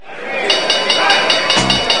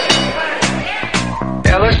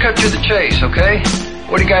to the chase, okay?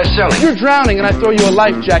 What are you guys selling? If you're drowning and I throw you a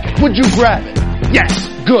life jacket, would you grab it? Yes.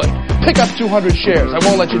 Good. Pick up 200 shares. I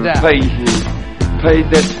won't let you down. Pay him. Pay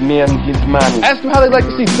that man his money. Ask them how they'd like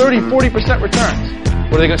to see 30, 40% returns.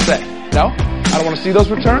 What are they going to say? No? I don't want to see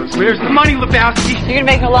those returns? Where's the money, Lebowski? You're going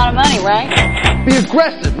to make a lot of money, right? Be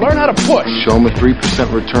aggressive. Learn how to push. Show him a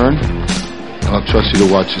 3% return, and I'll trust you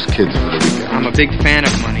to watch his kids for the weekend. I'm a big fan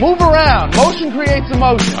of money. Move around. Motion creates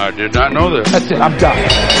emotion. I did not know this. That's it. I'm done.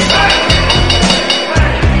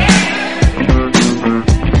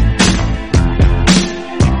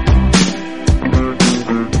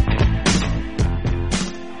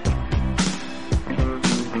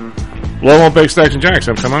 Low Bank Stacks and Jacks.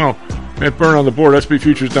 I'm Kamau. Matt Byrne on the board. SP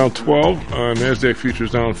futures down 12. NASDAQ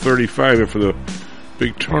futures down 35 after the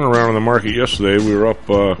big turnaround in the market yesterday. We were up,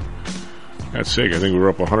 that's sick. I think we were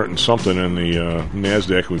up 100 and something in the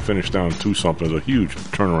NASDAQ. We finished down 2 something. It was a huge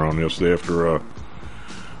turnaround yesterday after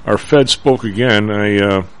our Fed spoke again.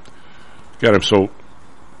 God, I'm so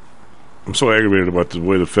aggravated about the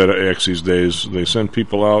way the Fed acts these days. They send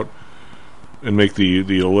people out and make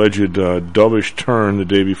the alleged dovish turn the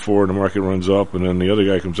day before, and the market runs up, and then the other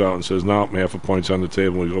guy comes out and says, no, half a point's on the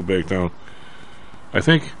table, we go back down. I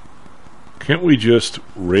think, can't we just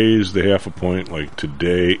raise the half a point like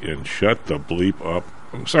today and shut the bleep up?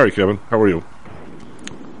 I'm sorry, Kevin. How are you?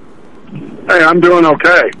 Hey, I'm doing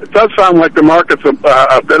okay. It does sound like the market's a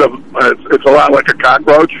bit of, it's a lot like a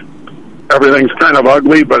cockroach. Everything's kind of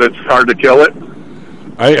ugly, but it's hard to kill it.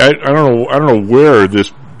 I don't know where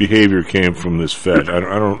this behavior came from this Fed. I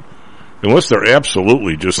don't, unless they're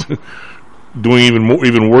absolutely just doing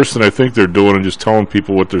even worse than I think they're doing, and just telling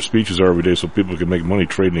people what their speeches are every day so people can make money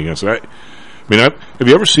trading against it. Have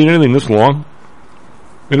you ever seen anything this long?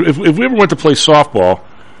 If we ever went to play softball,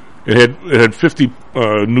 it had 50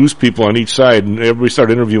 news people on each side, and everybody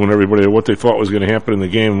started interviewing everybody what they thought was going to happen in the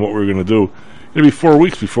game and what we were going to do. It'd be 4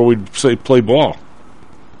 weeks before we'd say play ball.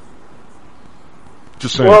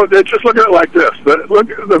 Just saying. Well, just look at it like this.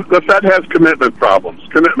 The Fed has commitment problems,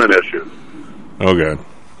 commitment issues. Oh, God.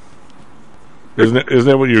 Isn't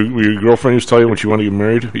that what your girlfriend used to tell you when she wanted to get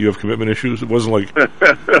married? You have commitment issues? It wasn't like,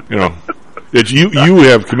 that you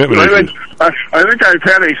have commitment issues. I think I've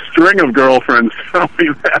had a string of girlfriends tell me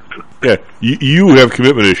that. Yeah, you have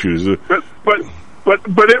commitment issues.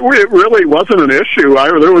 But it really wasn't an issue.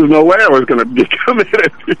 There was no way I was going to be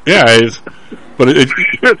committed. Yeah, but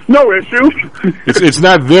it's no issue. It's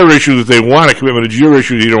not their issue that they want a commitment. It's your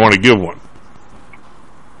issue that you don't want to give one.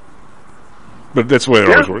 But that's the way it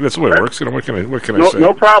always works. That's the way it works. What can I say?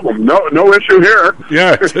 No problem. No issue here.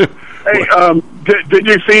 Yeah. Hey, did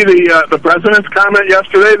you see the president's comment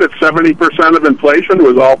yesterday that 70% of inflation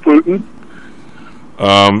was all Putin?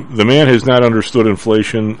 The man has not understood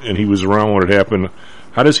inflation, and he was around when it happened.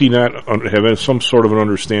 How does he not have some sort of an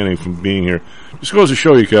understanding from being here? Just goes to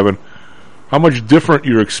show you, Kevin, how much different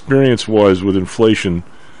your experience was with inflation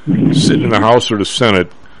sitting in the House or the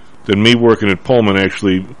Senate than me working at Pullman,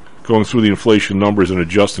 actually going through the inflation numbers and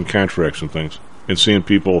adjusting contracts and things and seeing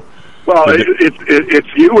people. Well,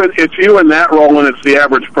 it's you in that role, and it's the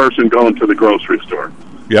average person going to the grocery store.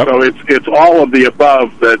 Yep. So it's all of the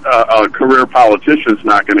above that a career politician's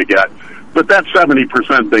not going to get. But that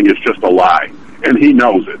 70% thing is just a lie, and he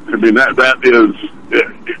knows it. I mean, that is,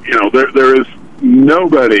 there is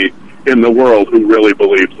nobody in the world who really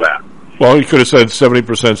believes that. Well, he could have said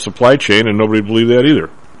 70% supply chain, and nobody believed that either.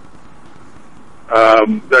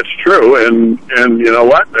 That's true, and you know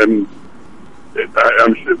what? And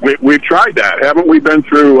we've tried that, haven't we? Been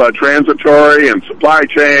through transitory and supply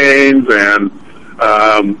chains and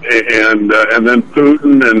then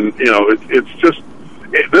Putin, and it's just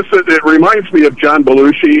it reminds me of John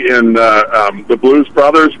Belushi in the Blues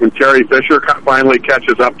Brothers when Carrie Fisher finally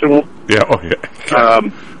catches up to him. Yeah, oh yeah.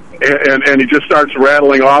 And he just starts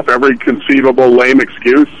rattling off every conceivable lame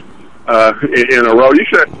excuse in a row. You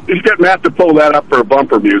should get Matt to pull that up for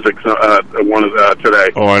bumper music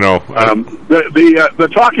today. Oh, I know. The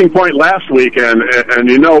talking point last week, and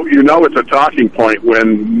you know it's a talking point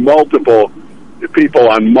when multiple people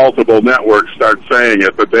on multiple networks start saying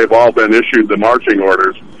it, but they've all been issued the marching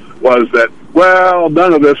orders, was that, well,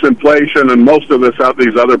 none of this inflation and most of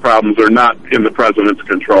these other problems are not in the president's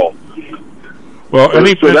control. Well,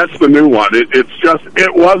 so that's the new one.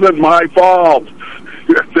 It wasn't my fault.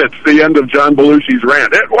 That's the end of John Belushi's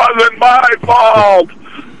rant. It wasn't my fault.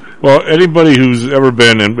 Well, anybody who's ever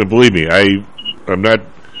been, and believe me, I'm not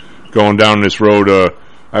going down this road.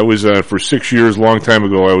 I was for 6 years, long time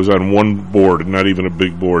ago, I was on one board, not even a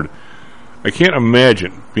big board. I can't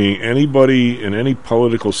imagine being anybody in any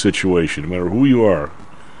political situation, no matter who you are,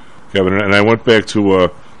 Kevin. And I went back to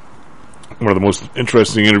one of the most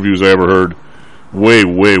interesting interviews I ever heard way,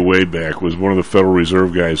 way, way back was one of the Federal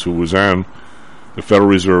Reserve guys who was on the Federal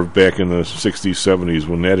Reserve back in the 60s, 70s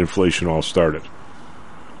when that inflation all started.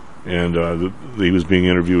 And he was being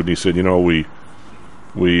interviewed, and he said, we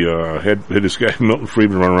had this guy, Milton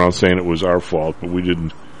Friedman, run around saying it was our fault, but we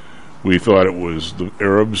didn't. We thought it was the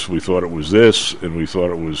Arabs, we thought it was this, and we thought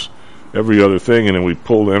it was every other thing, and then we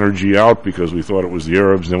pulled energy out because we thought it was the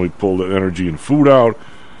Arabs, and then we pulled the energy and food out,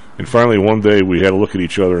 and finally one day we had to look at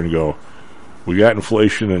each other and go, we got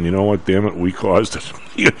inflation, and you know what, damn it, we caused it.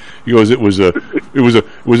 He goes,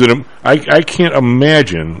 I can't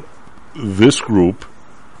imagine this group,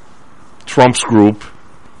 Trump's group,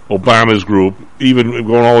 Obama's group, even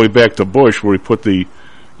going all the way back to Bush, where he put the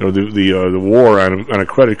war on a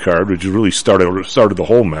credit card, which really started the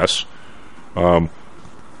whole mess.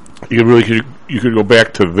 You could go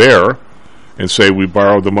back to there and say we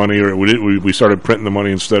borrowed the money, or we started printing the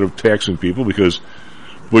money instead of taxing people, because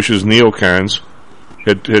Bush's neocons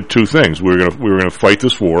had two things: we were going to fight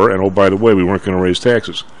this war, and oh, by the way, we weren't going to raise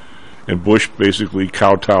taxes. And Bush basically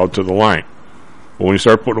kowtowed to the line. But when you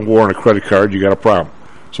start putting a war on a credit card, you got a problem.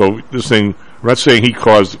 So this thing, I'm not saying he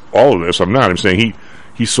caused all of this. I'm not. I'm saying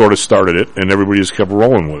he sort of started it, and everybody just kept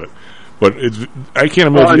rolling with it. But I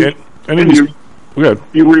can't imagine.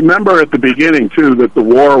 You remember at the beginning too that the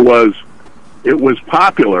war was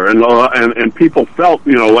popular, and people felt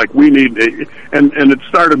like we need, and it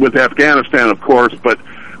started with Afghanistan, of course, but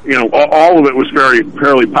all of it was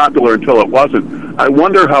fairly popular until it wasn't. I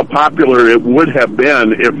wonder how popular it would have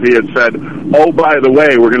been if he had said, "Oh, by the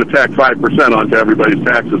way, we're going to tack 5% onto everybody's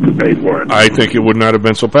taxes to pay for it." I think it would not have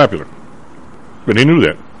been so popular, but he knew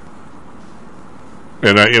that,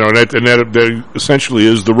 and that essentially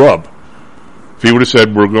is the rub. If he would have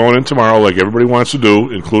said, "We're going in tomorrow, like everybody wants to do,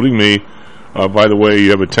 including me. By the way, you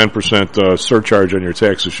have a 10% surcharge on your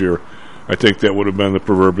tax this year," I think that would have been the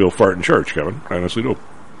proverbial fart in church, Kevin. I honestly do.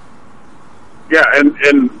 Yeah, and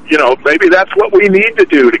maybe that's what we need to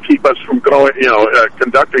do to keep us from going,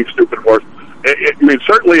 conducting stupid wars.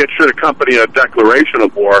 Certainly it should accompany a declaration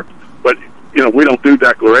of war, but we don't do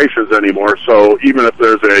declarations anymore. So even if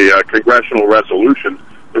there's a congressional resolution,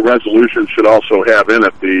 the resolution should also have in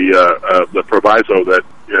it the proviso that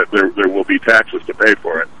there will be taxes to pay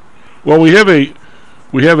for it. Well, we have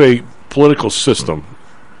a political system,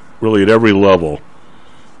 really at every level,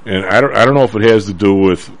 and I don't know if it has to do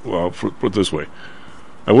with, put it this way,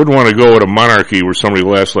 I wouldn't want to go at a monarchy where somebody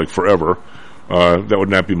lasts like forever. That would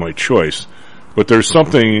not be my choice. But there's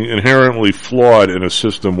something inherently flawed in a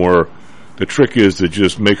system where the trick is to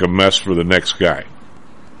just make a mess for the next guy.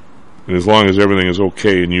 And as long as everything is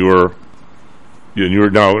okay, and you're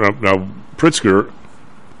now Pritzker,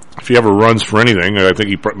 if he ever runs for anything, I think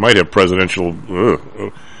he might have presidential,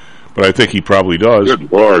 but I think he probably does.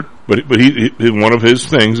 Good Lord! But he one of his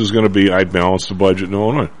things is going to be, I balance the budget in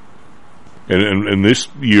Illinois, and this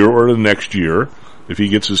year or the next year, if he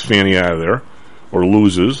gets his fanny out of there or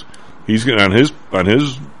loses, he's going on his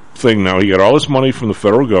thing now. He got all this money from the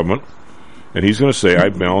federal government, and he's going to say, I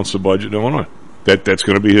balance the budget in Illinois. That's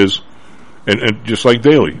going to be his. And just like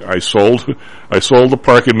Daley, I sold the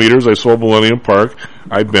parking meters, I sold Millennium Park,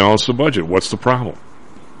 I balanced the budget. What's the problem?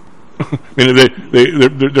 I mean,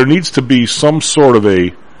 there needs to be some sort of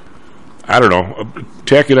tack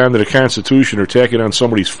it onto the Constitution or tack it on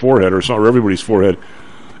somebody's forehead or everybody's forehead.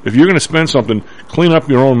 If you're going to spend something, clean up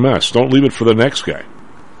your own mess. Don't leave it for the next guy.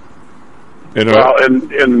 And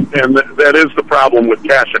that is the problem with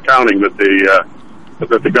cash accounting that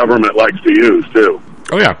the government likes to use too.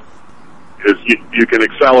 Oh yeah. Is you can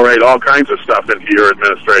accelerate all kinds of stuff into your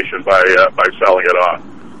administration by selling it off.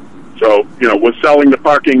 So, was selling the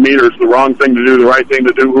parking meters the wrong thing to do, the right thing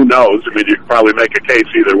to do? Who knows? I mean, you could probably make a case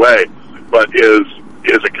either way. But is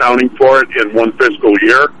accounting for it in one fiscal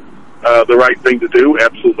year the right thing to do?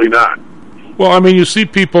 Absolutely not. Well, I mean, you see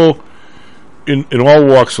people in all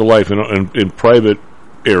walks of life in private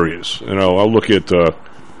areas. I'll look at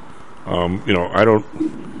I'm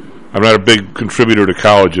not a big contributor to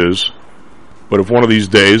colleges. But if one of these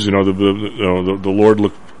days, the Lord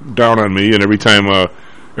looked down on me, and every time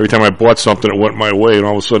I bought something, it went my way, and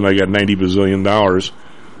all of a sudden I got $90 bazillion.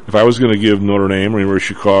 If I was going to give Notre Dame or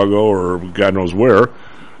Chicago or God knows where,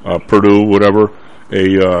 Purdue, whatever,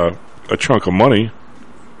 a chunk of money,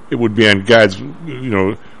 it would be on God's.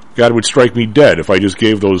 God would strike me dead if I just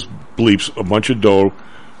gave those bleeps a bunch of dough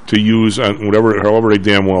to use on however they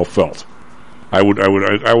damn well felt. I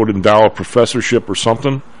would endow a professorship or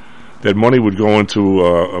something. That money would go into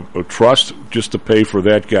a trust just to pay for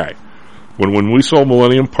that guy. When we sold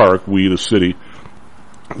Millennium Park, we, the city,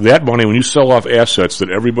 that money, when you sell off assets that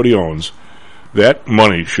everybody owns, that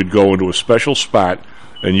money should go into a special spot,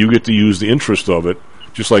 and you get to use the interest of it,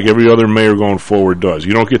 just like every other mayor going forward does.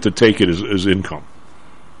 You don't get to take it as income.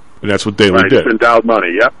 And that's what Daley did. It's endowed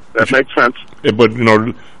money, yep. That makes sense. But,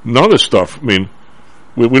 none of this stuff, I mean,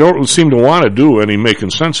 we don't seem to want to do any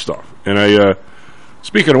making sense stuff. And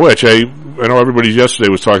speaking of which, I know everybody yesterday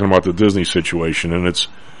was talking about the Disney situation, and it's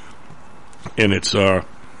I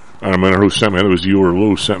don't know who sent me, I think it was you or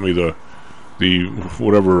Lou sent me the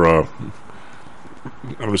whatever, I'm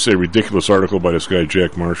going to say ridiculous article by this guy,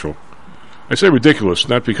 Jack Marshall. I say ridiculous,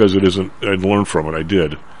 not because it isn't, I learned from it, I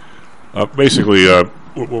did. Basically,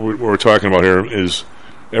 what we're talking about here is,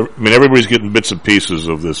 everybody's getting bits and pieces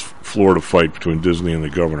of this Florida fight between Disney and the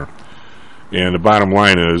governor. And the bottom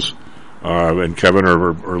line is, and Kevin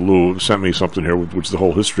or Lou sent me something here, which is the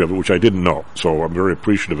whole history of it, which I didn't know. So I'm very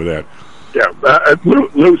appreciative of that. Yeah,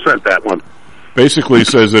 Lou sent that one. Basically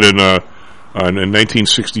says that in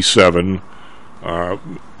 1967,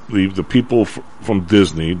 the people from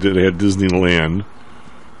Disney, that had Disneyland,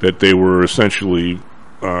 that they were essentially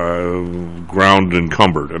ground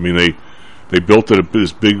encumbered. I mean, they built it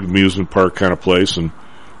this big amusement park kind of place, and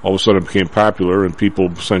all of a sudden it became popular, and people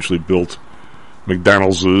essentially built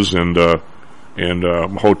McDonald's and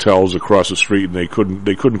hotels across the street, and they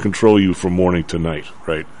couldn't control you from morning to night,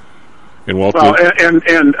 right? And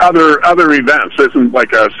and other events. Isn't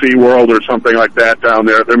like a SeaWorld or something like that down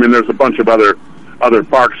there. I mean, there's a bunch of other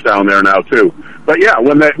parks down there now too. But yeah,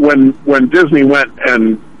 when Disney went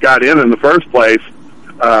and got in the first place,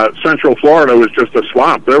 Central Florida was just a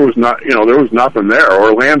swamp. There was nothing there.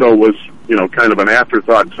 Orlando was, kind of an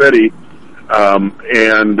afterthought city. All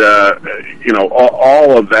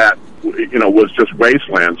of that, was just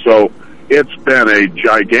wasteland. So it's been a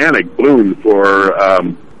gigantic boon for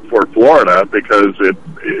Florida, because it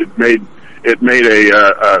made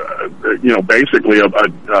basically a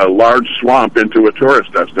large swamp into a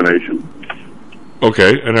tourist destination.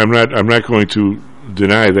 Okay, and I'm not going to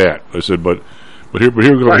deny that. I said, but here.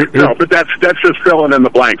 No, but that's just filling in the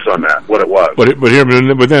blanks on that, what it was. But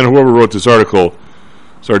then whoever wrote this article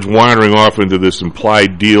starts wandering off into this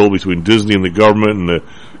implied deal between Disney and the government, and the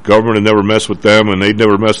government had never messed with them, and they'd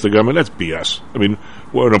never messed with the government. That's BS. I mean,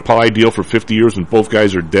 what, an implied deal for 50 years and both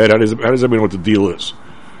guys are dead? How does everybody know what the deal is?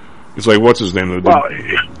 It's like, what's his name? Well,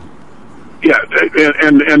 yeah,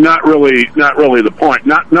 and not really the point.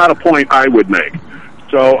 Not a point I would make.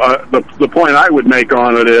 So the point I would make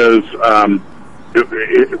on it is,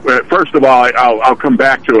 first of all, I'll come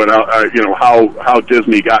back to it. How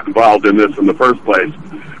Disney got involved in this in the first place.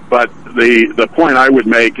 But the point I would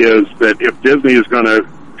make is that if Disney is going to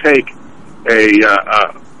take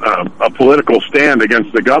a political stand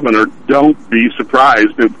against the governor, don't be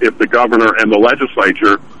surprised if the governor and the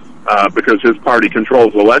legislature, because his party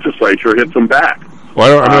controls the legislature, hits them back.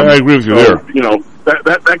 Well, I agree with you there.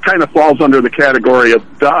 That kind of falls under the category of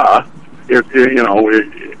duh.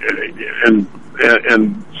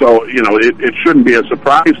 And so it shouldn't be a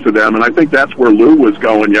surprise to them. And I think that's where Lou was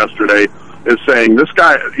going yesterday, is saying this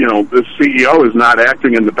guy, this CEO is not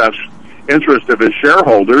acting in the best interest of his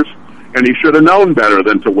shareholders, and he should have known better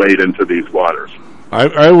than to wade into these waters.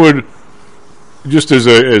 I would, just as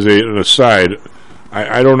an aside,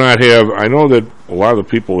 I do not have. I know that a lot of the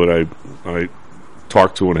people that I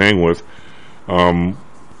talk to and hang with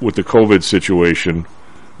the COVID situation,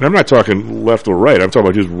 and I'm not talking left or right. I'm talking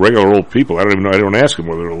about just regular old people. I don't even know. I don't ask them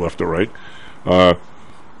whether they're left or right.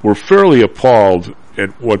 Were fairly appalled at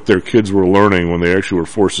what their kids were learning when they actually were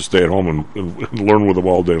forced to stay at home and learn with them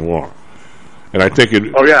all day long. And I think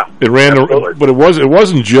it ran, but it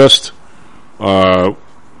wasn't just the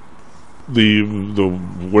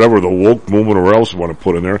whatever the woke movement or else you want to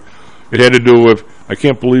put in there. It had to do with, I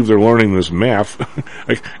can't believe they're learning this math.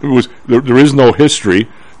 There is no history.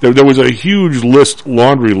 There was a huge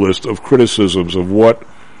laundry list of criticisms of what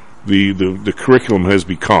the curriculum has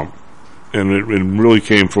become, and it really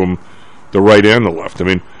came from the right and the left. I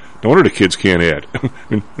mean, no wonder the kids can't add. I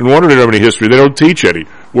mean, no wonder they don't have any history. They don't teach any.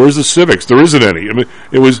 Where's the civics? There isn't any.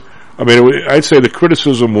 I'd say the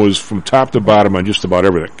criticism was from top to bottom on just about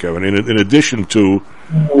everything, Kevin. In addition to,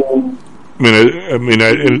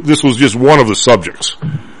 this was just one of the subjects.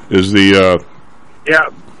 Is the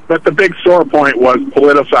but the big sore point was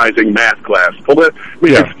politicizing math class.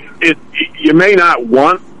 You may not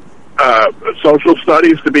want social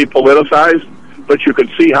studies to be politicized, but you could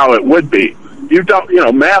see how it would be.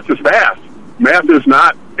 Math is math. Math is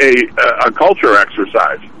not a culture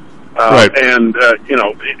exercise. Right. And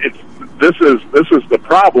this is the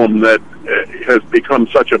problem that has become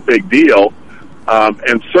such a big deal,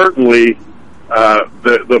 and certainly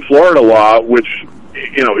the Florida law, which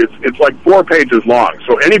it's like 4 pages long.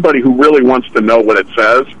 So anybody who really wants to know what it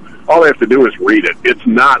says, all they have to do is read it. It's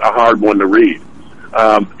not a hard one to read.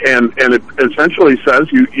 And it essentially says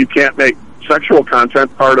you can't make sexual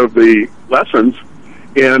content part of the lessons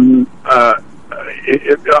in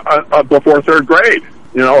before 3rd grade,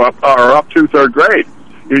 or up to 3rd grade.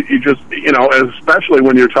 You just, especially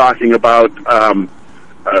when you're talking about,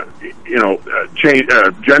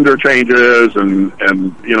 gender changes and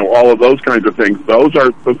all of those kinds of things. Those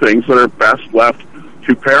are the things that are best left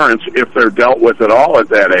to parents if they're dealt with at all at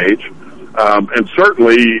that age. And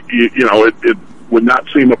certainly, it would not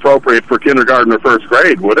seem appropriate for kindergarten or 1st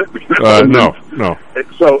grade, would it? No.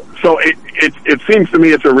 So it seems to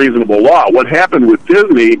me it's a reasonable law. What happened with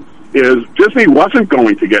Disney is Disney wasn't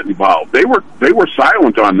going to get involved. They were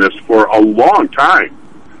silent on this for a long time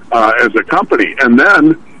as a company, and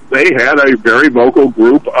then they had a very vocal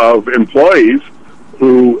group of employees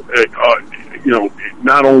who,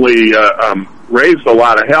 not only raised a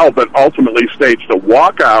lot of hell, but ultimately staged a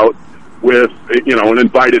walkout with an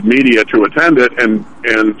invited media to attend it and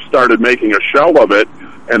started making a show of it.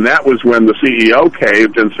 And that was when the CEO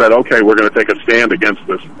caved and said, "Okay, we're going to take a stand against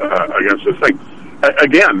this thing."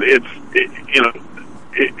 Again,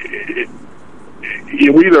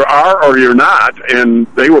 you either are or you're not, and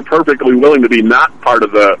they were perfectly willing to be not part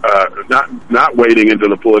of the not wading into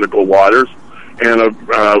the political waters, and a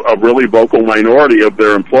really vocal minority of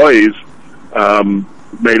their employees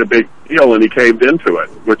made a big deal, and he caved into it,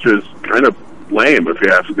 which is kind of lame, if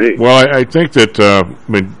you ask me. Well, I think that,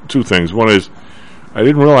 2 things. One is, I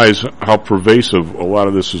didn't realize how pervasive a lot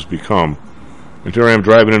of this has become. And here I am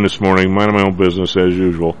driving in this morning, minding my own business as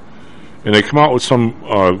usual, and they come out with some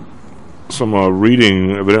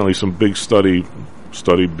reading, evidently some big study,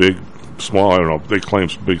 big, small, I don't know, they claim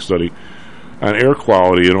some big study, on air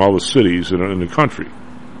quality in all the cities in the country.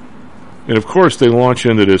 And of course they launch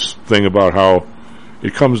into this thing about how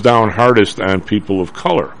it comes down hardest on people of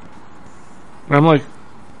color. And I'm like,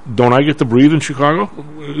 don't I get to breathe in Chicago?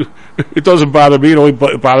 It doesn't bother me. It only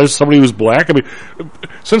bothers somebody who's black. I mean,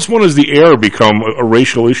 since when has the air become a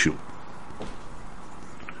racial issue?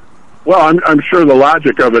 Well, I'm sure the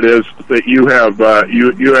logic of it is that you have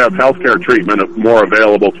healthcare treatment more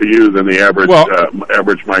available to you than the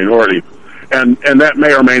average minority, and that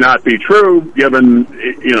may or may not be true, given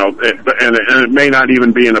and it may not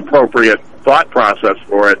even be an appropriate thought process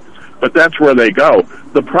for it. But that's where they go.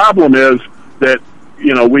 The problem is that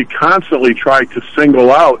we constantly try to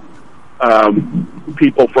single out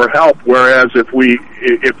people for help, whereas if we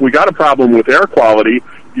got a problem with air quality,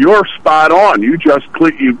 you're spot on. You just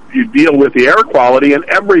you deal with the air quality, and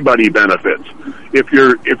everybody benefits. If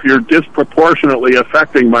you're disproportionately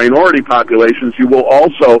affecting minority populations, you will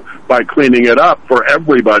also, by cleaning it up for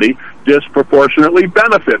everybody, disproportionately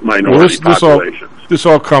benefit minority populations. This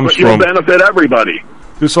all comes from. You'll benefit everybody.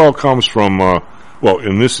 This all comes from.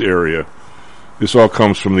 In this area, this all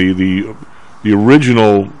comes from the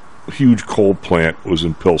original huge coal plant was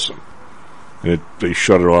in Pilsen, and they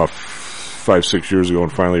shut it off 5-6 years ago,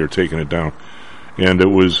 and finally are taking it down. And it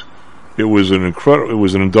was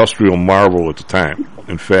an industrial marvel at the time.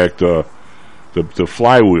 In fact, the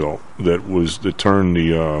flywheel that turned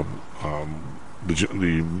the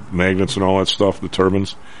magnets and all that stuff, the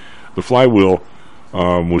turbines, the flywheel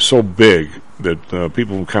was so big that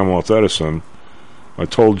people from Commonwealth Edison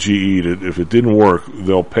told GE that if it didn't work,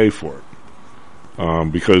 they'll pay for it.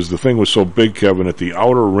 Because the thing was so big, Kevin, that the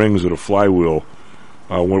outer rings of the flywheel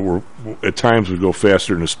at times would go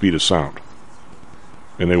faster than the speed of sound.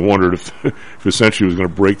 And they wondered if essentially it was going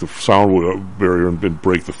to break the sound barrier and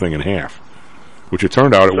break the thing in half. Which it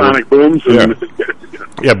turned out it sonic worked. Booms?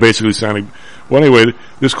 Yeah, basically sonic. Well, anyway,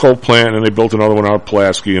 this coal plant, and they built another one out of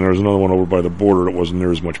Pulaski, and there was another one over by the border that wasn't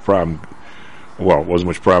near as much problem. Well, it wasn't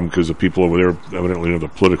much problem because the people over there evidently know the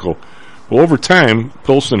political. Well, over time,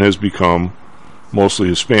 Pilsen has become mostly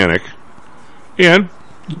Hispanic, and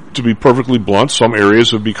to be perfectly blunt, some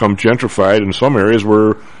areas have become gentrified, and some areas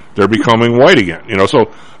where they're becoming white again.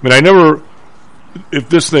 So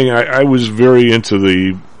I was very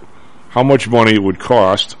into how much money it would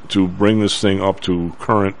cost to bring this thing up to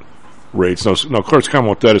current rates. Now of course,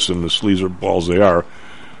 Commonwealth Edison, the sleazer balls they are,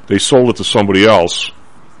 they sold it to somebody else,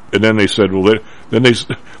 and then they said, well, then they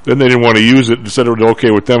didn't want to use it. They said it was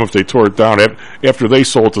okay with them if they tore it down after they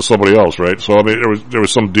sold it to somebody else, right? So I mean, there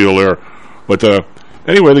was some deal there, but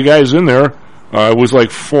anyway, the guys in there, it was like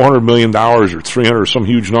 $400 million or $300 or some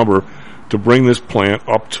huge number to bring this plant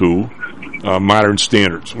up to modern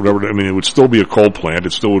standards. Whatever, I mean, it would still be a coal plant.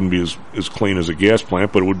 It still wouldn't be as clean as a gas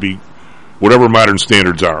plant, but it would be whatever modern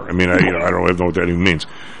standards are. I mean, I don't know what that even means.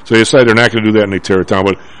 So they decide they're not going to do that, and they tear it down.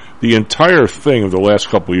 But the entire thing of the last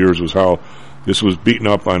couple of years was how this was beaten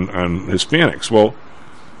up on Hispanics. Well,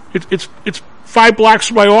 it's 5 blocks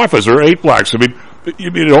from my office, or 8 blocks. I mean,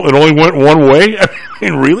 it only went one way. I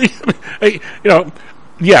mean, really?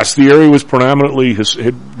 Yes, the area was predominantly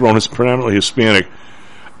predominantly Hispanic.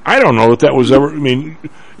 I don't know that was ever. I mean,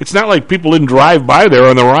 it's not like people didn't drive by there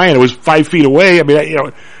on the Ryan. It was 5 feet away. I mean,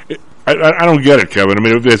 I don't get it, Kevin. I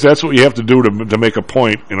mean, if that's what you have to do to make a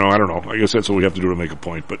point, I don't know. I guess that's what we have to do to make a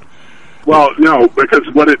point. But no, because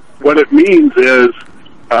what it means is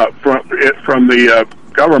from the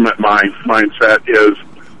government mindset is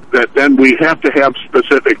that then we have to have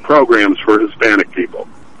specific programs for Hispanic people,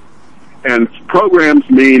 and programs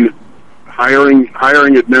mean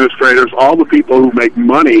hiring administrators, all the people who make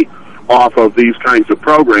money off of these kinds of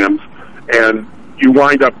programs, and you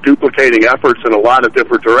wind up duplicating efforts in a lot of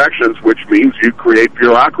different directions, which means you create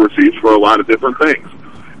bureaucracies for a lot of different things.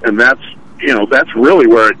 And that's really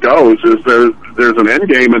where it goes, is there's an end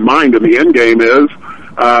game in mind, and the end game is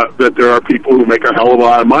that there are people who make a hell of a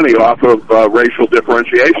lot of money off of racial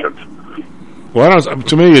differentiations. Well,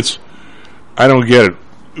 to me, I don't get it.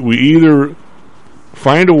 We either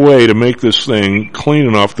find a way to make this thing clean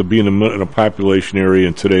enough to be in a population area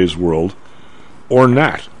in today's world, or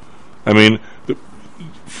not. I mean,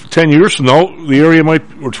 10 years from now, the area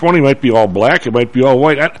or 20 might be all black, it might be all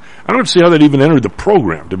white. I don't see how that even entered the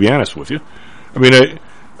program, to be honest with you. I mean,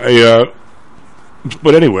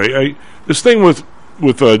 but anyway, this thing with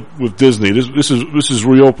Disney, this is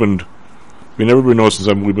reopened. I mean, everybody knows since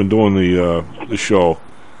we've been doing the show,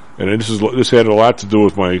 and this had a lot to do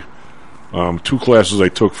with my 2 classes I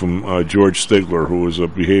took from George Stigler, who was a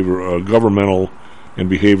governmental and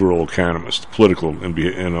behavioral economist, political and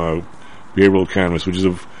behavioral economist, which is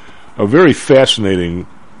a very fascinating.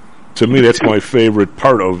 To me, that's my favorite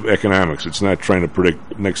part of economics. It's not trying to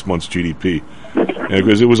predict next month's GDP,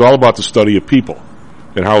 because it was all about the study of people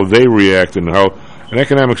and how they react, and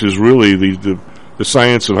economics is really the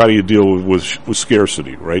science of how do you deal with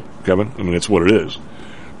scarcity, right, Kevin? I mean, that's what it is.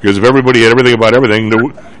 Because if everybody had everything about everything,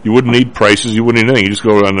 you wouldn't need prices, you wouldn't need anything. You just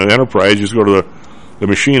go on an enterprise, you just go to the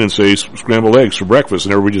machine and say scrambled eggs for breakfast,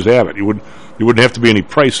 and everybody just have it. You wouldn't have to be any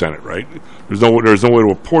price on it, right? There's no way to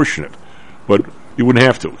apportion it, but you wouldn't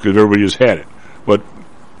have to because everybody just had it. But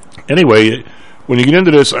anyway, when you get into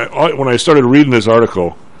this, when I started reading this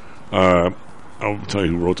article, I'll tell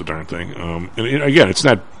you who wrote the darn thing. And again, it's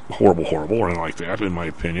not horrible or anything like that, in my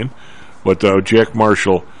opinion. But Jack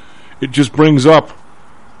Marshall, it just brings up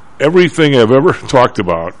everything I've ever talked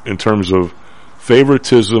about in terms of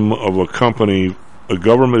favoritism of a company,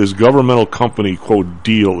 governmental company, quote,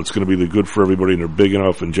 deal. It's going to be the good for everybody, and they're big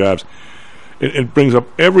enough and jobs. It brings up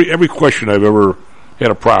every question I've ever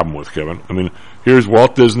had a problem with, Kevin. I mean, here's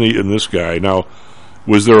Walt Disney and this guy. Now,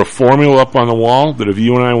 was there a formula up on the wall that if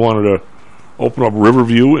you and I wanted to open up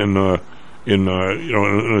Riverview in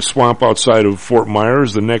a swamp outside of Fort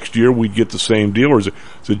Myers the next year, we'd get the same deal, or is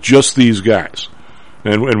it just these guys?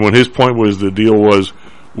 And when his point was, the deal was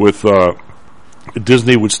with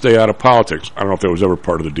Disney would stay out of politics. I don't know if that was ever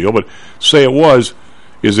part of the deal, but say it was.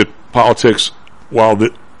 Is it politics while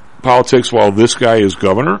this guy is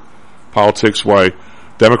governor? Politics while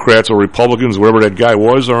Democrats or Republicans, whatever that guy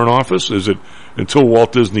was, are in office? Is it until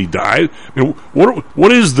Walt Disney died? I mean,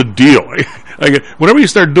 what is the deal? Like, whenever you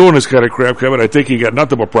start doing this kind of crap, Kevin, I think you got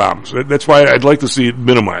nothing but problems. That's why I'd like to see it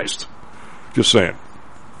minimized. Just saying.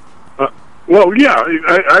 Well, yeah,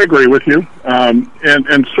 I agree with you,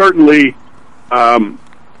 and certainly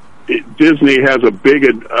Disney has a big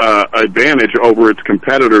advantage over its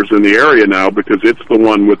competitors in the area now, because it's the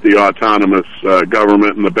one with the autonomous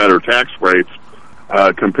government and the better tax rates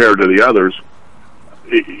compared to the others.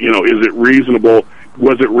 Is it reasonable?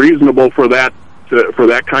 Was it reasonable for that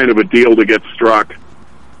kind of a deal to get struck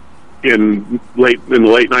in the late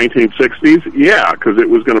 1960s? Yeah, because it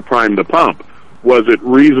was going to prime the pump. Was it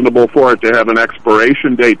reasonable for it to have an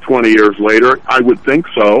expiration date 20 years later? I would think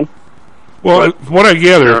so. Well, what I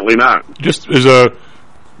gather, apparently not. Just as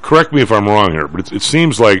correct me if I'm wrong here, but it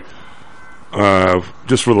seems like,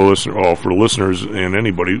 just for the listeners and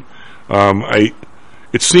anybody,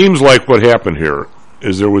 it seems like what happened here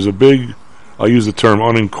is there was a big, I'll use the term,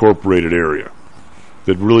 unincorporated area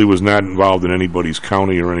that really was not involved in anybody's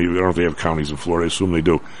county or any. I don't know if they have counties in Florida. I assume they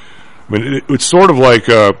do. I mean, it's sort of like.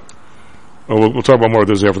 We'll talk about more of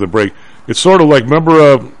this after the break. It's sort of like,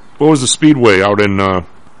 remember, what was the Speedway out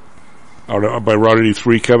by Route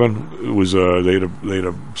 83, Kevin? It was they had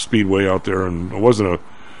a Speedway out there, and it wasn't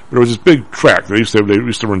There was this big track. They used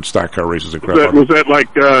to run stock car races and crap. Was that like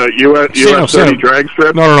US 30 drag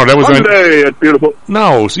strip? No. That was Monday at beautiful.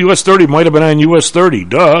 No, US 30 might have been on US 30.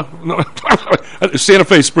 Duh. No, Santa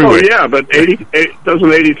Fe Speedway. Oh yeah, but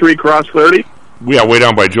doesn't 83 cross 30? Yeah, way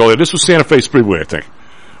down by Joliet. This was Santa Fe Speedway, I think.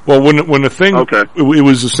 Well, when the thing, it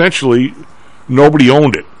was essentially nobody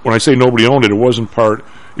owned it. When I say nobody owned it, it was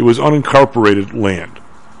unincorporated land.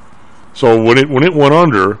 So when it went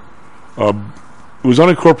under, it was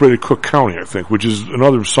unincorporated Cook County, I think, which is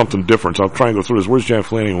another something different. So I'll try and go through this. Where's Jan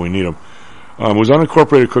Flanagan when we need him? It was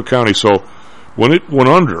unincorporated Cook County. So when it went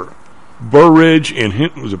under, Burr Ridge and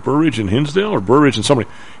Hinsdale or Burr Ridge and somebody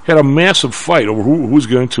had a massive fight over who was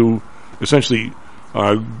going to essentially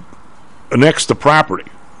annex the property,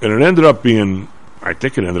 and it ended up being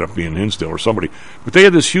Hinsdale or somebody. But they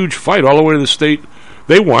had this huge fight all the way to the state.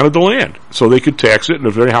 They wanted the land so they could tax it, and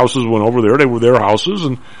if their houses went over there, they were their houses.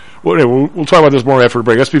 And we'll talk about this more after the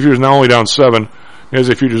break. SP Futures now only down 7.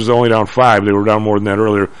 NASDAQ Futures is only down 5. They were down more than that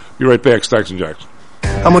earlier. Be right back. Stocks and Jocks.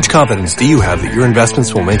 How much confidence do you have that your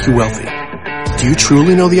investments will make you wealthy? Do you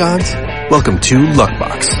truly know the odds? Welcome to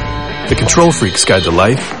Luckbox, the control freak's guide to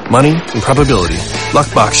life, money, and probability.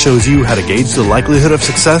 Luckbox shows you how to gauge the likelihood of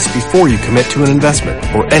success before you commit to an investment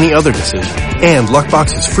or any other decision. And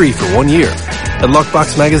Luckbox is free for 1 year at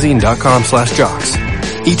luckboxmagazine.com/jocks.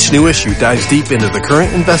 Each new issue dives deep into the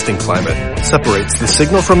current investing climate, separates the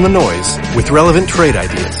signal from the noise with relevant trade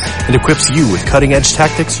ideas, and equips you with cutting-edge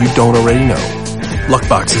tactics you don't already know.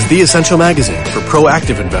 Luckbox is the essential magazine for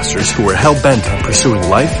proactive investors who are hell-bent on pursuing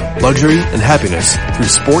life, luxury, and happiness through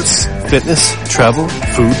sports, fitness, travel,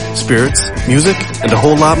 food, spirits, music, and a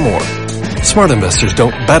whole lot more. Smart investors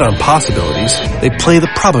don't bet on possibilities, they play the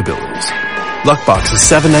probabilities. Luckbox is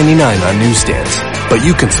 $7.99 on newsstands, but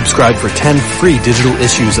you can subscribe for 10 free digital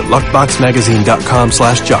issues at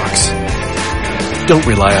luckboxmagazine.com/jocks. Don't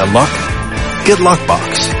rely on luck. Get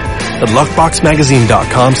Luckbox at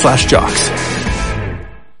luckboxmagazine.com/jocks.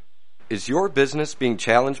 Is your business being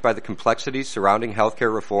challenged by the complexities surrounding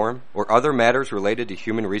healthcare reform or other matters related to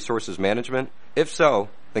human resources management? If so,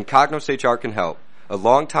 then Cognos HR can help. A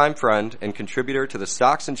longtime friend and contributor to the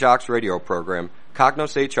Stocks and Jocks radio program,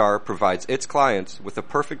 Cognos HR provides its clients with a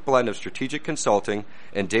perfect blend of strategic consulting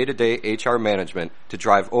and day-to-day HR management to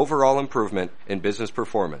drive overall improvement in business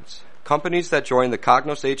performance. Companies that join the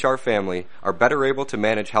Cognos HR family are better able to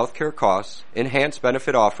manage healthcare costs, enhance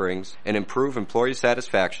benefit offerings, and improve employee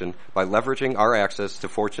satisfaction by leveraging our access to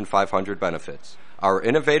Fortune 500 benefits. Our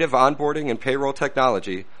innovative onboarding and payroll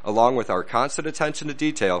technology, along with our constant attention to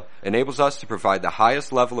detail, enables us to provide the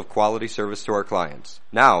highest level of quality service to our clients.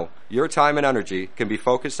 Now, your time and energy can be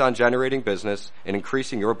focused on generating business and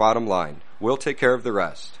increasing your bottom line. We'll take care of the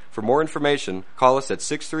rest. For more information, call us at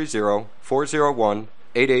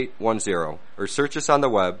 630-401-8810 or search us on the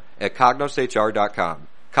web at cognoshr.com.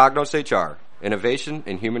 Cognos HR, innovation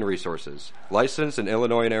in human resources. Licensed in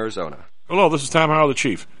Illinois and Arizona. Hello, this is Tom Howell, the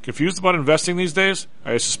Chief. Confused about investing these days?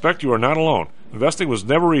 I suspect you are not alone. Investing was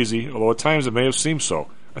never easy, although at times it may have seemed so.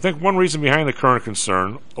 I think one reason behind the current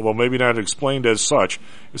concern, although maybe not explained as such,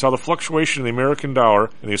 is how the fluctuation in the American dollar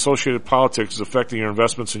and the associated politics is affecting your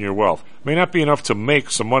investments and your wealth. It may not be enough to make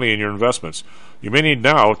some money in your investments. You may need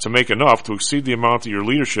now to make enough to exceed the amount that your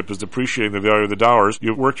leadership is depreciating the value of the dollars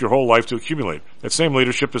you've worked your whole life to accumulate. That same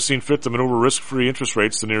leadership has seen fit to maneuver risk-free interest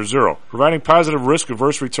rates to near zero. Providing positive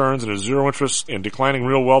risk-averse returns in a zero-interest and declining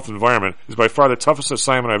real wealth environment is by far the toughest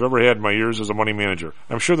assignment I've ever had in my years as a money manager.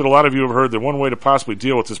 I'm sure that a lot of you have heard that one way to possibly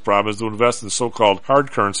deal with this problem is to invest in so-called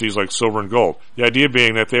hard currencies like silver and gold. The idea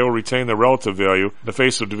being that they will retain their relative value in the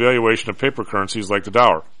face of devaluation of paper currencies like the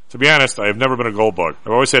dollar. To be honest, I have never been a gold bug.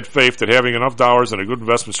 I've always had faith that having enough dollars and a good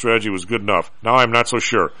investment strategy was good enough. Now I'm not so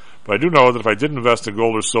sure. But I do know that if I did invest in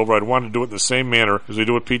gold or silver, I'd want to do it in the same manner as we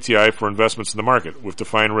do with PTI for investments in the market, with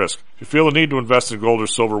defined risk. If you feel the need to invest in gold or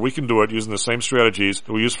silver, we can do it using the same strategies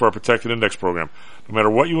that we use for our protected index program. No matter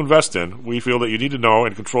what you invest in, we feel that you need to know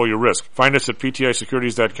and control your risk. Find us at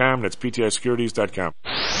PTIsecurities.com. That's PTIsecurities.com.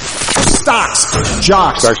 Stocks,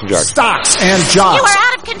 jocks, Stocks and Jocks. Stocks and jocks. You are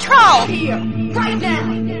out of control. Here, right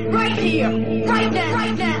now, right here, right now,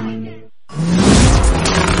 right now.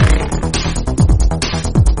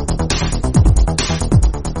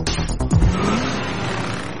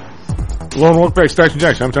 Hello and welcome back to Stocks and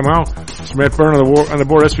Jocks. I'm Tom Howell. It's Matt Byrne on the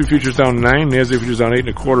board. SP Futures down 9, NASDAQ Futures down 8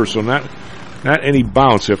 1/4. So not any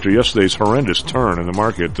bounce after yesterday's horrendous turn in the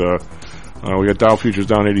market. We got Dow Futures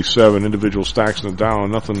down 87, individual stocks in the Dow,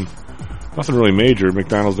 and nothing really major.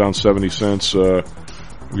 McDonald's down 70 cents. We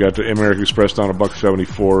got the American Express down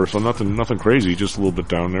 $1.74. So nothing crazy, just a little bit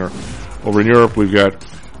down there. Over in Europe, we've got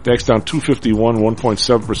DAX down 251,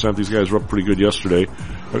 1.7%. These guys were up pretty good yesterday.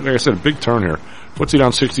 Like I said, a big turn here. FTSE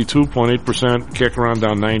down 62.8%, Kekaran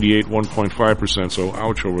down 98, 1.5%, so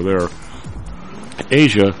ouch over there.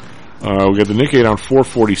 Asia, we got the Nikkei down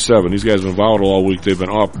 447. These guys have been volatile all week. They've been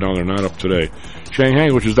up. Now they're not up today.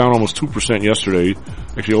 Shanghai, which was down almost 2% yesterday,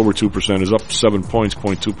 actually over 2%, is up 7 points,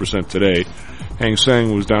 0.2% today. Hang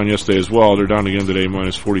Seng was down yesterday as well. They're down again today,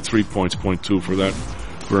 minus 43 points, 0.2 for that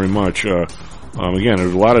very much. Again,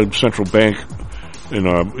 there's a lot of central bank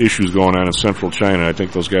issues going on in central China. I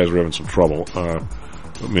think those guys are having some trouble.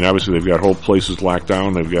 Obviously they've got whole places locked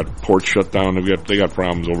down. They've got ports shut down. They got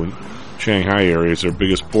problems over in Shanghai area. It's their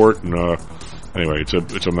biggest port, and anyway, it's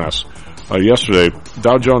a mess. Yesterday,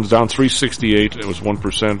 Dow Jones down 368. It was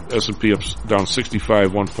 1%. S&P up down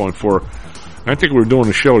 65, 1.4. I think we were doing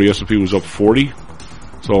the show. The S&P was up 40.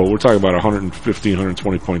 So we're talking about 115,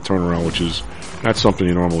 120 point turnaround, which is not something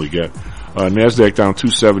you normally get. NASDAQ down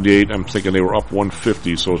 278. I'm thinking they were up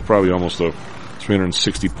 150, so it's probably almost a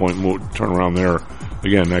 360 point turnaround there.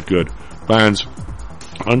 Again, not good. Bonds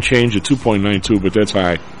unchanged at 2.92, but that's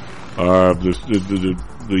high. The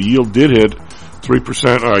yield did hit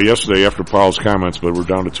 3% yesterday after Powell's comments, but we're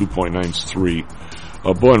down to 2.93.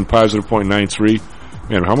 Bund positive 0.93.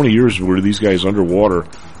 Man, how many years were these guys underwater?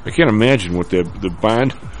 I can't imagine what the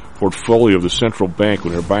bond portfolio of the central bank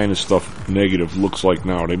when they're buying this stuff negative looks like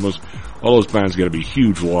now. All those bonds got to be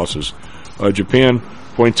huge losses. Japan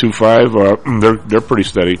 0.25. They're pretty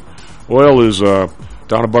steady. Oil is down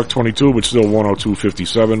 $1.22, but still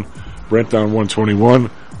 102.57. Brent down 121,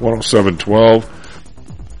 107.12.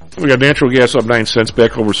 We got natural gas up 9 cents,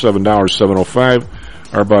 back over $7, 7.05.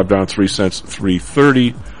 RBOB down 3 cents,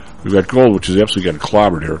 3.30. We've got gold, which is absolutely getting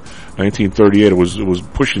clobbered here. 1938. It was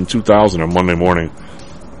pushing 2,000 on Monday morning,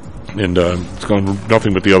 and it's gone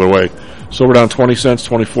nothing but the other way. Silver down 20 cents,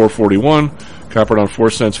 24.41. Copper down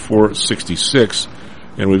 4 cents, 4.66.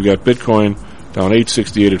 And we've got Bitcoin down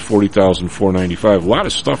 8.68 at 40,495. A lot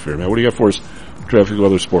of stuff here, man. What do you got for us? Traffic,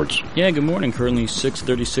 weather, sports. Yeah, good morning. Currently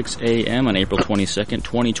 6:36 a.m. on April 22nd,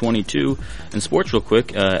 2022. And sports real quick,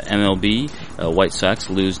 MLB, White Sox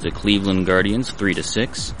lose to Cleveland Guardians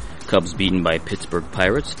 3-6. Cubs beaten by Pittsburgh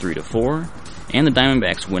Pirates 3-4. And the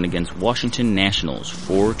Diamondbacks win against Washington Nationals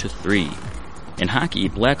 4-3. In hockey,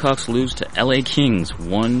 Blackhawks lose to LA Kings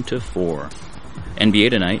 1-4. NBA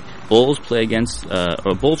tonight, Bulls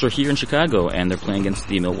are here in Chicago, and they're playing against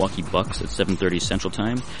the Milwaukee Bucks at 7:30 Central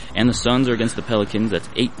Time, and the Suns are against the Pelicans at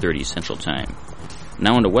 8:30 Central Time.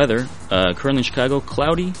 Now on to weather. Currently in Chicago,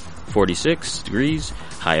 cloudy, 46 degrees,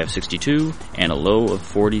 high of 62, and a low of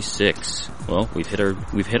 46. Well, we've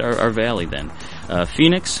hit our valley then.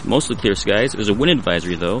 Phoenix, mostly clear skies. There's a wind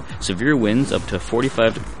advisory though. Severe winds up to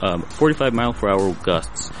 45 mile per hour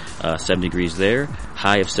gusts. 7 degrees there,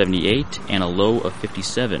 high of 78, and a low of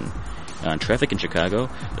 57. Traffic in Chicago.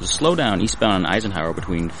 There's a slowdown eastbound on Eisenhower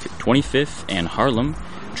between 25th and Harlem.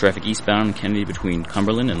 Traffic eastbound on Kennedy between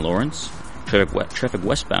Cumberland and Lawrence. Traffic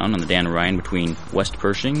westbound on the Dan Ryan between West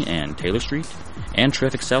Pershing and Taylor Street. And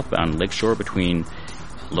traffic southbound Lakeshore between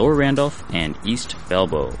Lower Randolph and East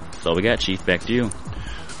Balboa. That's all we got, Chief. Back to you.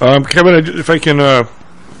 Kevin, if I can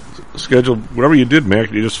schedule whatever you did,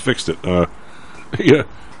 Mac, you just fixed it. Yeah.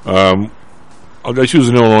 I'll just use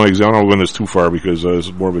an Illinois example. I don't want to go this too far because this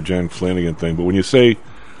is more of a Jan Flanagan thing. But when you say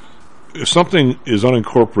if something is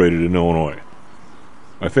unincorporated in Illinois,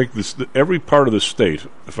 I think every part of the state,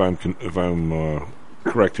 if I'm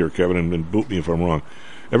correct here, Kevin, and boot me if I'm wrong,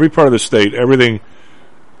 every part of the state, everything,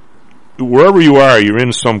 wherever you are, you're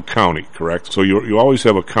in some county, correct? So you always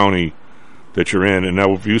have a county that you're in. And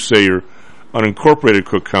now if you say you're unincorporated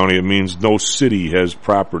Cook County, it means no city has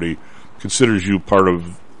property, considers you part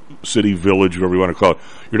of city, village, whatever you want to call it.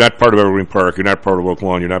 You're not part of Evergreen Park. You're not part of Oak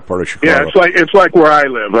Lawn. You're not part of Chicago. Yeah, it's like where I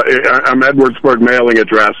live. I'm Edwardsburg mailing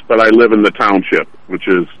address, but I live in the township, which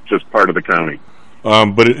is just part of the county.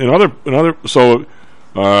 But so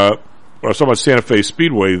I was talking about Santa Fe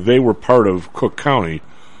Speedway. They were part of Cook County,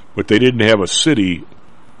 but they didn't have a city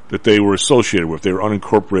that they were associated with. They were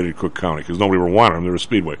unincorporated Cook County because nobody ever wanted them. They were a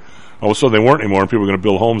speedway. All of a sudden, they weren't anymore, and people were going to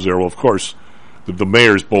build homes there. Well, of course, the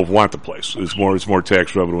mayors both want the place. It's more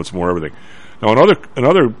tax revenue. It's more everything. Now, in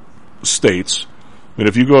other states, I mean,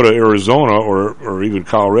 if you go to Arizona or even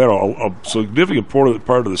Colorado, a significant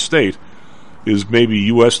part of the state is maybe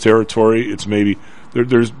U.S. territory. It's maybe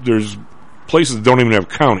there's places that don't even have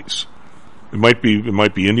counties. It might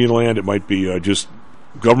be Indian land. It might be just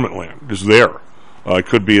government land. Just there. It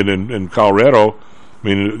could be in Colorado. I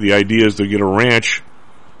mean, the idea is to get a ranch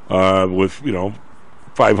with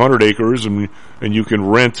 500 acres, and you can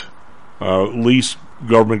rent lease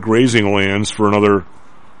government grazing lands for another,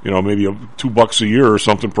 maybe $2 a year or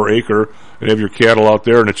something per acre, and have your cattle out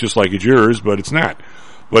there, and it's just like it's yours, but it's not.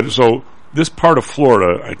 But so this part of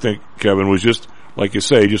Florida, I think, Kevin, was just, like you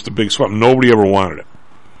say, just a big swamp. Nobody ever wanted it.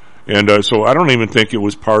 And so I don't even think it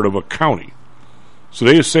was part of a county. So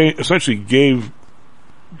they essentially gave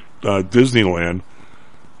Disneyland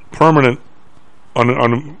permanent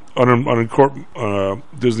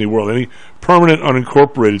Disney World, any permanent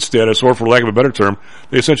unincorporated status, or for lack of a better term,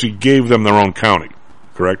 they essentially gave them their own county,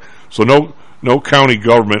 correct? So no county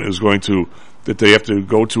government is going to, that they have to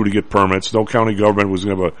go to get permits. No county government was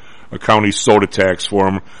going to have a county soda tax for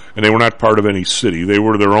them, and they were not part of any city. They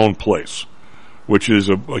were their own place, which is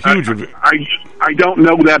a huge... I don't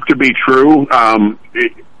know that to be true.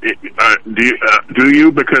 Do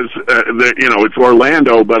you? Because it's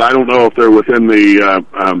Orlando, but I don't know if they're within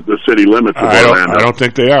the city limits of Orlando. I don't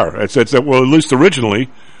think they are. Well, at least originally,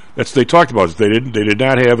 they talked about it. They did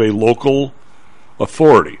not have a local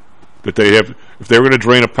authority that they have. If they were going to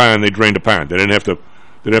drain a pond, they drained a pond. They didn't have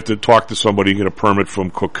to talk to somebody and get a permit from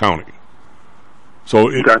Cook County. So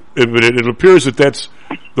it appears that that's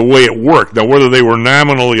the way it worked. Now, whether they were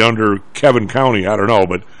nominally under Kevin County, I don't know,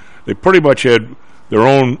 but they pretty much had their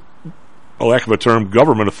own, a lack of a term,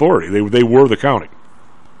 government authority. They were the county,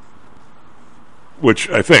 which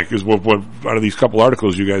I think is what out of these couple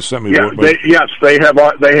articles you guys sent me. Yeah, they have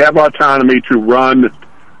autonomy to run,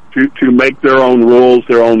 to make their own rules,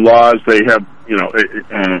 their own laws. They have,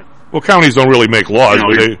 well, counties don't really make laws.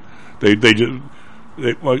 They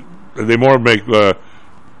more make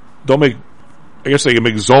don't make. I guess they can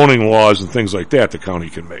make zoning laws and things like that. The county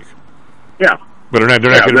can make. Yeah. But they're not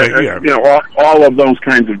going to make. All of those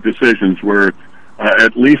kinds of decisions were,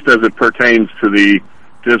 at least as it pertains to the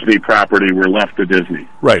Disney property, were left to Disney.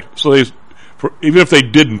 Right. So even if they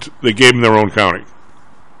didn't, they gave them their own county,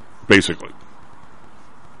 basically.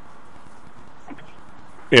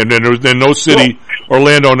 And then there was no city.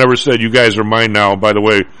 Orlando never said, "You guys are mine now." By the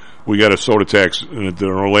way, we got a soda tax in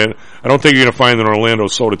Orlando. I don't think you're going to find an Orlando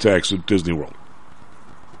soda tax at Disney World.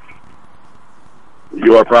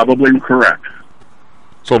 You are probably correct.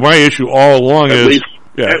 So my issue all along at least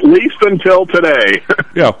until today.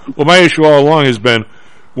 Yeah. Well, my issue all along has been,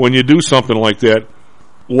 when you do something like that,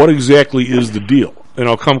 what exactly is the deal? And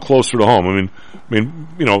I'll come closer to home. I mean,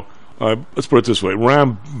 let's put it this way: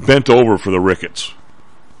 Rahm bent over for the Ricketts.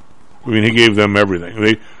 He gave them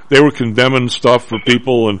everything. They were condemning stuff for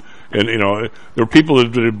people, and there were people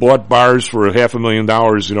that had bought bars for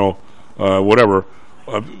 $500,000, whatever.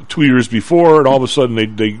 2 years before, and all of a sudden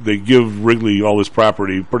they give Wrigley all this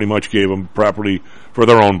property. Pretty much gave them property for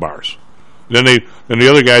their own bars. Then the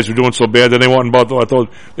other guys were doing so bad, then they went and bought those.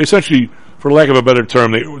 They essentially, for lack of a better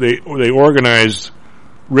term, they organized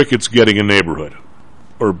Ricketts getting a neighborhood,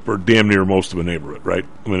 or damn near most of a neighborhood, right?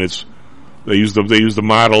 They used the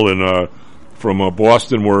model from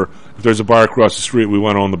Boston, where if there's a bar across the street, we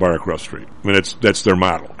want to own the bar across the street. That's their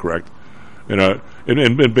model, correct? And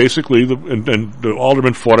basically, the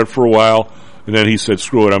alderman fought it for a while, and then he said,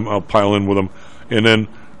 "Screw it, I'll pile in with them." And then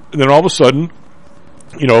all of a sudden,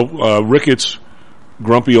 Ricketts,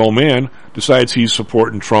 grumpy old man, decides he's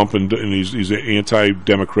supporting Trump and he's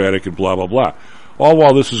anti-democratic and blah blah blah. All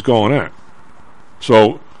while this is going on,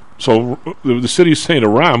 so the city's saying to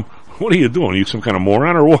Rahm, "What are you doing? Are you some kind of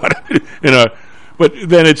moron or what?" But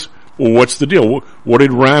then it's, well, what's the deal? What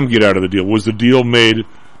did Rahm get out of the deal? Was the deal made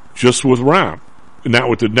just with Rahm?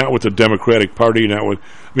 Not with the Democratic Party,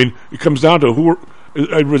 it comes down to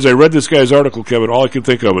as I read this guy's article, Kevin, all I could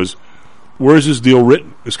think of is, where's this deal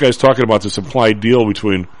written? This guy's talking about this implied deal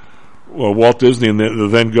between Walt Disney and the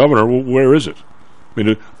then governor. Well, where is it?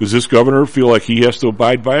 Does this governor feel like he has to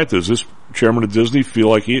abide by it? Does this chairman of Disney feel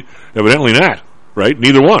like he? Evidently not, right?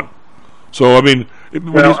 Neither one. So,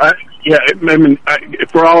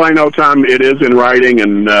 for all I know, Tom, it is in writing,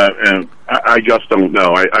 and I just don't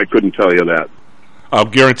know. I couldn't tell you that. I'll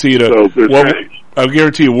guarantee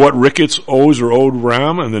you what Ricketts owes or owed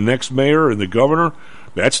Rahm and the next mayor and the governor,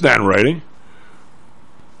 that's not in writing.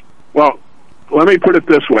 Well, let me put it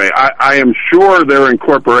this way. I am sure their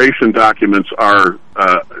incorporation documents are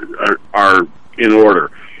in order.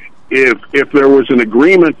 If there was an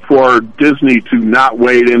agreement for Disney to not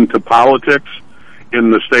wade into politics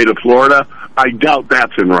in the state of Florida, I doubt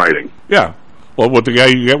that's in writing. Yeah. Well, what the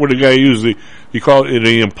guy used, he called it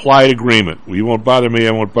an implied agreement. Well, you won't bother me,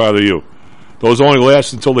 I won't bother you. Those only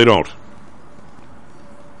last until they don't.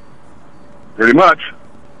 Pretty much.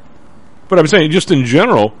 But I'm saying, just in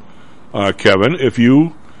general, Kevin, if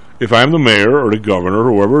I'm the mayor or the governor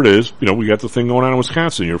or whoever it is, we got the thing going on in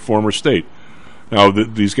Wisconsin, your former state. Now,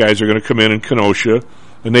 these guys are going to come in Kenosha,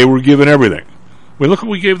 and they were given everything. Look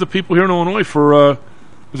what we gave the people here in Illinois for,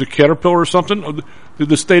 was it Caterpillar or something?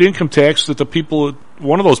 The state income tax that the people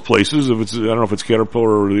one of those places, if it's I don't know if it's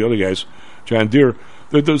Caterpillar or the other guys, John Deere,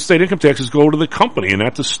 the state income taxes go to the company and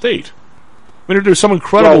not the state. I mean, there's some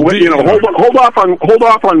incredible. Hold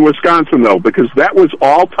off on Wisconsin though, because that was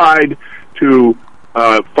all tied to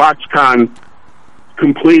Foxconn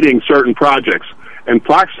completing certain projects, and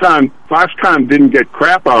Foxconn didn't get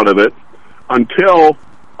crap out of it until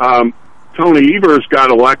Tony Evers got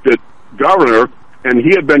elected governor, and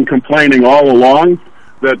he had been complaining all along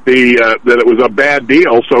that it was a bad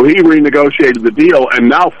deal, so he renegotiated the deal, and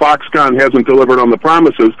now Foxconn hasn't delivered on the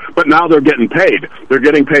promises, but now they're getting paid. They're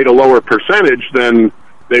getting paid a lower percentage than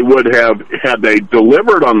they would have had they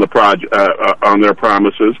delivered on the on their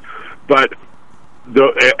promises, but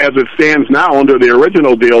as it stands now, under the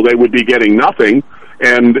original deal, they would be getting nothing,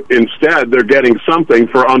 and instead they're getting something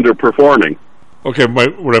for underperforming. Okay,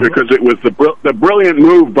 whatever. Because it was the brilliant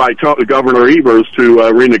move by Governor Evers to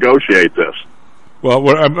renegotiate this. Well,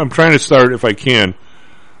 I'm trying to start, if I can,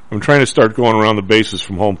 I'm trying to start going around the bases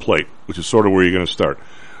from home plate, which is sort of where you're going to start.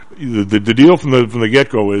 The deal from the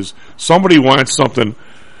get-go is somebody wants something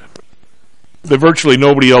that virtually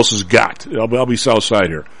nobody else has got. I'll be South Side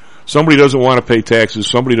here. Somebody doesn't want to pay taxes.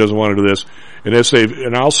 Somebody doesn't want to do this. And they say,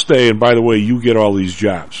 and I'll stay, and by the way, you get all these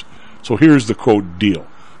jobs. So here's the, quote, deal.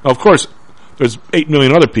 Now, of course, there's 8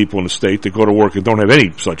 million other people in the state that go to work and don't have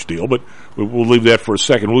any such deal, but we'll leave that for a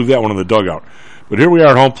second. We'll leave that one in the dugout. But here we are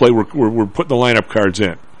at home plate. We're putting the lineup cards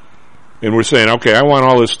in. And we're saying, okay, I want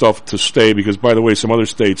all this stuff to stay because, by the way, some other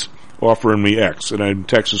states offering me X, and then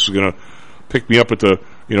Texas is going to pick me up at the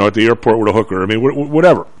airport with a hooker. I mean,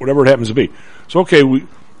 whatever it happens to be. So, okay,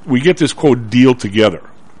 we get this, quote, deal together.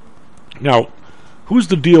 Now, who's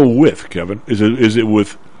the deal with, Kevin? Is it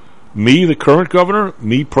with me, the current governor,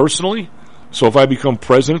 me personally? So if I become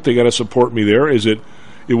president, they got to support me there. Is it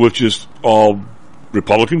with just all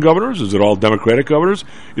Republican governors? Is it all Democratic governors?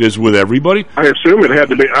 It is with everybody. I assume it had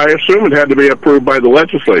to be approved by the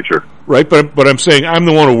legislature. Right, but I'm saying I'm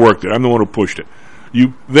the one who worked it. I'm the one who pushed it.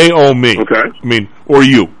 They owe me. Okay. I mean, or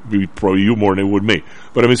you. Maybe probably you more than they would me.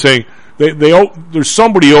 But I'm saying they owe. There's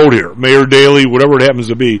somebody owed here. Mayor Daley, whatever it happens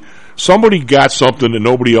to be. Somebody got something that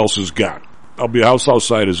nobody else has got. How South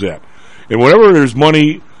Side is that? And whenever there's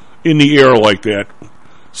money in the air like that,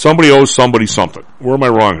 somebody owes somebody something. Where am I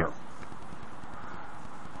wrong here?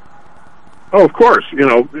 Oh, of course.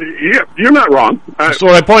 You're not wrong. So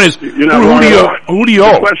my point is, you're not wrong. Who do you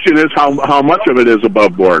owe? The question is how much of it is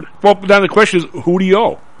above board. Well, then the question is, who do you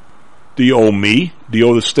owe? Do you owe me? Do you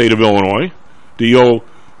owe the state of Illinois? Do you owe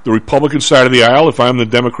the Republican side of the aisle if I'm the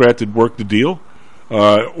Democrat that worked the deal?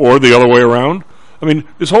 Or the other way around? I mean,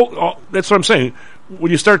 that's what I'm saying.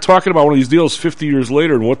 When you start talking about one of these deals 50 years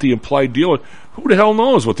later and what the implied deal is, who the hell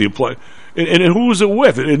knows what the implied... And who was it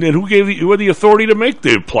with? And who had the authority to make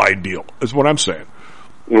the implied deal, is what I'm saying.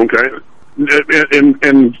 Okay.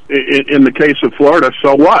 In the case of Florida,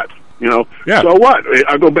 so what? Yeah. So what?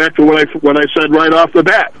 I go back to what I said right off the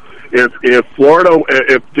bat. If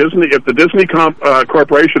the Disney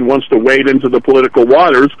Corporation wants to wade into the political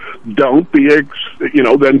waters, then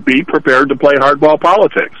be prepared to play hardball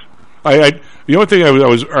politics. The only thing I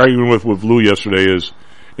was arguing with Lou yesterday is,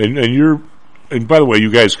 and by the way, you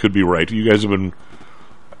guys could be right. You guys have been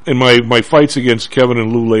in my fights against Kevin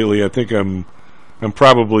and Lou lately. I think I'm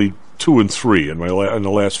probably 2 and 3 in the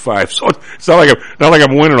last 5. So it's not like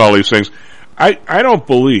I'm winning all these things. I don't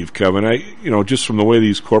believe, Kevin. Just from the way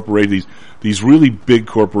these really big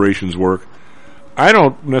corporations work, I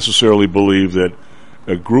don't necessarily believe that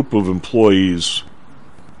a group of employees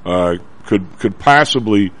could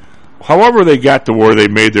possibly, however they got to where they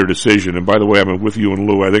made their decision. And by the way, I'm with you and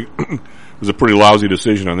Lou. I think it was a pretty lousy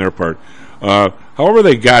decision on their part. However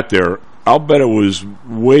they got there, I'll bet it was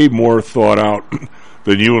way more thought out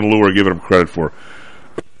than you and Lou are giving them credit for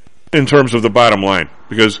in terms of the bottom line.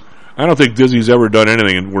 Because I don't think Disney's ever done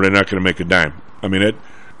anything where they're not going to make a dime. I mean,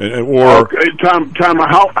 Tom,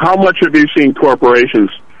 how much have you seen corporations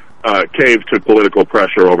cave to political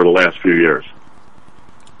pressure over the last few years?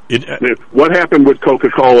 What happened with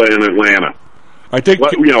Coca-Cola in Atlanta? I think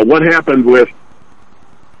what happened with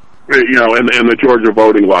and the Georgia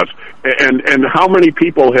voting laws, and how many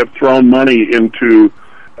people have thrown money into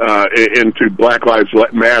Black Lives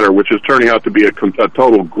Matter, which is turning out to be a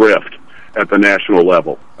total grift at the national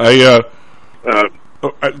level.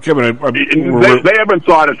 Kevin, they haven't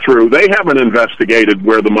thought it through. They haven't investigated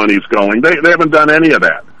where the money's going. They haven't done any of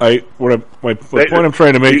that. My point I'm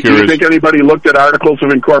trying to make here is... Do you think anybody looked at articles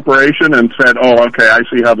of incorporation and said, "Oh, okay, I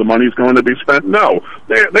see how the money's going to be spent"? No,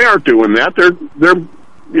 they aren't doing that.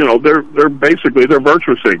 They're basically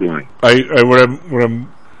virtue signaling.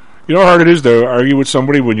 You know how hard it is to argue with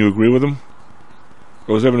somebody when you agree with them?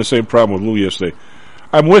 I was having the same problem with Lou yesterday.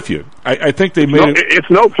 I'm with you. I think they made it's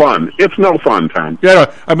no fun. It's no fun, Tom. Yeah,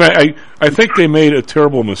 no, I mean, I think they made a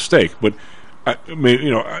terrible mistake, but I mean,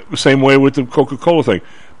 you know, same way with the Coca-Cola thing.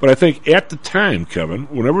 But I think at the time, Kevin,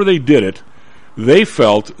 whenever they did it, they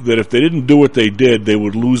felt that if they didn't do what they did, they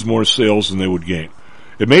would lose more sales than they would gain.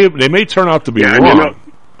 They may turn out to be wrong. You know,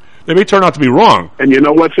 they may turn out to be wrong. And you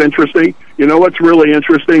know what's interesting? You know what's really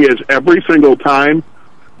interesting is every single time,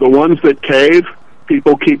 the ones that cave,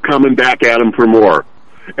 people keep coming back at them for more.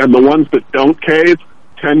 And the ones that don't cave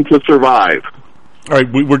tend to survive. All right,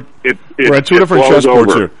 we're at two different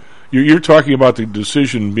chessboards here. You're talking about the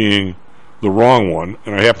decision being the wrong one,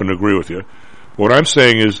 and I happen to agree with you. What I'm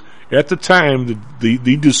saying is, at the time,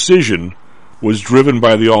 the decision was driven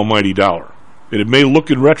by the almighty dollar. And it may look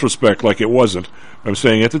in retrospect like it wasn't. I'm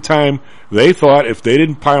saying at the time, they thought if they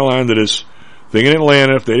didn't pile on to this thing in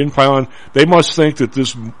Atlanta, if they didn't pile on, they must think that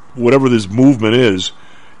this, whatever this movement is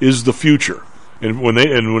the future. And when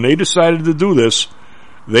they decided to do this,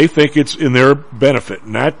 they think it's in their benefit,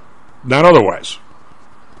 not otherwise.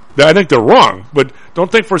 I think they're wrong, but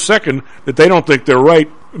don't think for a second that they don't think they're right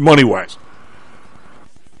money-wise.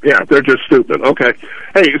 Yeah, they're just stupid. Okay.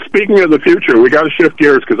 Hey, speaking of the future, we got to shift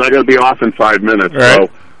gears because I got to be off in 5 minutes. Right.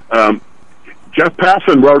 So, Jeff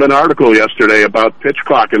Passan wrote an article yesterday about pitch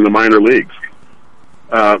clock in the minor leagues.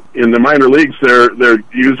 In the minor leagues, they're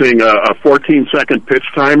using a 14-second pitch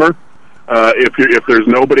timer if there's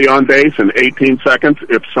nobody on base, and 18 seconds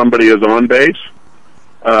if somebody is on base.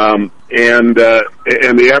 And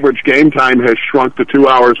the average game time has shrunk to 2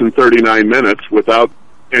 hours and 39 minutes without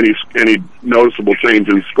any noticeable change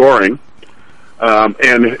in scoring.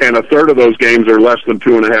 And a third of those games are less than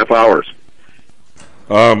 2.5 hours.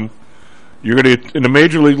 You're going to, in the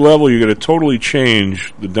major league level, you're going to totally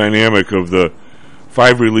change the dynamic of the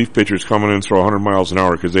 5 relief pitchers coming in throw 100 miles an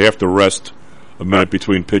hour because they have to rest a minute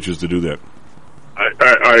between pitches to do that.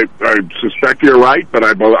 I suspect you're right, but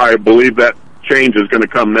I believe that change is going to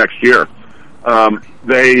come next year. If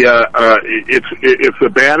the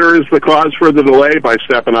batter is the cause for the delay by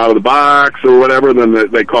stepping out of the box or whatever, then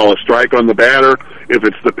they call a strike on the batter. If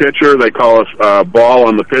it's the pitcher, they call a ball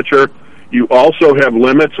on the pitcher. You also have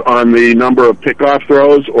limits on the number of pickoff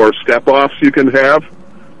throws or step-offs you can have.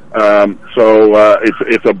 So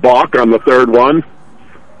it's a balk on the third one.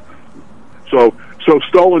 So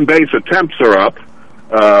stolen base attempts are up.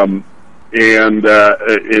 And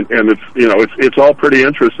it's all pretty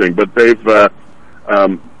interesting, but they've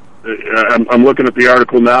I'm looking at the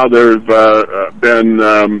article now. There's been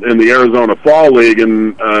in the Arizona Fall League,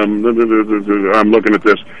 and I'm looking at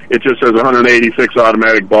this. It just says 186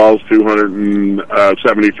 automatic balls,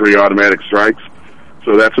 273 automatic strikes.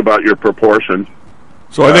 So that's about your proportion.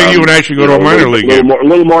 So I think you would actually go to a minor league game. A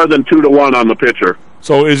little more than 2-1 on the pitcher.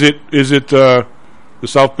 So is it the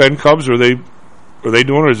South Bend Cubs? Are they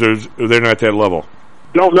doing it, or are they not at that level?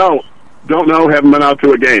 Don't know. Haven't been out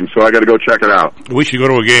to a game, so I got to go check it out. We should go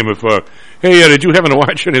to a game. Did you happen to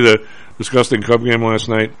watch any of the disgusting Cub game last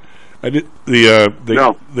night? I did.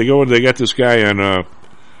 No. They got this guy on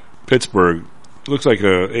Pittsburgh. Looks like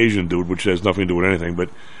a Asian dude, which has nothing to do with anything. But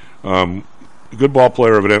a good ball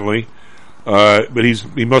player, evidently. But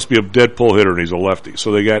he must be a dead pull hitter, and he's a lefty.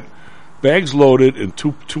 So they got bags loaded and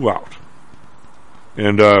two out,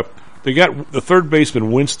 and they got the third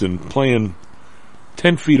baseman Winston playing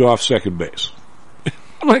 10 feet off second base.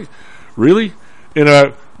 I'm like, really?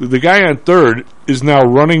 And the guy on third is now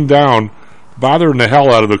running down, bothering the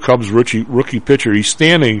hell out of the Cubs rookie pitcher. He's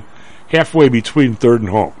standing halfway between third and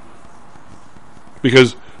home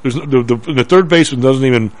because there's the third baseman doesn't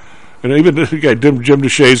even. And even the guy Jim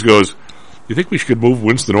DeShays goes, "You think we should move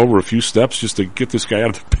Winston over a few steps just to get this guy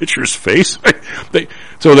out of the pitcher's face?"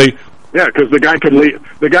 Yeah, because the guy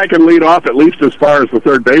can lead off at least as far as the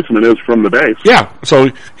third baseman is from the base. Yeah, so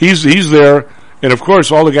he's there, and of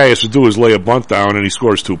course all the guy has to do is lay a bunt down, and he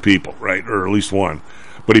scores 2 people, right, or at least 1.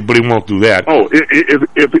 But he won't do that. Oh,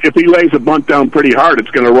 if he lays a bunt down pretty hard,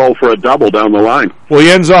 it's going to roll for a double down the line. Well,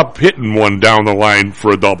 he ends up hitting one down the line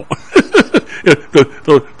for a double,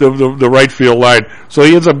 the right field line. So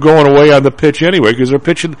he ends up going away on the pitch anyway because they're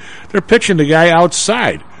pitching the guy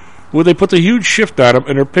outside. Well, they put the huge shift on him,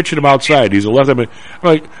 and they're pitching him outside. He's a left. I'm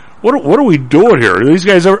like, what are we doing here? These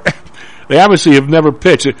guys they obviously have never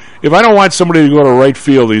pitched. If I don't want somebody to go to right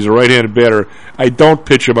field, he's a right-handed batter, I don't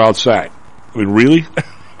pitch him outside. I mean, really?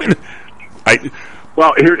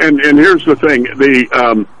 Well, here's the thing.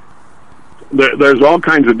 There's all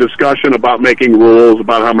kinds of discussion about making rules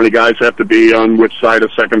about how many guys have to be on which side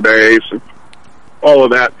of second base, and all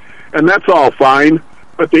of that, and that's all fine.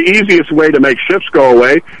 But the easiest way to make shifts go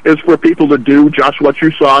away is for people to do just what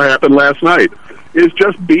you saw happen last night, is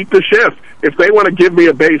just beat the shift. if they want to give me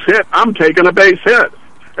a base hit, I'm taking a base hit.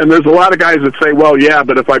 And there's a lot of guys that say, well, yeah,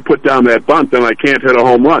 but if I put down that bunt, then I can't hit a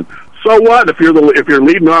home run. So what? If you're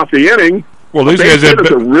leading off the inning, well, these guys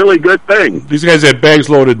is a really good thing. These guys had bags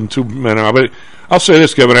loaded and 2 men out. But I'll say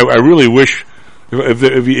this, Kevin, I really wish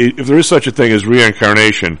if there is such a thing as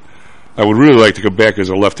reincarnation, I would really like to come back as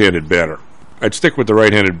a left-handed batter. I'd stick with the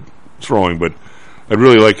right-handed throwing, but I'd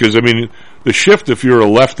really like, because, I mean, the shift, if you're a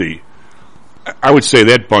lefty, I would say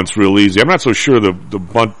that bunt's real easy. I'm not so sure the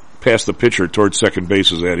bunt past the pitcher towards second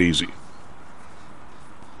base is that easy.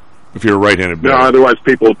 If you're a right-handed batter. No, otherwise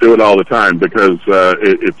people do it all the time because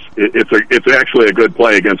it's actually a good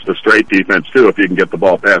play against a straight defense too if you can get the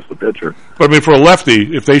ball past the pitcher. But I mean, for a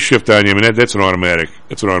lefty, if they shift on you, I mean that's an automatic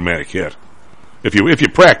hit. If you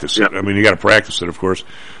practice it, I mean you got to practice it, of course.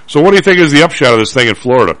 So what do you think is the upshot of this thing in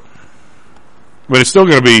Florida? I mean, it's still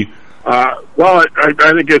going to be. Well,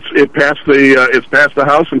 I think it's passed the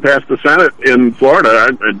House and passed the Senate in Florida.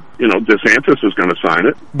 DeSantis is going to sign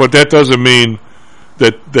it. But that doesn't mean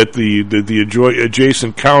that the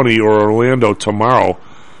adjacent county or Orlando tomorrow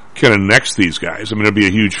can annex these guys. I mean, there'll be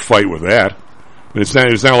a huge fight with that. I mean,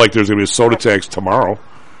 it's not like there's going to be a soda tax tomorrow.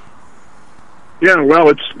 Yeah,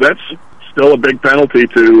 well, that's still a big penalty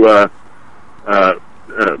to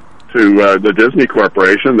the Disney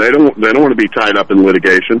Corporation. They don't want to be tied up in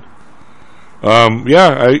litigation. I mean,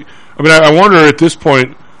 I wonder at this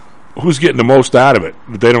point who's getting the most out of it.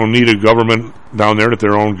 That they don't need a government down there, that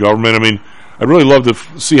their own government. I mean, I'd really love to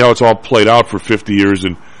see how it's all played out for 50 years,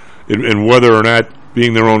 and whether or not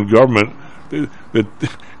being their own government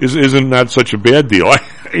that isn't not such a bad deal. I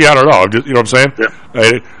don't know. You know what I'm saying?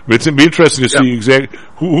 Yeah. But it'd be interesting to see exactly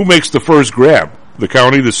who makes the first grab. The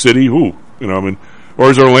county, the city, who? You know, I mean,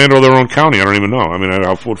 or is Orlando their own county? I don't even know. I mean, I don't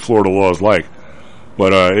know what Florida law is like,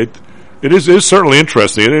 but it is certainly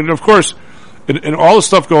interesting. And of course, in all the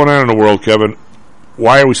stuff going on in the world, Kevin,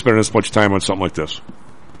 why are we spending this much time on something like this?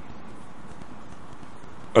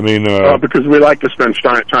 I mean, because we like to spend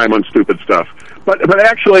time on stupid stuff. But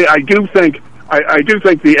actually, I do think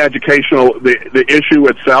the educational the issue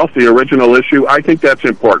itself, the original issue, I think that's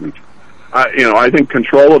important. I think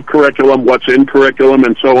control of curriculum, what's in curriculum,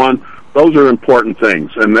 and so on. Those are important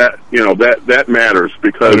things, and that matters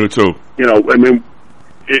because I do too. I mean,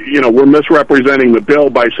 we're misrepresenting the bill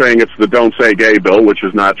by saying it's the "Don't Say Gay" bill, which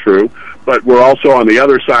is not true. But we're also on the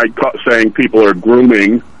other side saying people are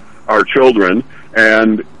grooming our children,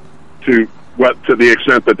 and to the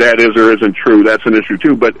extent that is or isn't true, that's an issue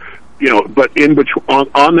too. But in between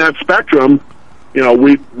on that spectrum,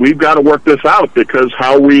 we've got to work this out, because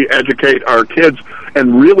how we educate our kids,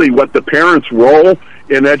 and really what the parents' role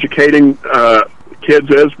in educating kids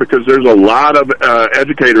is, because there's a lot of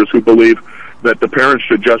educators who believe that the parents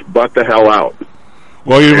should just butt the hell out.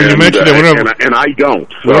 Well, you mentioned it, and I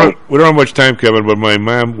don't. So. We don't have much time, Kevin, but my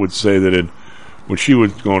mom would say that when she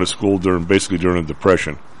was going to school during the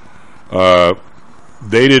Depression,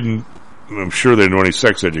 they didn't. I'm sure they didn't know any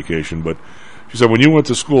sex education, but she said when you went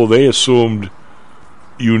to school, they assumed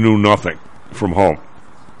you knew nothing from home,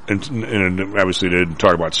 and obviously they didn't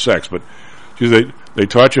talk about sex, but she said they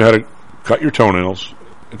taught you how to cut your toenails,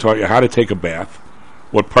 and taught you how to take a bath,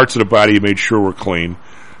 what parts of the body you made sure were clean,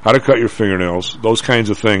 how to cut your fingernails, those kinds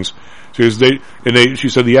of things. She said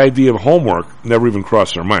the idea of homework never even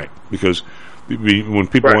crossed their mind, because when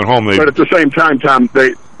people went home, But at the same time, Tom,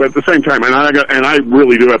 and I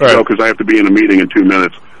really do have to go because I have to be in a meeting in 2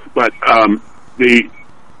 minutes. But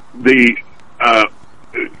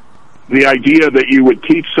the idea that you would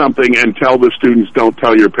teach something and tell the students, "Don't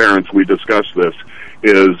tell your parents we discussed this,"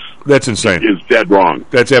 that's insane. Is dead wrong.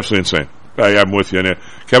 That's absolutely insane. I'm with you.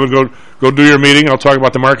 Kevin, go do your meeting. I'll talk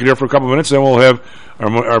about the market here for a couple of minutes, then we'll have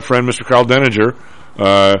our friend Mr. Carl Denninger.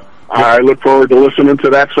 I look forward to listening to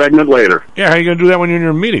that segment later. Yeah, how are you going to do that when you're in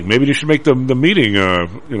your meeting? Maybe you should make the meeting,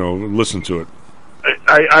 listen to it.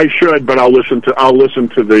 I should, but I'll listen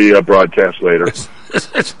to the broadcast later.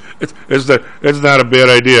 It's not a bad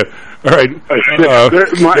idea. All right.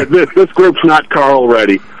 This group's not Carl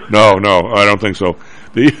ready. No, I don't think so.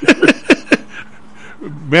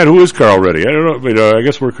 Man, who is Carl Ready? I don't know. I mean, I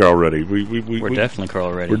guess we're Carl Ready. We're definitely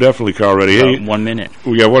Carl Ready. We're definitely Carl Ready. Hey, 1 minute.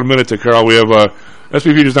 We got 1 minute to Carl. We have SP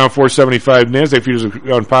futures down 475. NASDAQ futures are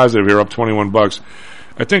gone positive here, up $21.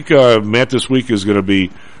 I think Matt this week is going to be.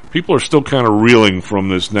 People are still kind of reeling from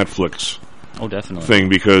this Netflix thing,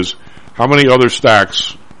 because how many other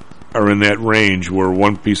stocks are in that range where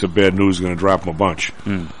one piece of bad news is going to drop them a bunch?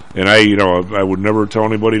 And I would never tell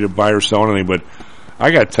anybody to buy or sell anything, but I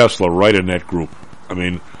got Tesla right in that group. I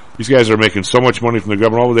mean, these guys are making so much money from the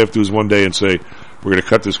government. All they have to do is one day and say, we're going to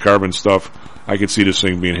cut this carbon stuff, I could see this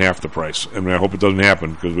thing being half the price. I mean, I hope it doesn't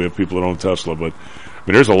happen because we have people that own Tesla. But I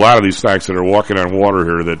mean, there's a lot of these stocks that are walking on water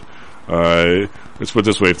here that let's put it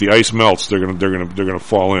this way: if the ice melts, they're gonna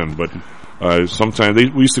fall in. But sometimes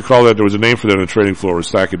we used to call that, there was a name for that on the trading floor. A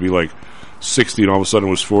stock could be like 60 and all of a sudden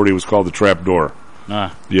it was 40. It was called the trap door.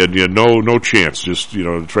 You had no chance. Just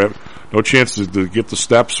no chance to get the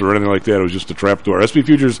steps or anything like that. It was just a trap door. SP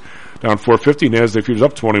futures down 450. Nasdaq futures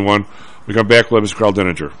up 21. We come back. Mr. Carl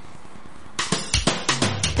Denninger.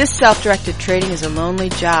 This self-directed trading is a lonely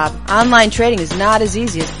job. Online trading is not as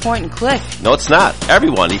easy as point and click. No, it's not.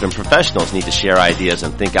 Everyone, even professionals, need to share ideas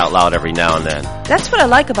and think out loud every now and then. That's what I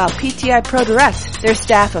like about PTI Pro Direct. Their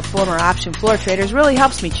staff of former option floor traders really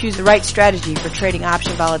helps me choose the right strategy for trading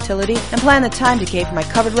option volatility and plan the time decay for my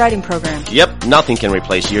covered writing program. Yep, nothing can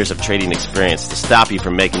replace years of trading experience to stop you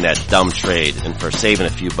from making that dumb trade and for saving a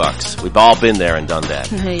few bucks. We've all been there and done that.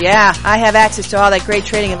 Yeah, I have access to all that great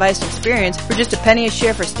trading advice and experience for just a penny a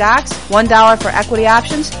share for stocks, $1 for equity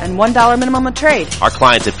options, and $1 minimum a trade. Our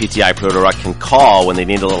clients at PTI Pro Direct can call when they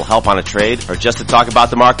need a little help on a trade or just to talk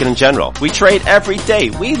about the market in general. We trade every day.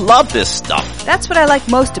 We love this stuff. That's what I like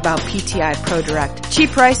most about PTI Pro Direct.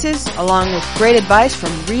 Cheap prices, along with great advice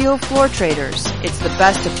from real floor traders. It's the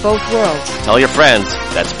best of both worlds. Tell your friends.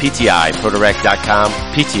 That's PTIProdirect.com,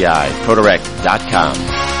 PTIProdirect.com.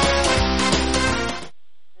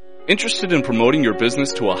 Interested in promoting your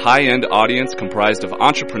business to a high-end audience comprised of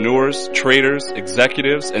entrepreneurs, traders,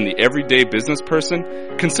 executives, and the everyday business person?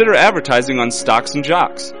 Consider advertising on Stocks and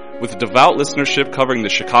Jocks. With a devout listenership covering the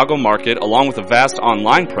Chicago market along with a vast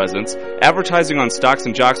online presence, advertising on Stocks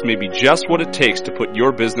and Jocks may be just what it takes to put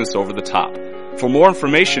your business over the top. For more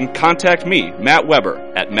information, contact me, Matt Weber,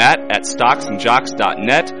 at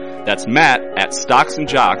matt@stocksandjocks.net. That's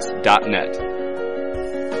matt@stocksandjocks.net.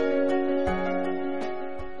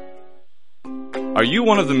 Are you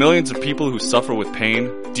one of the millions of people who suffer with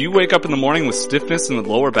pain? Do you wake up in the morning with stiffness in the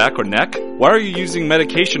lower back or neck? Why are you using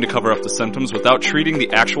medication to cover up the symptoms without treating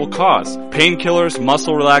the actual cause? Painkillers,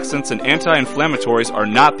 muscle relaxants, and anti-inflammatories are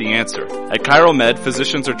not the answer. At ChiroMed,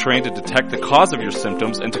 physicians are trained to detect the cause of your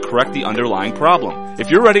symptoms and to correct the underlying problem. If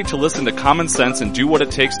you're ready to listen to common sense and do what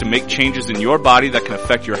it takes to make changes in your body that can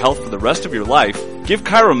affect your health for the rest of your life, give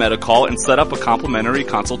ChiroMed a call and set up a complimentary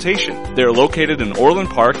consultation. They are located in Orland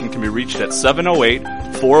Park and can be reached at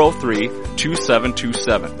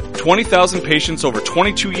 708-403-2727. 20,000 patients over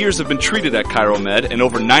 22 years have been treated at ChiroMed, and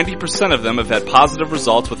over 90% of them have had positive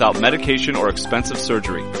results without medication or expensive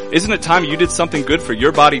surgery. Isn't it time you did something good for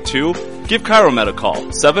your body too? Give ChiroMed a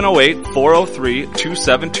call,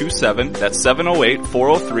 708-403-2727. That's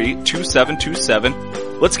 708-403-2727.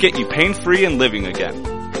 Let's get you pain-free and living again.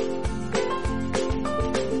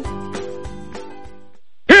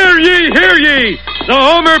 Hear ye, hear ye! The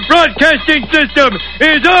Homer Broadcasting System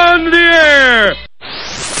is on the air!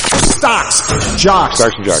 Stocks, jocks,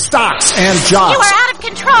 Stocks and Jocks. Stocks and Jocks. You are out of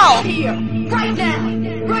control! Here, right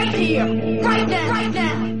now, right here, right now, right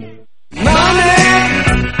now. Money!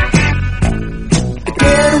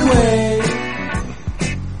 Get away.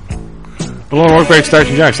 Hello, welcome back to Stocks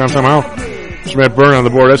and Jocks. I'm Tom Howell. Mr. Matt Byrne on the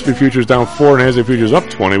board. SP futures down 4 and Nasdaq futures up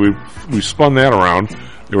 20. We spun that around.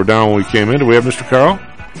 They were down when we came in. Do we have Mr. Carl?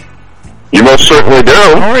 You most certainly do.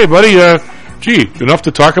 All right, buddy. Enough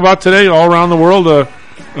to talk about today all around the world.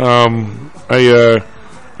 I'm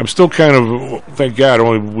still kind of, thank God,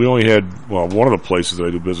 we only had, one of the places that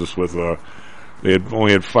I do business with, they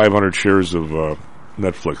only had 500 shares of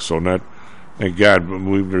Netflix. So thank God,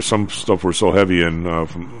 there's some stuff we're so heavy in, our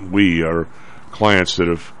clients, that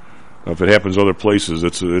if it happens other places,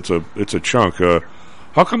 it's a chunk.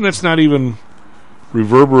 How come that's not even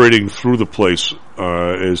reverberating through the place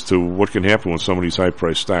as to what can happen with some of these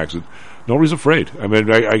high-priced stocks? Nobody's afraid. I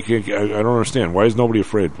mean, I don't understand. Why is nobody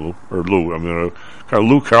afraid, Lou? Or Lou? I mean,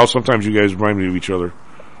 Carl, sometimes you guys remind me of each other.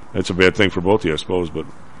 That's a bad thing for both of you, I suppose. But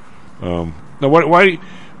now, why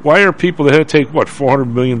are people that had to take,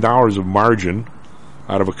 $400 million of margin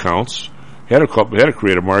out of accounts, had to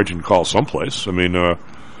create a margin call someplace? I mean, there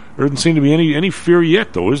doesn't seem to be any fear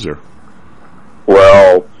yet, though, is there?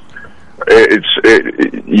 Well, a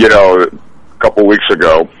couple weeks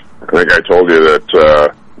ago, I think I told you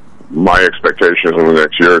that my expectations in the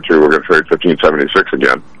next year or two we're going to trade 1576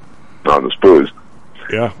 again on the SPOOs.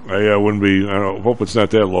 Yeah, I wouldn't be. I hope it's not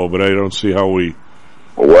that low, but I don't see how we.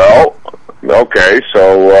 Well, okay,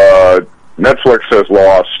 so Netflix has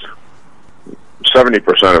lost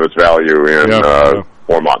 70% of its value in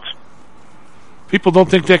 4 months. People don't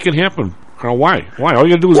think that can happen. Why? All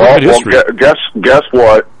you got to do is look at history. Guess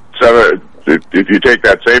what? If you take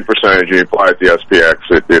that same percentage and you apply it to the SPX,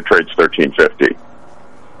 it trades 1350.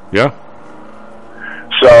 Yeah.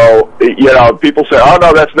 So, people say, oh,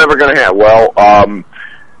 no, that's never going to happen. Well,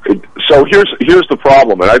 so here's the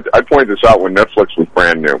problem, and I pointed this out when Netflix was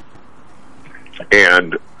brand new.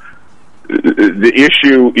 And the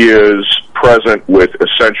issue is present with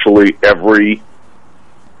essentially every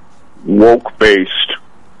woke-based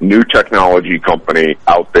new technology company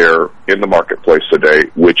out there in the marketplace today,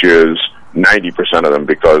 which is 90% of them,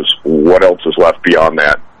 because what else is left beyond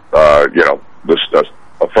that?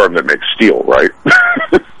 A firm that makes steel, right?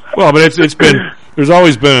 Well, but there's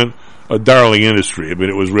always been a darling industry. I mean,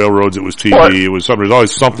 it was railroads, it was TV, it was something. There's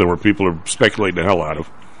always something where people are speculating the hell out of.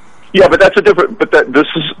 Yeah, but this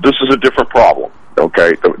is a different problem.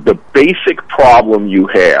 Okay, the basic problem you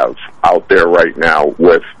have out there right now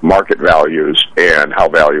with market values and how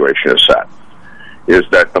valuation is set is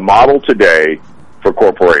that the model today for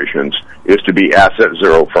corporations is to be asset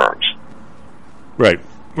zero firms. Right.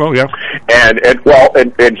 Well, yeah.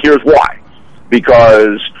 And here's why.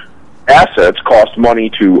 Because assets cost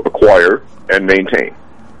money to acquire and maintain.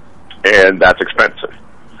 And that's expensive.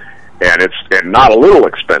 And it's not a little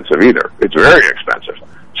expensive either. It's very expensive.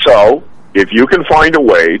 So, if you can find a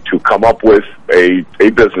way to come up with a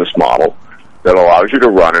business model that allows you to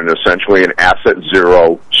run essentially an asset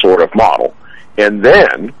zero sort of model, and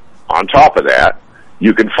then, on top of that,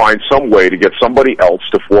 you can find some way to get somebody else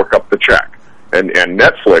to fork up the check. And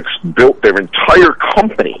Netflix built their entire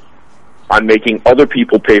company on making other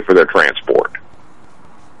people pay for their transport.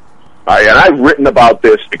 And I've written about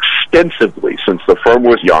this extensively since the firm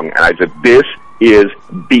was young, and I said, this is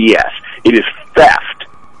BS. It is theft.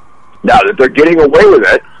 Now, that they're getting away with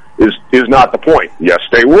it is not the point. Yes,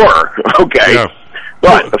 they were, okay? Yeah.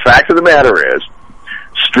 But the fact of the matter is,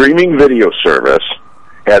 streaming video service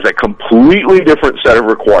has a completely different set of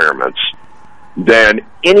requirements than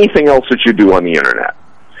anything else that you do on the Internet.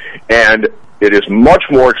 And it is much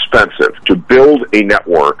more expensive to build a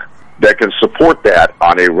network that can support that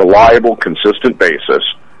on a reliable, consistent basis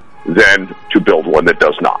than to build one that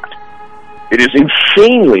does not. It is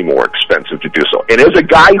insanely more expensive to do so. And as a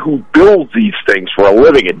guy who builds these things for a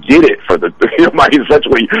living and did it for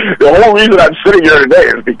essentially, the whole reason I'm sitting here today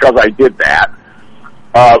is because I did that.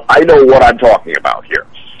 I know what I'm talking about here.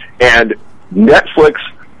 And Netflix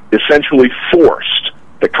essentially forced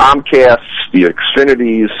the Comcasts, the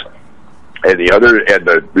Xfinities, and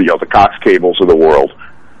the Cox Cables of the world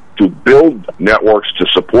to build networks to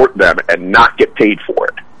support them and not get paid for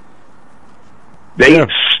it. They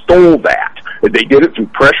stole that. They did it through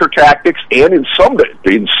pressure tactics, and in some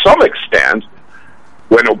extent,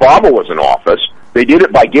 when Obama was in office, they did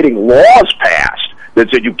it by getting laws passed that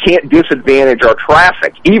said you can't disadvantage our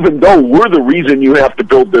traffic, even though we're the reason you have to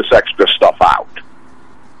build this extra stuff out.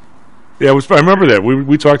 Yeah, I remember that.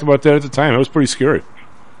 We talked about that at the time. It was pretty scary.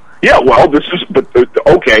 Yeah, well,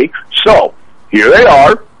 okay, so here they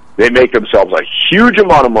are. They make themselves a huge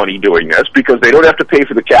amount of money doing this because they don't have to pay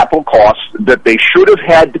for the capital costs that they should have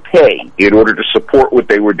had to pay in order to support what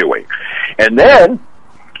they were doing. And then,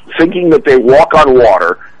 thinking that they walk on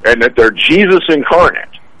water and that they're Jesus incarnate,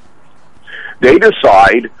 they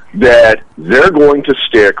decide that they're going to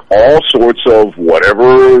stick all sorts of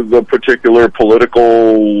whatever the particular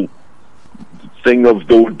political thing of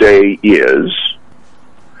the day is,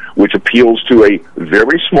 which appeals to a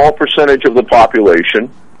very small percentage of the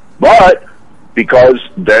population, but because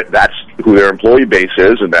that's who their employee base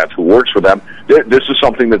is and that's who works for them, this is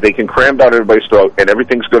something that they can cram down everybody's throat and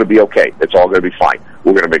everything's going to be okay. It's all going to be fine.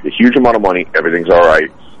 We're going to make a huge amount of money. Everything's all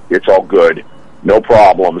right. It's all good. No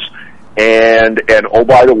problems. And oh,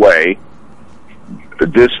 by the way,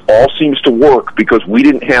 this all seems to work because we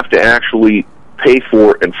didn't have to actually pay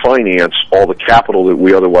for and finance all the capital that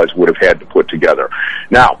we otherwise would have had to put together.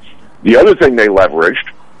 Now, the other thing they leveraged,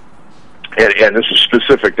 and this is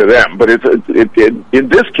specific to them, but in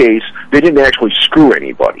this case, they didn't actually screw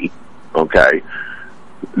anybody, okay?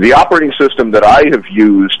 The operating system that I have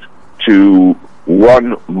used to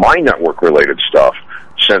run my network-related stuff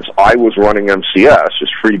since I was running MCS is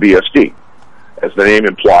FreeBSD. As the name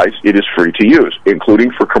implies, it is free to use,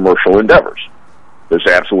 including for commercial endeavors. There's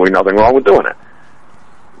absolutely nothing wrong with doing it.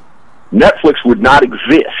 Netflix would not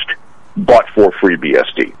exist but for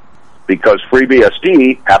FreeBSD, because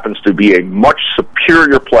FreeBSD happens to be a much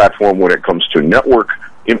superior platform when it comes to network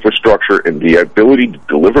infrastructure and the ability to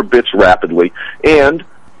deliver bits rapidly, and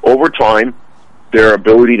over time, their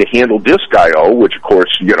ability to handle disk I/O, which of course,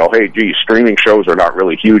 hey, gee, streaming shows are not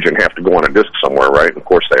really huge and have to go on a disk somewhere, right? And of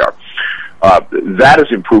course they are. That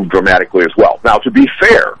has improved dramatically as well. Now, to be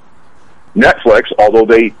fair, Netflix, although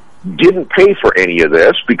they didn't pay for any of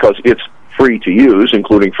this because it's free to use,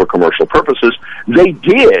 including for commercial purposes, they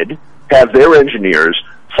did have their engineers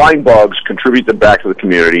find bugs, contribute them back to the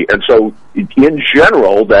community, and so in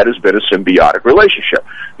general, that has been a symbiotic relationship.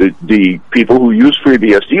 The people who use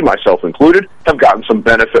FreeBSD, myself included, have gotten some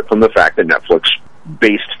benefit from the fact that Netflix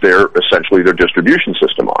based essentially their distribution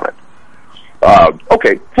system on it.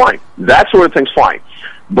 Okay, fine. That sort of thing's fine.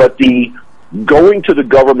 But the going to the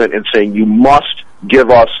government and saying you must give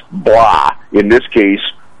us blah, in this case,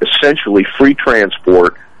 essentially free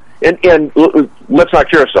transport, and let's not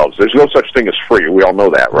kid ourselves. There's no such thing as free. We all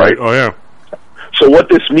know that, right? Oh, yeah. So what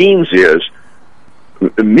this means is,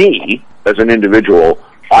 me, as an individual,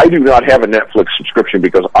 I do not have a Netflix subscription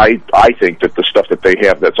because I think that the stuff that they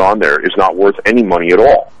have that's on there is not worth any money at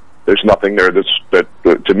all. There's nothing there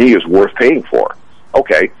that to me is worth paying for.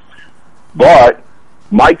 Okay. But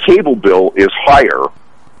my cable bill is higher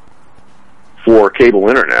for cable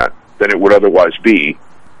internet than it would otherwise be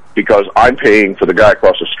because I'm paying for the guy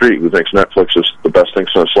across the street who thinks Netflix is the best thing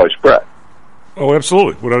since sliced bread. Oh,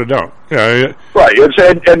 absolutely, without a doubt. Yeah. Right,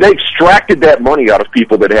 and they extracted that money out of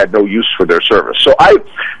people that had no use for their service. So I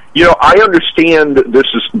understand this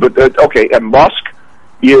is, but okay, and Musk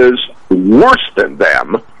is worse than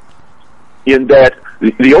them in that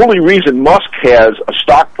the only reason Musk has a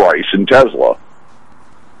stock price in Tesla,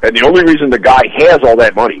 and the only reason the guy has all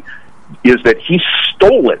that money, is that he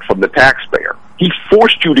stole it from the taxpayer. He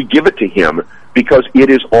forced you to give it to him because it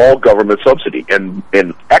is all government subsidy, and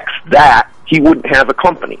X that, he wouldn't have a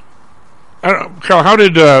company. I don't know, Carl, how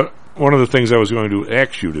did one of the things I was going to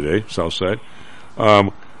ask you today, Southside,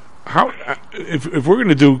 how if we're going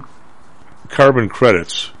to do carbon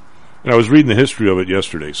credits, and I was reading the history of it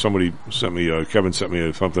yesterday. Somebody sent me, Kevin sent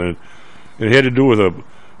me something, and it had to do with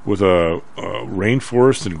a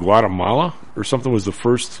rainforest in Guatemala or something. Was the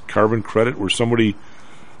first carbon credit where somebody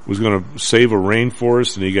was going to save a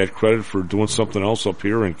rainforest and he got credit for doing something else up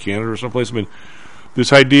here in Canada or someplace. I mean,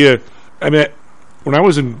 this idea. I mean, when I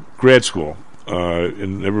was in grad school,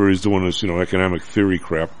 and everybody's doing this, economic theory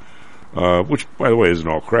crap, which, by the way, isn't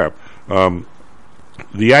all crap.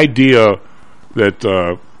 The idea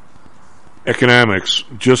that economics,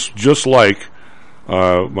 just like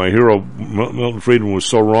my hero Milton Friedman was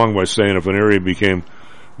so wrong by saying if an area became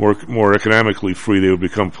more economically free, they would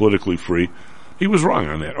become politically free. He was wrong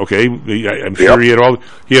on that. Okay, I'm sure he had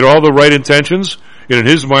all the right intentions, and in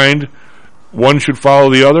his mind, one should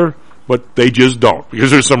follow the other. But they just don't, because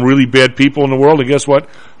there's some really bad people in the world, and guess what?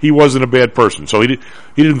 He wasn't a bad person, so he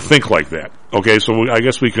didn't think like that. Okay, so I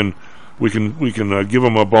guess we can give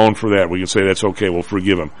him a bone for that. We can say that's okay. We'll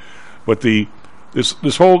forgive him. But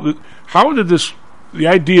this whole the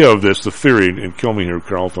idea of this, the theory, and kill me here,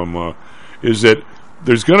 Carl, is that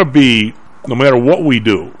there's going to be, no matter what we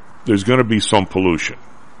do, there's going to be some pollution.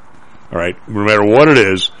 All right, no matter what it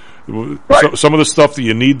is. Right. Some of the stuff that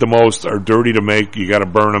you need the most are dirty to make. You got to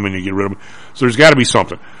burn them and you get rid of them. So there's got to be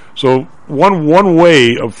something. So one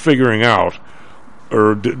way of figuring out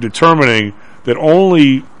or determining that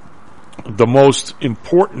only the most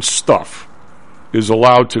important stuff is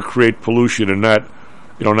allowed to create pollution, and not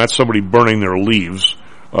somebody burning their leaves,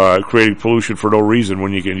 creating pollution for no reason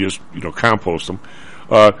when you can just compost them.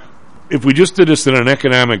 If we just did this in an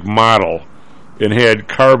economic model and had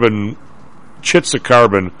chits of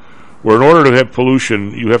carbon. Where in order to have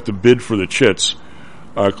pollution, you have to bid for the chits.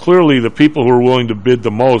 Clearly, the people who are willing to bid the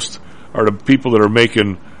most are the people that are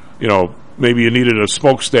making, maybe you needed a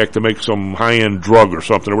smokestack to make some high-end drug or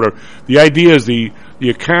something or whatever. The idea is the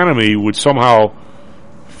economy would somehow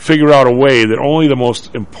figure out a way that only the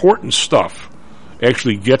most important stuff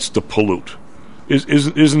actually gets to pollute.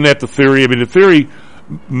 Isn't that the theory? I mean, the theory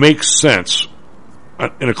makes sense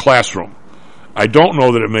in a classroom. I don't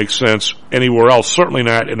know that it makes sense anywhere else, certainly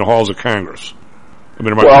not in the halls of Congress. I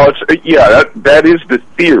mean, that is the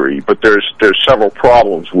theory, but there's several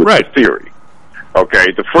problems with the theory. Okay,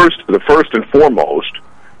 the first and foremost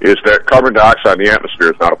is that carbon dioxide in the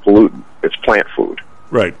atmosphere is not a pollutant; it's plant food.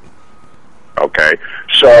 Right. Okay,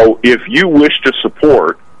 so if you wish to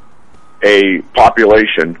support a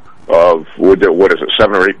population of what is it,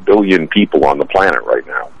 7 or 8 billion people on the planet right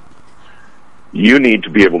now, you need to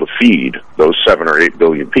be able to feed those 7 or 8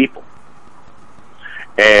 billion people.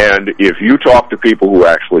 And if you talk to people who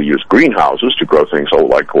actually use greenhouses to grow things, I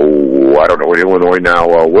don't know, in Illinois now,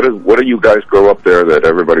 what do you guys grow up there that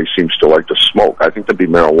everybody seems to like to smoke? I think that'd be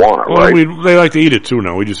marijuana, right? They like to eat it too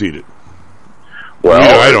now. We just eat it. Well,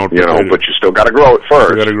 I don't. But you still got to grow it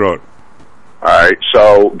first. You got to grow it. All right,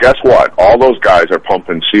 so guess what? All those guys are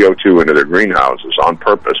pumping CO2 into their greenhouses on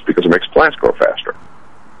purpose because it makes plants grow faster.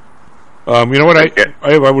 You know what?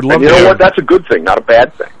 I would love. And you know what? That's a good thing, not a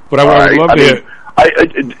bad thing. But I would love to.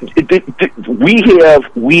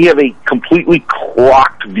 We have a completely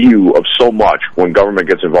clocked view of so much when government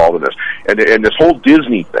gets involved in this, and this whole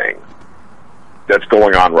Disney thing that's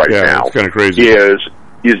going on right now it's kind of crazy.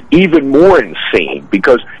 is even more insane,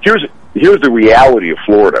 because here's the reality of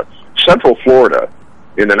Florida. Central Florida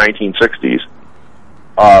in the 1960s,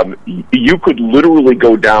 you could literally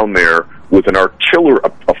go down there with an artillery,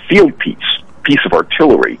 a field piece of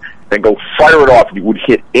artillery, and go fire it off, and you would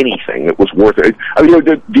hit anything that was worth it. I mean,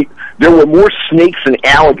 there were more snakes and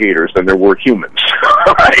alligators than there were humans.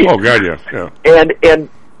 Right? Oh God, yeah. And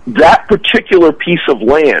that particular piece of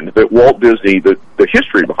land that Walt Disney, the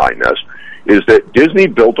history behind this, is that Disney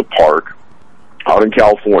built a park out in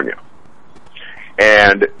California.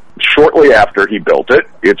 And shortly after he built it,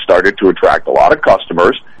 it started to attract a lot of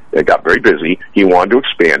customers. It got very busy. He wanted to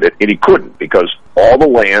expand it, and he couldn't, because all the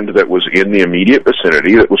land that was in the immediate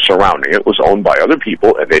vicinity that was surrounding it was owned by other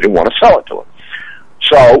people, and they didn't want to sell it to him.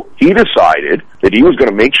 So he decided that he was going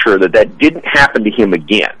to make sure that that didn't happen to him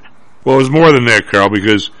again. Well, it was more than that, Carl,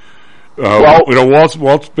 because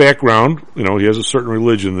Walt's background, he has a certain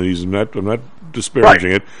religion that I'm not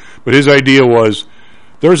disparaging it, but his idea was,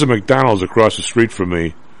 there's a McDonald's across the street from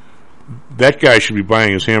me. That guy should be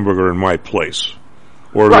buying his hamburger in my place.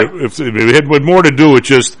 Or if it had more to do with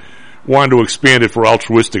just wanting to expand it for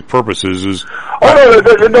altruistic purposes. No,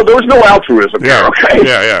 there was no altruism there, okay?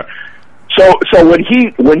 Yeah. So when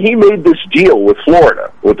he made this deal with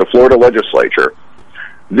Florida, with the Florida legislature,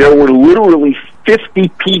 there were literally 50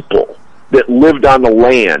 people that lived on the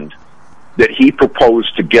land that he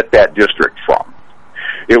proposed to get that district from.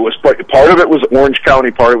 It was part of it was Orange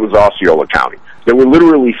County, part of it was Osceola County. There were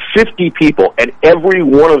literally 50 people, and every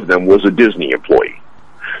one of them was a Disney employee.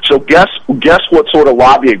 So guess what sort of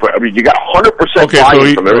lobbying? I mean, you got 100%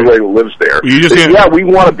 buy-in from everybody who lives there. We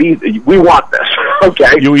want this.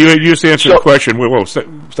 Okay. You just answered the question. Whoa,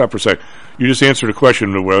 stop for a sec. You just answered a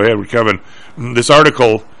question where I had with Kevin. This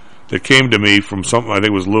article that came to me from something, I think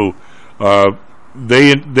it was Lou,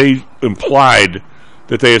 they implied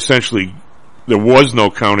that they essentially, there was no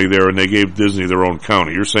county there, and they gave Disney their own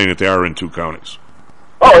county. You're saying that they are in two counties.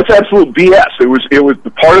 Oh, it's absolute BS. It was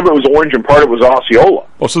part of it was Orange and part of it was Osceola.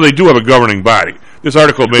 Oh, so they do have a governing body. This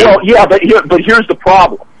article made but here's the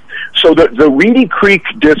problem. So the Reedy Creek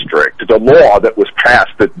District, the law that was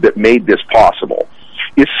passed that made this possible,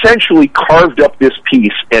 essentially carved up this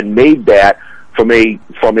piece and made that from a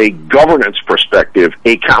governance perspective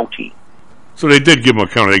a county. So they did give them a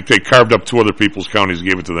county. They carved up two other people's counties and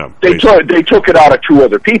gave it to them. They took it out of two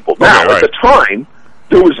other people. Now, at the time,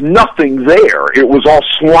 there was nothing there. It was all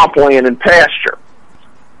swampland and pasture.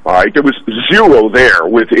 All right, there was zero there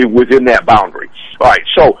within that boundary. All right,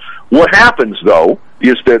 so what happens, though,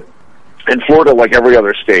 is that in Florida, like every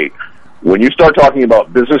other state, when you start talking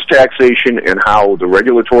about business taxation and how the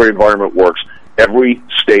regulatory environment works, every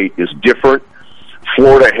state is different.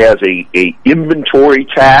 Florida has a inventory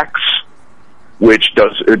tax, which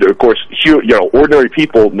does, of course, ordinary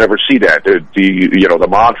people never see that. The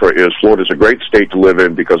mantra is Florida's a great state to live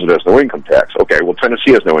in because it has no income tax. Okay, well,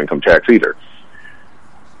 Tennessee has no income tax either.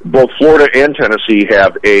 Both Florida and Tennessee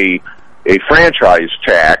have a franchise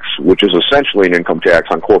tax, which is essentially an income tax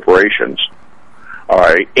on corporations. All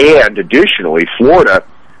right, and additionally, Florida,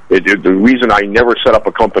 the reason I never set up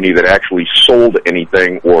a company that actually sold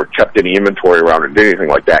anything or kept any inventory around or did anything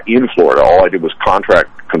like that in Florida, all I did was contract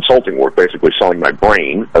consulting work, basically selling my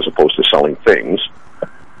brain as opposed to selling things,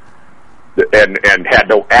 and had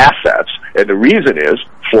no assets. And the reason is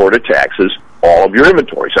Florida taxes all of your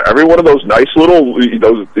inventory. So every one of those nice little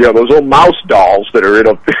those little mouse dolls that are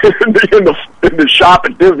in the shop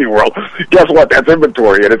at Disney World, guess what? That's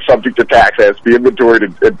inventory, and it's subject to tax. It has to be inventoried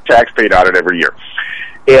and tax paid on it every year.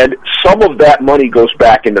 And some of that money goes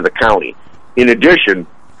back into the county. In addition,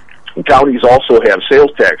 counties also have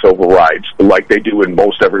sales tax overrides like they do in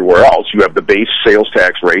most everywhere else. You have the base sales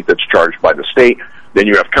tax rate that's charged by the state. Then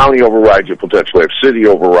you have county overrides. You potentially have city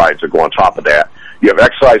overrides that go on top of that. You have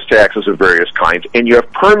excise taxes of various kinds. And you have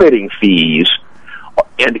permitting fees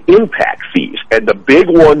and impact fees. And the big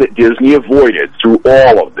one that Disney avoided through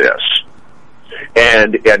all of this,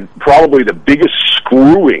 and probably the biggest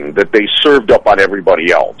screwing that they served up on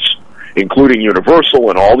everybody else, including Universal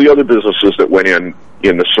and all the other businesses that went in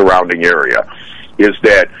the surrounding area, is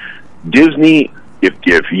that Disney,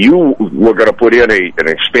 if you were going to put in an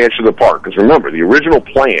expansion of the park, because remember, the original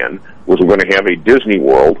plan was we're going to have a Disney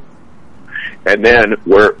World, and then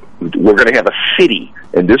we're going to have a city,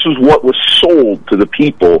 and this is what was sold to the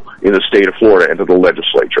people in the state of Florida and to the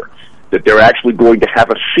legislature, that they're actually going to have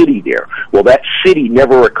a city there. Well, that city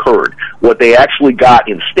never occurred. What they actually got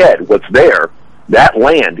instead, what's there, that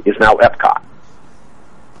land is now Epcot.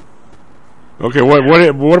 Okay,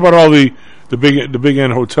 what about all the big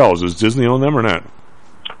end hotels? Does Disney own them or not?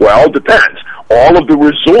 Well, it depends. All of the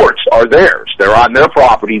resorts are theirs. They're on their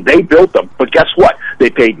property. They built them. But guess what? They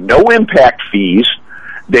paid no impact fees.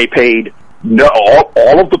 They paid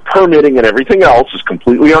all of the permitting and everything else is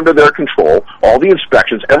completely under their control. All the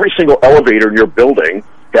inspections, every single elevator in your building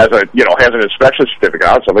has an inspection certificate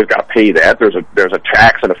on it. Somebody's got to pay that. There's a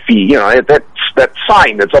tax and a fee. That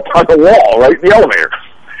sign that's up on the wall, right in the elevator.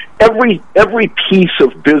 Every piece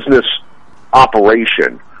of business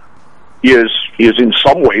operation is in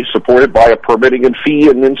some way supported by a permitting and fee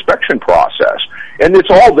and inspection process. And it's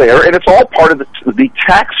all there, and it's all part of the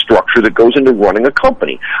tax structure that goes into running a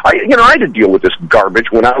company. I had to deal with this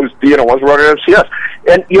garbage when I was running FCS.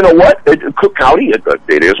 And you know what? Cook County,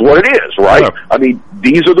 it is what it is, right? Yeah. I mean,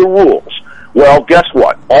 these are the rules. Well, guess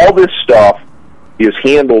what? All this stuff is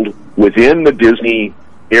handled within the Disney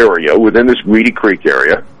area, within this Reedy Creek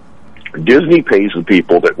area. Disney pays the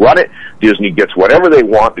people that run it. Disney gets whatever they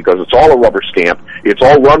want because it's all a rubber stamp. It's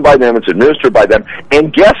all run by them. It's administered by them.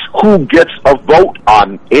 And guess who gets a vote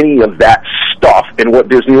on any of that stuff and what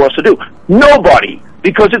Disney wants to do? Nobody,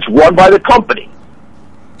 because it's run by the company.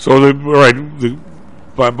 So, the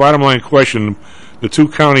bottom line question, the two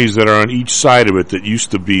counties that are on each side of it that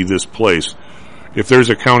used to be this place, if there's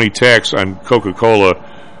a county tax on Coca-Cola,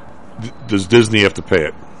 does Disney have to pay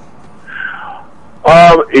it?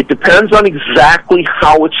 It depends on exactly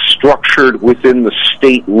how it's structured within the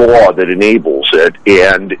state law that enables it,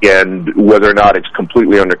 and whether or not it's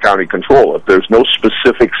completely under county control. If there's no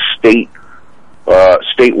specific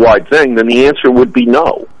statewide thing, then the answer would be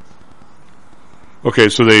no. Okay,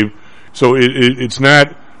 so it's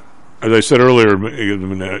not, as I said earlier.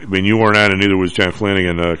 I mean, you weren't on, and neither was John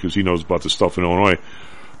Flanagan because he knows about the stuff in Illinois.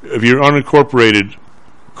 If you're unincorporated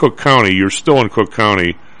Cook County, you're still in Cook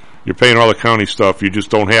County. You're paying all the county stuff. You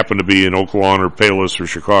just don't happen to be in Oak Lawn or Palos or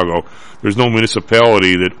Chicago. There's no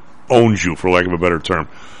municipality that owns you, for lack of a better term,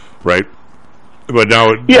 right? But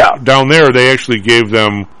now, down there, they actually gave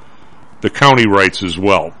them the county rights as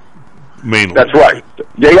well, mainly. That's right.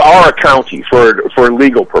 They are a county for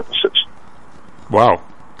legal purposes. Wow,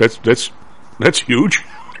 that's huge.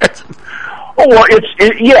 Oh, well,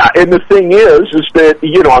 and the thing is that,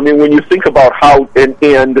 when you think about how,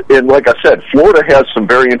 and like I said, Florida has some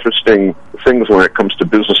very interesting things when it comes to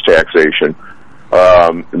business taxation.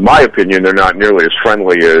 In my opinion, they're not nearly as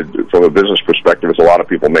friendly from a business perspective as a lot of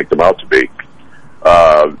people make them out to be.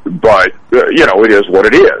 But it is what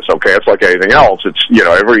it is, okay? It's like anything else. It's,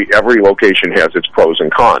 every location has its pros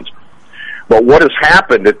and cons. But what has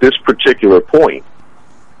happened at this particular point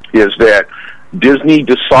is that Disney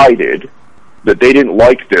decided that they didn't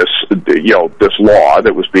like this law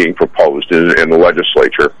that was being proposed in the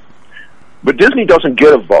legislature. But Disney doesn't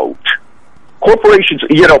get a vote. Corporations,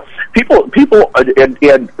 people,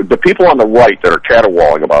 and the people on the right that are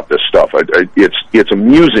caterwauling about this stuff, it's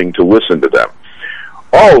amusing to listen to them.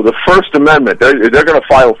 Oh, the First Amendment, they're going to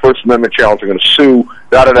file a First Amendment challenge, they're going to sue,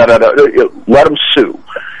 let them sue.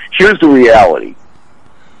 Here's the reality.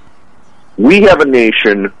 We have a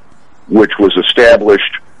nation which was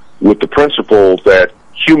established with the principle that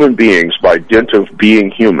human beings, by dint of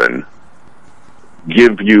being human,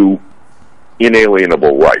 give you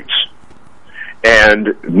inalienable rights.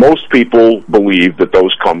 And most people believe that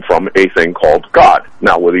those come from a thing called God.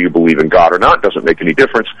 Now, whether you believe in God or not doesn't make any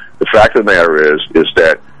difference. The fact of the matter is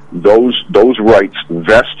that those rights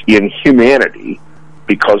vest in humanity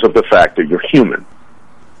because of the fact that you're human.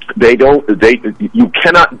 You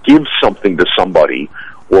cannot give something to somebody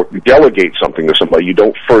or delegate something to somebody you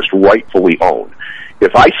don't first rightfully own.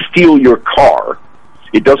 If I steal your car,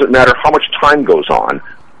 it doesn't matter how much time goes on,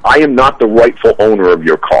 I am not the rightful owner of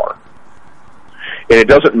your car. And it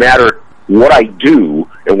doesn't matter what I do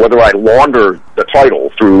and whether I launder the title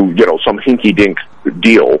through, some hinky-dink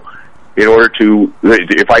deal in order to,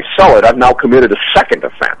 if I sell it, I've now committed a second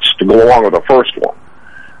offense to go along with the first one.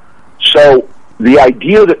 So the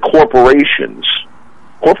idea that corporations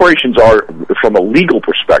are, from a legal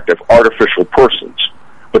perspective, artificial persons.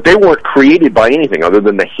 But they weren't created by anything other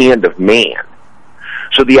than the hand of man.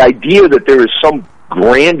 So the idea that there is some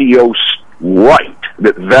grandiose right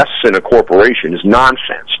that vests in a corporation is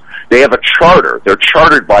nonsense. They have a charter. They're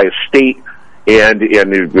chartered by a state, and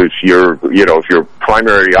if your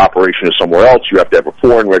primary operation is somewhere else, you have to have a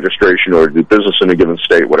foreign registration or do business in a given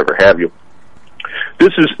state, whatever have you.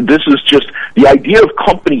 This is just the idea of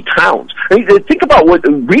company towns. I mean, think about what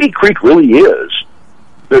Reedy Creek really is.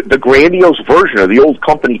 The grandiose version of the old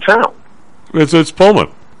company town. It's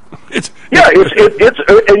Pullman. It's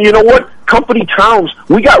and you know what? Company towns,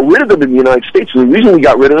 we got rid of them in the United States. And the reason we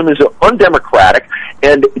got rid of them is they're undemocratic,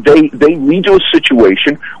 and they lead to a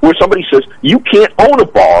situation where somebody says, you can't own a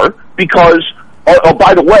bar because, oh,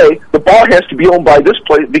 by the way, the bar has to be owned by this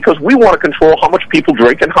place because we want to control how much people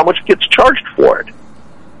drink and how much gets charged for it.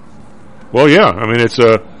 Well, yeah. I mean, it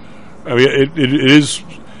is.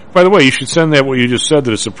 By the way, you should send that what you just said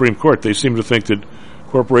to the Supreme Court. They seem to think that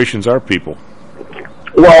corporations are people.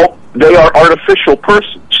 Well, they are artificial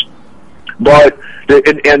persons, but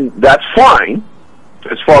and that's fine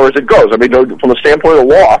as far as it goes. I mean, from the standpoint of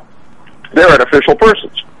the law, they're artificial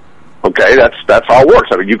persons. Okay, that's how it works.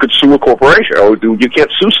 I mean, you could sue a corporation. You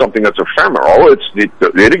can't sue something that's ephemeral.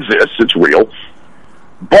 It exists. It's real,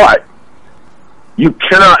 but you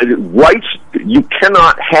cannot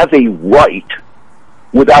have a right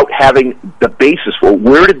without having the basis for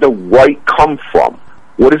where did the right come from.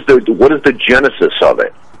 What is the genesis of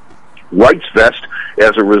it? Rights vest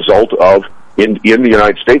as a result of, in the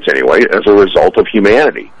United States anyway, as a result of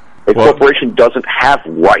humanity. A corporation doesn't have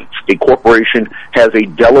rights. A corporation has a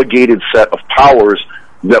delegated set of powers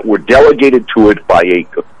that were delegated to it by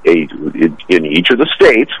in each of the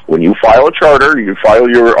states. When you file a charter, you file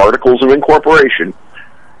your articles of incorporation,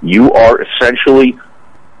 you are essentially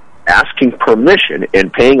asking permission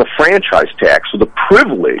and paying a franchise tax for the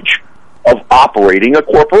privilege of operating a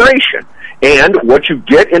corporation. And what you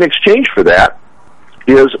get in exchange for that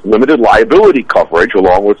is limited liability coverage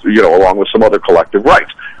along with some other collective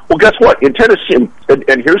rights. Well, guess what? In Tennessee,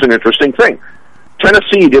 and here's an interesting thing.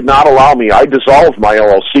 Tennessee did not allow me. I dissolved my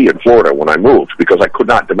LLC in Florida when I moved because I could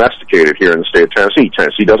not domesticate it here in the state of Tennessee.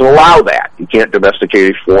 Tennessee doesn't allow that. You can't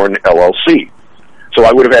domesticate a foreign LLC. So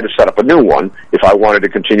I would have had to set up a new one if I wanted to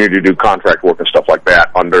continue to do contract work and stuff like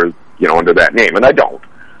that under that name, and I don't.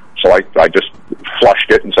 So I just flushed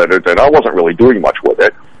it and said that I wasn't really doing much with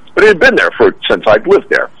it, but it had been there since I'd lived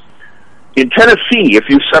there. In Tennessee, if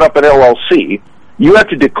you set up an LLC, you have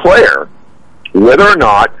to declare whether or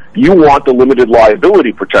not you want the limited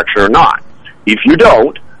liability protection or not. If you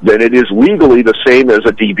don't, then it is legally the same as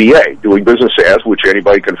a DBA, doing business as, which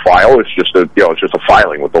anybody can file. It's just a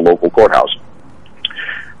filing with the local courthouse.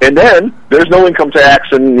 And then there's no income tax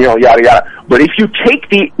and yada yada. But if you take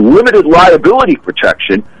the limited liability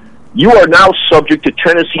protection, you are now subject to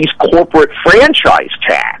Tennessee's corporate franchise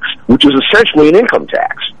tax, which is essentially an income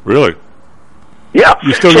tax. Really? Yeah.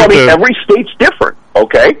 So I mean, every state's different.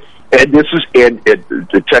 Okay. And this is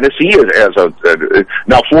Tennessee is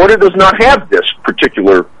now Florida does not have this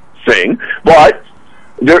particular thing, but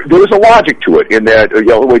there's a logic to it in that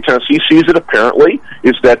the way Tennessee sees it apparently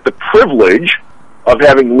is that the privilege of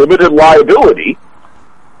having limited liability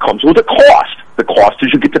comes with a cost. The cost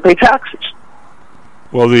is you get to pay taxes.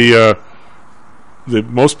 Well, the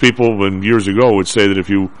most people years ago would say that if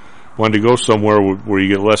you wanted to go somewhere where you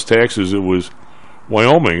get less taxes, it was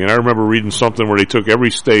Wyoming. And I remember reading something where they took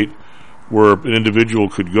every state where an individual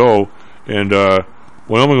could go, and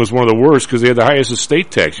Wyoming was one of the worst because they had the highest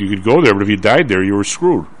estate tax. You could go there, but if you died there, you were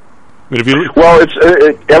screwed. I mean,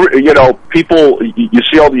 people, you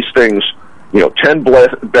see all these things, 10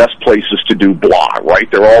 best places to do blah, right?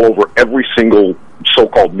 They're all over every single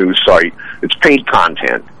so-called news site. It's paid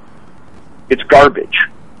content. It's garbage.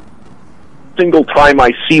 Single time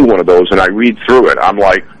I see one of those and I read through it, I'm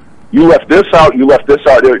like, you left this out, you left this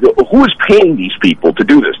out. Who is paying these people to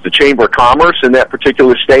do this? The Chamber of Commerce in that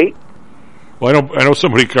particular state? Well, I know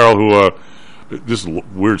somebody, Carl, who, this is a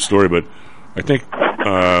weird story, but I think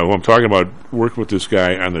who I'm talking about worked with this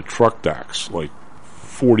guy on the truck docks like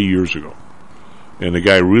 40 years ago. And the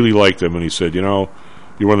guy really liked him, and he said, you're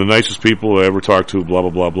one of the nicest people I ever talked to, blah,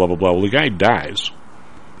 blah, blah, blah, blah, blah. Well, the guy dies,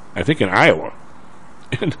 I think in Iowa.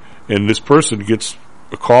 And this person gets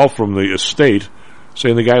a call from the estate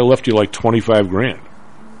saying the guy left you like $25,000.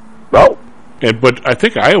 Oh. But I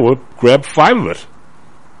think Iowa grabbed 5 of it.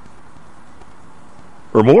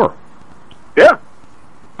 Or more. Yeah.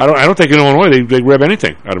 I don't think in Illinois they grab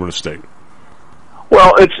anything out of an estate.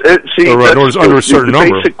 Well, under a certain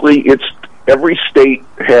number. Basically, every state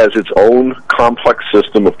has its own complex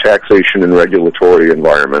system of taxation and regulatory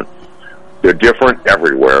environment. They're different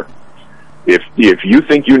everywhere. If you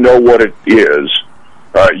think you know what it is,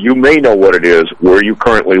 you may know what it is where you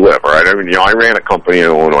currently live. Right? I mean, I ran a company in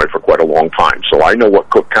Illinois for quite a long time, so I know what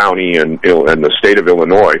Cook County and the state of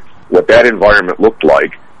Illinois, what that environment looked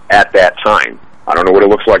like at that time. I don't know what it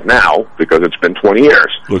looks like now because it's been 20 years.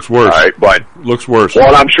 Looks worse. Right? But looks worse.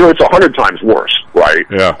 Well, I'm sure it's 100 times worse, right?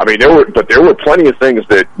 Yeah. I mean, there were plenty of things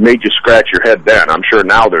that made you scratch your head then. I'm sure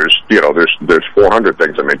now there's 400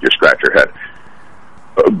 things that make you scratch your head.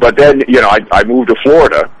 But then, I moved to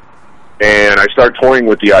Florida, and I start toying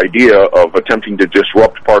with the idea of attempting to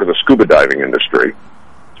disrupt part of the scuba diving industry.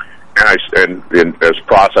 And as a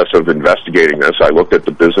process of investigating this, I looked at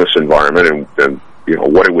the business environment and you know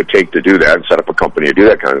what it would take to do that, and set up a company to do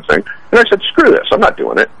that kind of thing. And I said, "Screw this! I'm not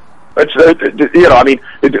doing it." It's you know, I mean,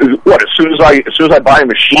 what? As soon as I buy a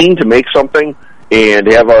machine to make something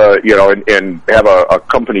and have and have a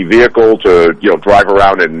company vehicle to drive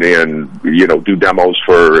around and do demos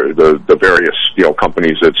for the various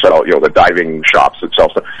companies that sell the diving shops that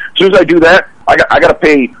sell stuff. As soon as I do that, I got to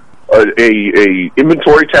pay a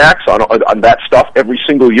inventory tax on that stuff every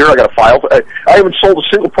single year. I got to file. I haven't sold a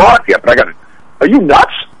single product yet, but I got to. Are you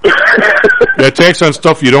nuts? That tax on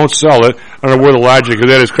stuff you don't sell it. I don't know where the logic of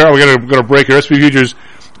that is. Carl, we're going to break your SP futures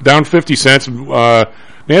down 50 cents.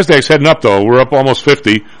 NASDAQ's heading up, though. We're up almost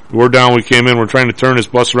 50. We're down. We came in. We're trying to turn this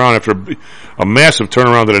bus around after a massive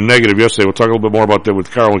turnaround at a negative yesterday. We'll talk a little bit more about that with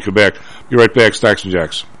Carl when we come back. Be right back. Stocks and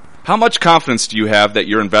Jocks. How much confidence do you have that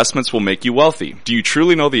your investments will make you wealthy? Do you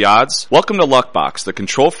truly know the odds? Welcome to Luckbox, the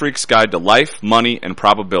control freak's guide to life, money, and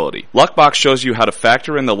probability. Luckbox shows you how to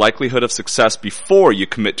factor in the likelihood of success before you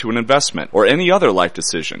commit to an investment or any other life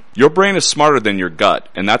decision. Your brain is smarter than your gut,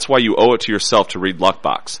 and that's why you owe it to yourself to read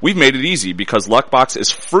Luckbox. We've made it easy because Luckbox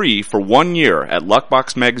is free for 1 year at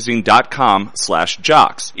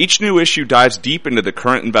luckboxmagazine.com/jocks. Each new issue dives deep into the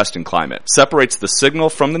current investing climate, separates the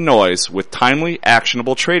signal from the noise with timely,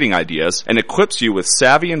 actionable trading ideas, and equips you with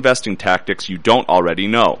savvy investing tactics you don't already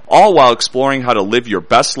know, all while exploring how to live your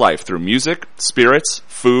best life through music, spirits,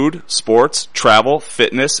 food, sports, travel,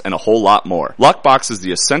 fitness, and a whole lot more. Luckbox is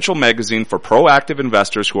the essential magazine for proactive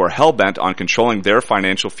investors who are hell-bent on controlling their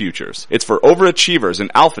financial futures. It's for overachievers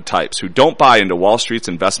and alpha types who don't buy into Wall Street's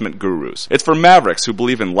investment gurus. It's for mavericks who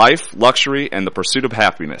believe in life, luxury, and the pursuit of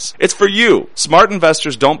happiness. It's for you. Smart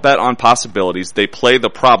investors don't bet on possibilities, they play the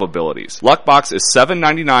probabilities. Luckbox is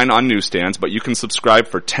 $7.99 on newsstands, but you can subscribe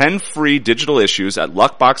for 10 free digital issues at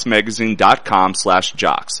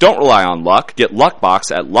luckboxmagazine.com/jocks. Don't rely on luck. Get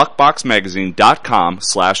Luckbox at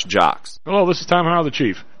luckboxmagazine.com/jocks. Hello, this is Tom Howell, the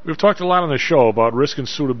Chief. We've talked a lot on the show about risk and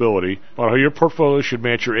suitability, about how your portfolio should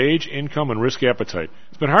match your age, income, and risk appetite.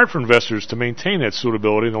 It's been hard for investors to maintain that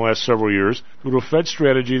suitability in the last several years due to a Fed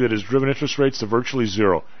strategy that has driven interest rates to virtually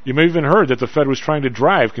zero. You may have even heard that the Fed was trying to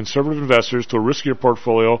drive conservative investors to a riskier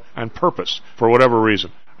portfolio on purpose, for whatever reason.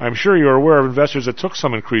 I'm sure you're aware of investors that took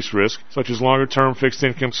some increased risk, such as longer-term fixed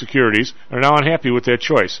income securities, and are now unhappy with that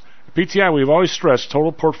choice. At PTI, we've always stressed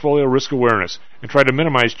total portfolio risk awareness and tried to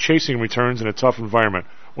minimize chasing returns in a tough environment.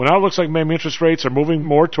 Well, now it looks like maybe interest rates are moving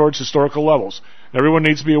more towards historical levels. Everyone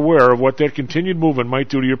needs to be aware of what that continued movement might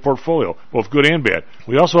do to your portfolio, both good and bad.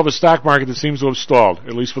 We also have a stock market that seems to have stalled,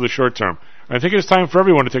 at least for the short term. I think it's time for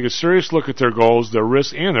everyone to take a serious look at their goals, their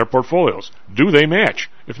risks, and their portfolios. Do they match?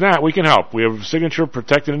 If not, we can help. We have a Signature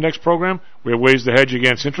Protected Index program. We have ways to hedge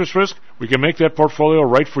against interest risk. We can make that portfolio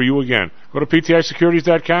right for you again. Go to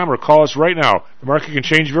PTIsecurities.com or call us right now. The market can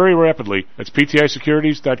change very rapidly. That's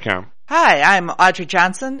PTIsecurities.com. Hi, I'm Audrey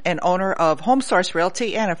Johnson, an owner of HomeSource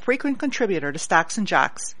Realty and a frequent contributor to Stocks and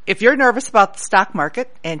Jocks. If you're nervous about the stock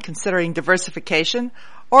market and considering diversification,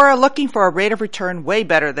 or are looking for a rate of return way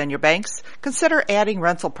better than your banks, consider adding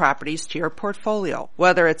rental properties to your portfolio.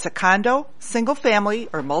 Whether it's a condo, single family,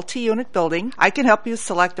 or multi-unit building, I can help you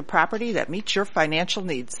select a property that meets your financial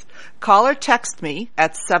needs. Call or text me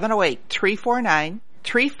at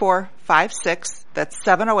 708-349-3456. That's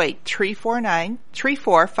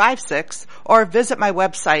 708-349-3456. Or visit my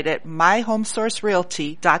website at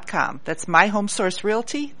myhomesourcerealty.com. That's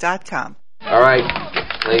myhomesourcerealty.com. All right,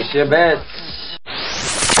 place your bets.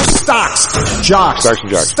 Stocks, Jocks. Stocks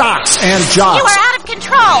and Jocks. Stocks and Jocks. You are out of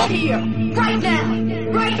control. Here, right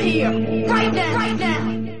now, right here, right now, right now.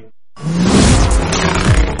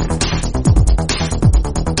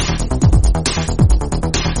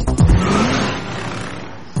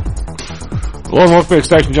 Hello and welcome back to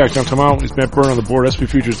Stocks and Jocks. I'm Tom Howell. It's Matt Byrne on the board. SP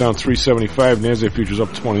futures down 375. NASDAQ futures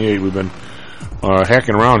up 28. We've been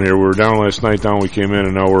hacking around here. We were down last night, down we came in,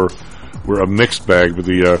 and now we're a mixed bag. But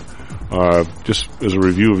the just as a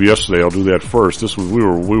review of yesterday, I'll do that first. We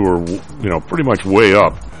were pretty much way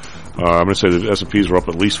up. I'm going to say the S&Ps were up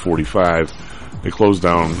at least 45. They closed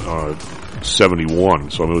down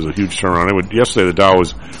 71, so it was a huge turnaround. Yesterday the Dow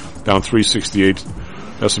was down 368.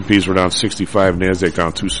 S&Ps were down 65. NASDAQ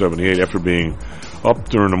down 278 after being up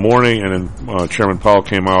during the morning, and then Chairman Powell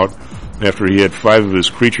came out after he had 5 of his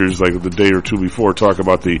creatures, like the day or two before, talk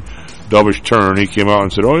about the dovish turn. He came out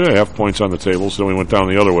and said, "Oh yeah, half points on the table." So we went down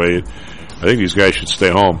the other way. I think these guys should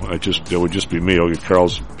stay home. It would just be me. I'll get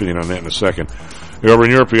Carl's opinion on that in a second. Over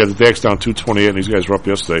in Europe, we got the DAX down 228, and these guys were up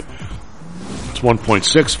yesterday. It's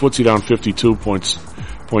 1.6. FTSE down 52 points.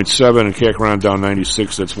 0.7, and Kakaran down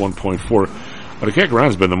 96, that's 1.4. But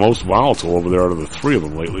Kakaran's been the most volatile over there out of the three of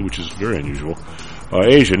them lately, which is very unusual.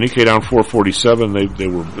 Asia, Nikkei down 447, they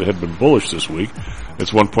had been bullish this week.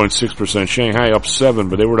 It's 1.6%. Shanghai up 7,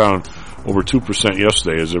 but they were down over 2%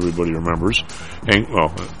 yesterday, as everybody remembers.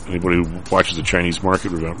 Anybody who watches the Chinese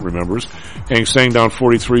market remembers. Hang Seng down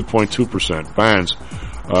 43.2%. Bonds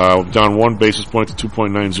down 1 basis point to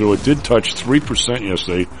 2.90. It did touch 3%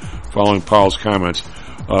 yesterday, following Powell's comments.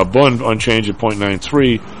 Bund unchanged at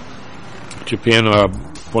 0.93. Japan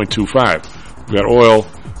 0.25. We got oil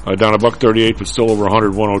down $1.38, but still over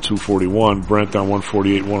 100, 102.41. Brent down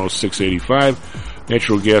 148, 106.85.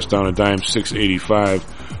 Natural gas down a dime, 6.85.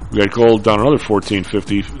 We got gold down another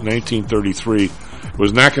 14.50, 19.33. It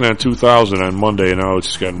was knocking on 2,000 on Monday, and now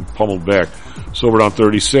it's gotten pummeled back. Silver down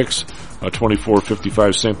 36,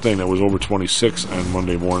 24.55. Same thing. That was over 26 on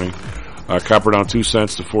Monday morning. Copper down 2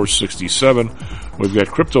 cents to 4.67. We've got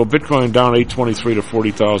crypto, Bitcoin down 8.23 to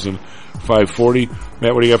 40,540.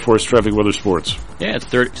 Matt, what do you got for us? Traffic, weather, sports. Yeah, it's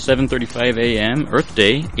 7:35 a.m. Earth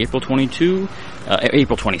Day, April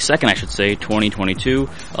 22nd, I should say, 2022.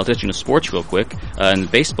 I'll touch into sports real quick. In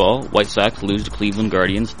baseball, White Sox lose to Cleveland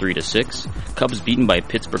Guardians 3-6. Cubs beaten by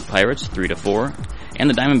Pittsburgh Pirates 3-4. And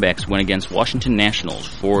the Diamondbacks win against Washington Nationals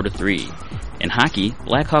 4-3. In hockey,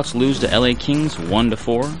 Blackhawks lose to LA Kings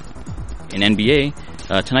 1-4. In NBA,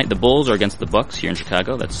 tonight the Bulls are against the Bucks here in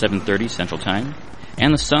Chicago. That's 7:30 Central Time.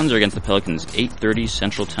 And the Suns are against the Pelicans, 8:30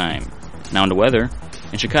 Central Time. Now into weather.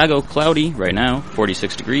 In Chicago, cloudy right now,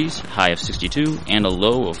 46 degrees, high of 62, and a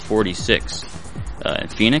low of 46. In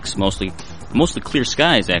Phoenix, mostly clear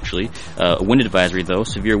skies, actually. A wind advisory, though.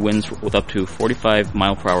 Severe winds with up to 45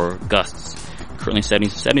 mile per hour gusts. Currently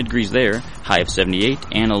 70 degrees there, high of 78,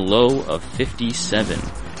 and a low of 57.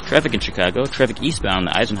 Traffic in Chicago, traffic eastbound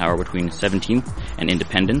the Eisenhower between 17th and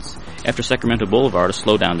Independence. After Sacramento Boulevard, a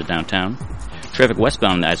slowdown to downtown. Traffic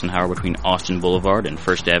westbound the Eisenhower between Austin Boulevard and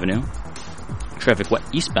First Avenue. Traffic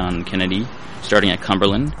eastbound Kennedy, starting at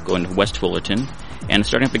Cumberland, going to West Fullerton, and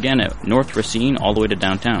starting up again at North Racine all the way to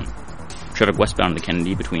downtown. Traffic westbound to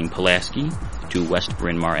Kennedy between Pulaski to West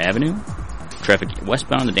Bryn Mawr Avenue. Traffic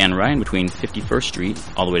westbound to Dan Ryan between 51st Street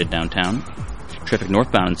all the way to downtown. Traffic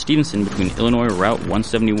northbound in Stevenson between Illinois Route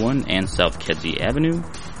 171 and South Kedzie Avenue.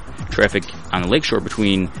 Traffic on the lakeshore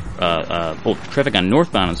between, traffic on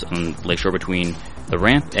northbound on the lakeshore between the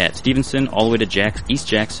ramp at Stevenson all the way to East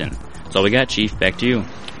Jackson. That's all we got, Chief. Back to you.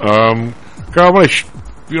 Carl, if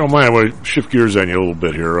you don't mind, I want to shift gears on you a little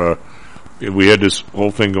bit here. We had this whole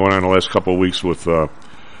thing going on the last couple of weeks with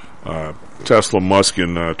Tesla, Musk,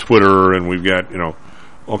 and Twitter, and we've got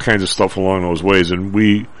all kinds of stuff along those ways. And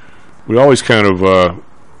we always kind of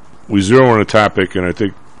we zero on a topic, and I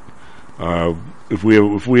think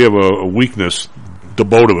if we have a weakness, the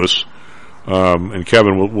both of us, and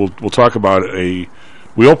Kevin, we'll talk about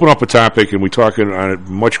we open up a topic and we talk on it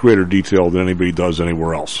in much greater detail than anybody does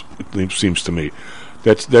anywhere else. It seems to me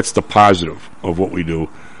that's the positive of what we do.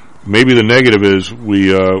 Maybe the negative is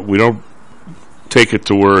we don't take it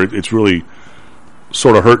to where it's really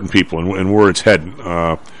sort of hurting people and where it's heading.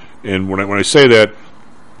 And when I say that,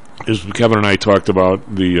 is Kevin and I talked about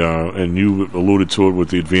and you alluded to it with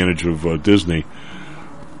the advantage of Disney,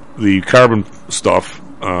 the carbon stuff.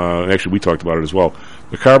 Actually, we talked about it as well.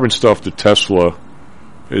 The carbon stuff that Tesla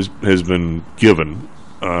has been given,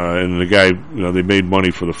 and the guy, they made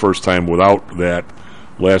money for the first time without that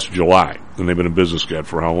last July, and they've been in business yet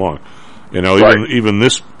for how long? Even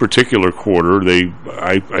this particular quarter,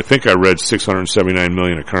 I think I read $679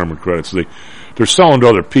 million of carbon credits. They're selling to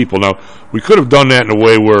other people. Now, we could have done that in a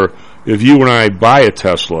way where if you and I buy a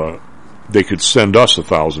Tesla, they could send us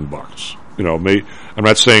 $1,000. I'm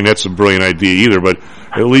not saying that's a brilliant idea either, but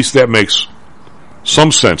at least that makes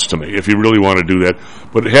some sense to me if you really want to do that.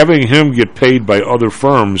 But having him get paid by other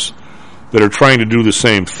firms that are trying to do the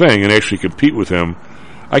same thing and actually compete with him,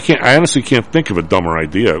 I honestly can't think of a dumber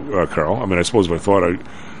idea, Carl. I mean, I suppose if I thought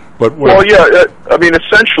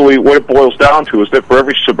essentially what it boils down to is that for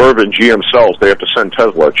every Suburban GM sells, they have to send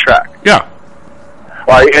Tesla a check. Yeah.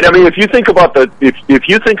 All right, and I mean, if you think about that,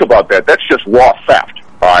 that's just raw theft.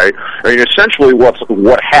 All right, I mean, essentially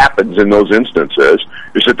what happens in those instances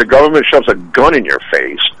is that the government shoves a gun in your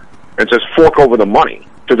face and says, fork over the money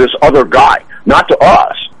to this other guy, not to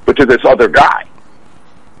us, but to this other guy.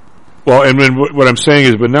 Well, and then what I'm saying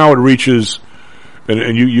is, but now it reaches,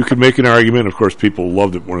 and you could make an argument. Of course, people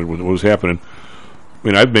loved it when it was happening. I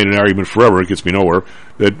mean, I've made an argument forever. It gets me nowhere.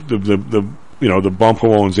 That the bump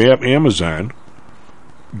who owns Amazon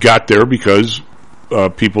got there because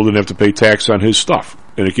people didn't have to pay tax on his stuff,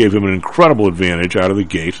 and it gave him an incredible advantage out of the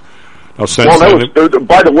gate. Now,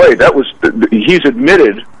 by the way, he's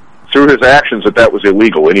admitted through his actions that was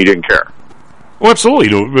illegal, and he didn't care. Well, absolutely,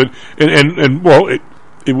 but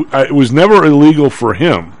it was never illegal for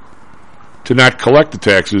him to not collect the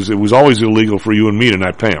taxes. It was always illegal for you and me to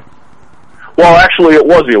not pay him. Well, actually, it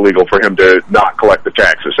was illegal for him to not collect the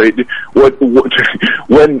taxes.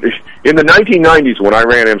 When in the 1990s, when I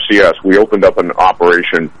ran MCS, we opened up an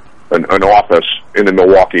operation, an office in the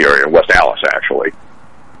Milwaukee area, in West Allis, actually.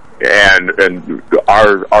 And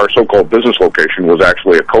our so-called business location was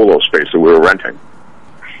actually a colo space that we were renting.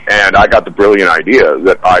 And I got the brilliant idea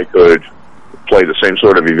that I could play the same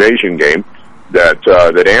sort of evasion game that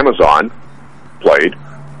Amazon played,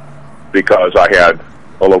 because I had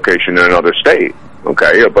a location in another state.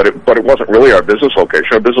 Okay, but it wasn't really our business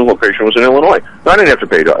location. Our business location was in Illinois. I didn't have to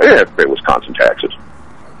pay Wisconsin taxes.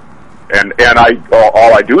 And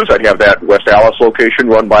all I do is I'd have that West Allis location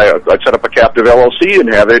run by I'd set up a captive LLC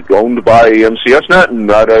and have it owned by MCSNet, and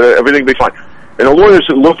everything would be fine. And the lawyers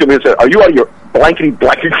looked at me and said, "Are you out of your blankety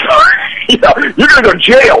blanket? You're going to go to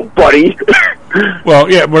jail, buddy." Well,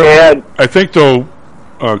 yeah, but I think though,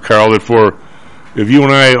 Carl, that if you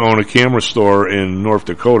and I own a camera store in North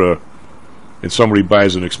Dakota, and somebody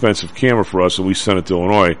buys an expensive camera for us and we send it to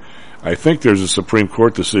Illinois, I think there's a Supreme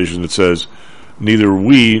Court decision that says neither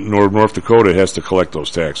we nor North Dakota has to collect those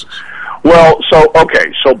taxes. Well, so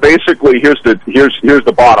basically, here's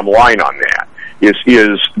the bottom line on that. Is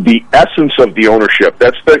the essence of the ownership.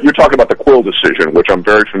 You're talking about the Quill decision, which I'm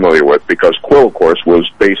very familiar with, because Quill, of course, was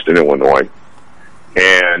based in Illinois,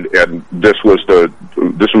 and this was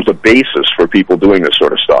the basis for people doing this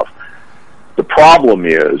sort of stuff. The problem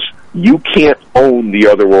is you can't own the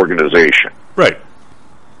other organization. Right.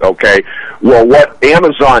 Okay? Well, what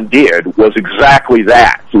Amazon did was exactly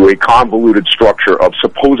that, through a convoluted structure of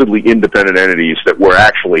supposedly independent entities that were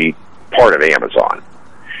actually part of Amazon.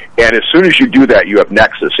 And as soon as you do that, you have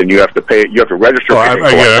Nexus, and you have to pay. You have to register.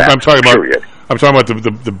 I'm talking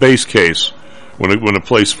about the base case when the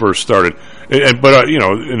place first started. But I'm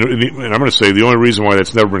going to say the only reason why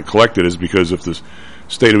that's never been collected is because if the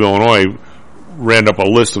state of Illinois ran up a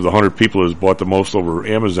list of the 100 people that has bought the most over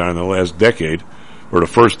Amazon in the last decade, or the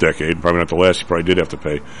first decade, probably not the last, you probably did have to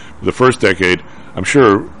pay. But the first decade, I'm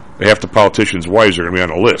sure half the politicians' wives are going to be on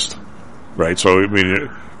the list, right? So I mean.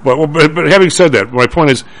 But having said that, my point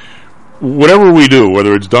is, whatever we do,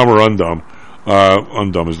 whether it's dumb or undumb,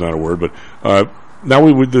 undumb is not a word, but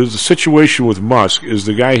now there's a situation with Musk is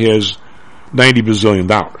the guy has $90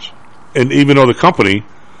 bazillion. And even though the company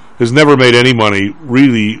has never made any money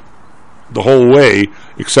really the whole way,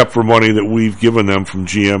 except for money that we've given them from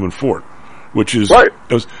GM and Ford, which is right.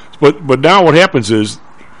 But now what happens is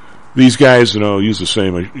these guys, and I'll use the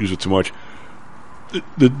same, I use it too much.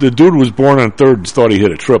 The dude was born on third and thought he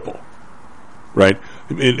hit a triple, right?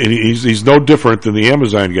 And he's no different than the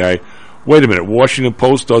Amazon guy. Wait a minute, Washington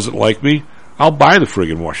Post doesn't like me? I'll buy the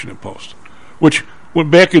friggin' Washington Post. Which,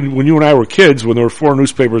 back when you and I were kids, when there were 4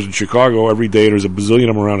 newspapers in Chicago every day, there's a bazillion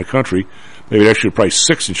of them around the country, maybe actually probably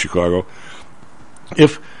 6 in Chicago.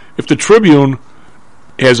 If the Tribune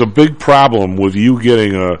has a big problem with you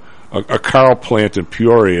getting a Carl plant in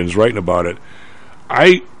Peoria and is writing about it,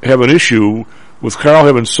 I have an issue with Carl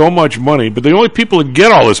having so much money, but the only people that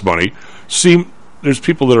get all this money there's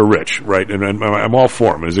people that are rich, right? And I'm all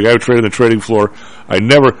for him. As a guy who traded on the trading floor, I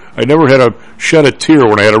never had to shed a tear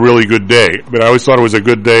when I had a really good day. But I always thought it was a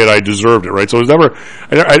good day and I deserved it, right? So it was never,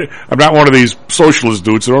 I'm not one of these socialist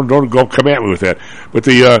dudes, so don't go come at me with that. But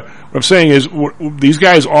what I'm saying is, these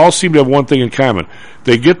guys all seem to have one thing in common.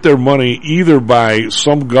 They get their money either by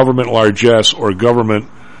some government largesse or government,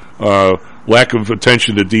 lack of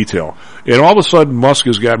attention to detail. And all of a sudden, Musk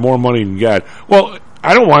has got more money than God. Well,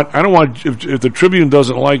 I don't want, if the Tribune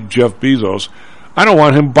doesn't like Jeff Bezos, I don't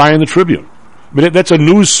want him buying the Tribune. I mean, that's a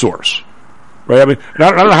news source, right? I mean,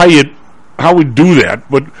 I don't know how we do that,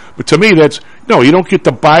 but to me, you don't get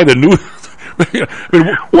to buy the news. I mean,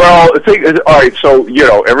 all right, so,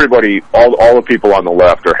 everybody, all the people on the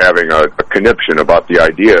left are having a conniption about the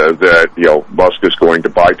idea that, Musk is going to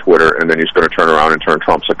buy Twitter and then he's going to turn around and turn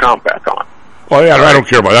Trump's account back on. Well, yeah, I don't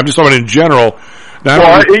care about it. I'm just talking in general.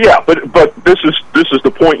 But this is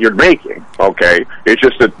the point you're making, okay? It's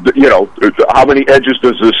just that, how many edges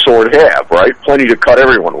does this sword have, right? Plenty to cut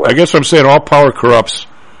everyone with. I guess I'm saying all power corrupts,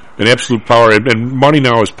 and absolute power, and money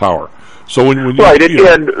now is power. So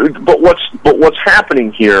but what's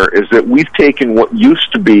happening here is that we've taken what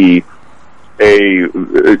used to be a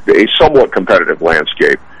somewhat competitive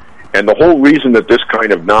landscape, and the whole reason that this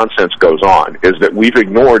kind of nonsense goes on is that we've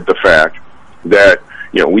ignored the fact that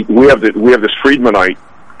we have this Friedmanite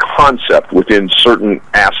concept within certain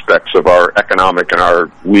aspects of our economic and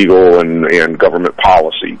our legal and government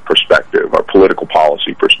policy perspective, our political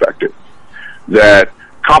policy perspective, that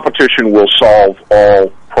competition will solve all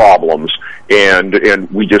problems, and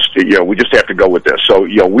we just have to go with this. So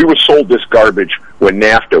we were sold this garbage when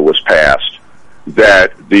NAFTA was passed,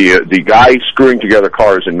 that the guy screwing together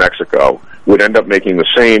cars in Mexico would end up making the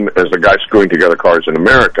same as the guy screwing together cars in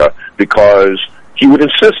America, because he would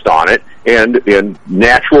insist on it, and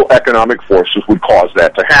natural economic forces would cause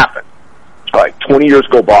that to happen. All right, 20 years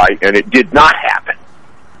go by, and it did not happen.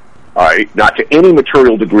 All right, not to any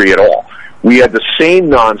material degree at all. We had the same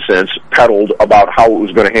nonsense peddled about how it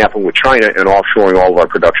was going to happen with China and offshoring all of our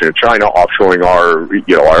production in China, offshoring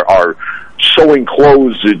our sewing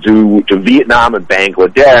clothes to Vietnam and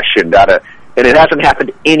Bangladesh, and it hasn't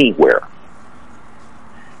happened anywhere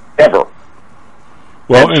ever.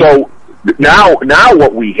 Well, and so now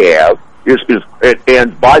what we have is,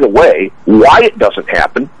 and by the way, why it doesn't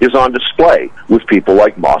happen is on display with people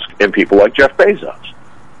like Musk and people like Jeff Bezos.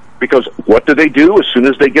 Because what do? As soon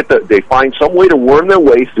as they find some way to worm their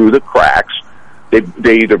way through the cracks,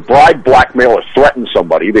 they either bribe, blackmail, or threaten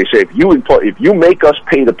somebody. They say, if you make us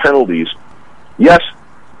pay the penalties, yes,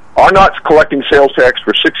 our not collecting sales tax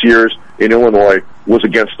for 6 years in Illinois was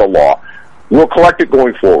against the law. We'll collect it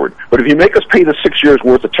going forward. But if you make us pay the 6 years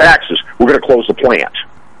worth of taxes, we're going to close the plant.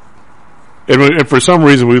 And for some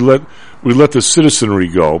reason, we let the citizenry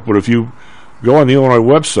go. But if you go on the Illinois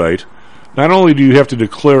website, not only do you have to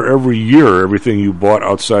declare every year everything you bought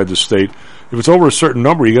outside the state, if it's over a certain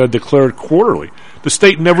number, you got to declare it quarterly. The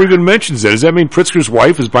state never even mentions that. Does that mean Pritzker's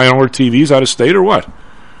wife is buying all her TVs out of state, or what?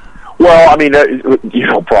 Well, I mean,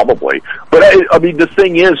 probably. But I mean, the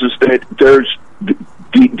thing is that there's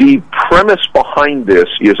the premise behind this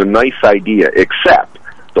is a nice idea, except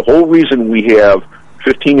the whole reason we have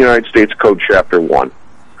 15 United States Code Chapter 1,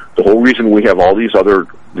 the whole reason we have all these other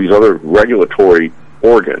regulatory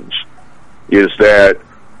organs, is that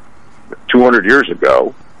 200 years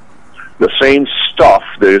ago, the same stuff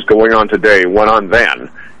that is going on today went on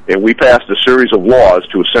then, and we passed a series of laws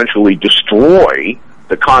to essentially destroy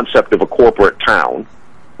the concept of a corporate town,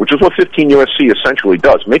 which is what 15 U.S.C. essentially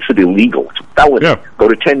does. Makes it illegal. It's a felony. Yeah. Go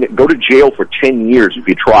to jail for 10 years if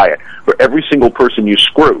you try it, for every single person you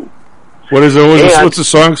screw. What's the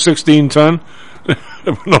song, 16 ton? Well,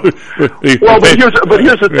 but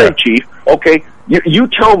here's the thing, Chief. Okay, you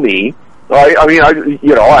tell me.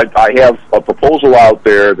 I have a proposal out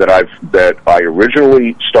there that I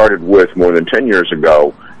originally started with more than 10 years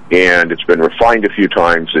ago, and it's been refined a few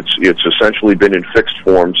times. It's essentially been in fixed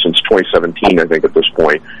form since 2017, I think, at this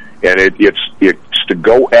point, and it's to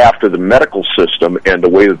go after the medical system and the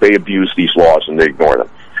way that they abuse these laws and they ignore them.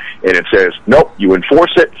 And it says, nope, you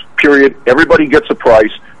enforce it, period. Everybody gets a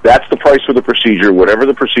price. That's the price for the procedure, whatever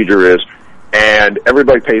the procedure is. And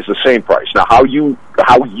everybody pays the same price. Now, how you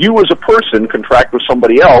as a person contract with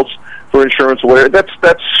somebody else for insurance or whatever,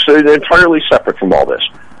 that's entirely separate from all this.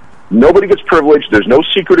 Nobody gets privileged. There's no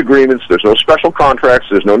secret agreements. There's no special contracts.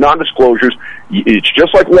 There's no non-disclosures. It's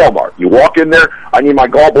just like Walmart. You walk in there, I need my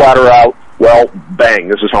gallbladder out. Well, bang,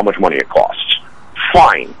 this is how much money it costs.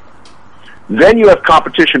 Fine. Then you have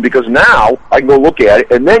competition, because now I can go look at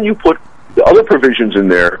it, and then you put the other provisions in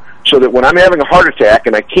there so that when I'm having a heart attack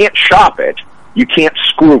and I can't shop it, you can't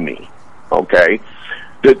screw me, okay?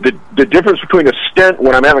 The difference between a stent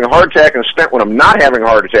when I'm having a heart attack and a stent when I'm not having a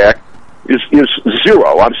heart attack is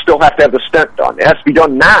zero. I still have to have the stent done. It has to be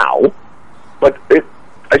done now, but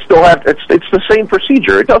it's the same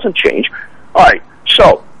procedure. It doesn't change. All right,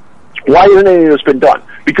 so why isn't any of this been done?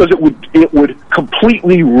 Because it would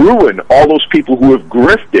completely ruin all those people who have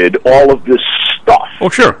grifted all of this stuff. Oh,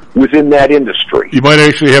 sure. Within that industry. You might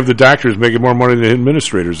actually have the doctors making more money than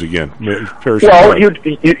administrators again. Well,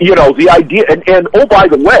 the idea, and oh, by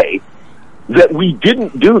the way, that we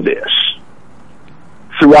didn't do this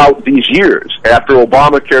throughout these years after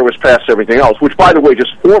Obamacare was passed, everything else, which, by the way,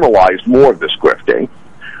 just formalized more of this grifting,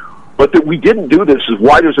 but that we didn't do this is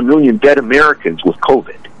why there's 1 million dead Americans with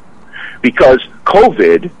COVID. Because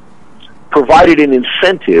COVID provided an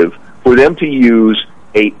incentive for them to use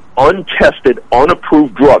a untested,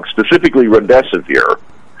 unapproved drug, specifically remdesivir,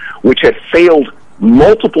 which had failed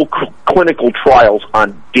multiple clinical trials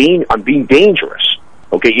on being dangerous,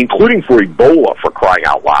 okay, including for Ebola, for crying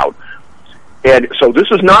out loud. And so this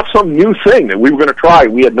is not some new thing that we were going to try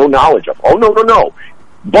we had no knowledge of. Oh, no.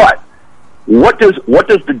 But what does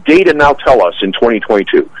the data now tell us in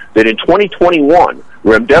 2022? That in 2021,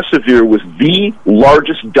 remdesivir was the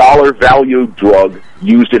largest dollar value drug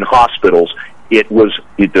used in hospitals.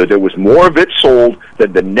 There was more of it sold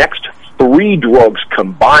than the next 3 drugs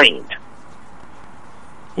combined.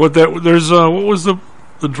 What was the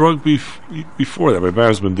drug before that? My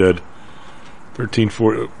mom's been dead.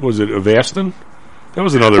 13-4. Was it Avastin? That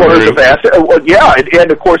was another. Well, Avastin. Yeah,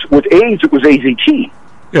 and of course with AIDS it was AZT.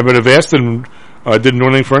 Yeah, but Avastin didn't do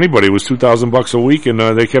anything for anybody. It was $2,000 a week, and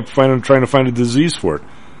they kept trying to find a disease for it.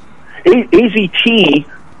 AZT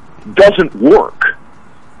doesn't work.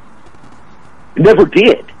 It never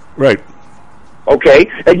did. Right. Okay,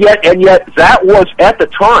 and yet that was at the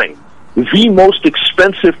time the most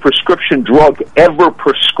expensive prescription drug ever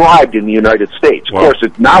prescribed in the United States. Wow. Of course,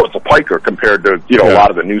 now it's a piker compared to a lot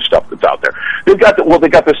of the new stuff that's out there. They got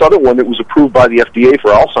this other one that was approved by the FDA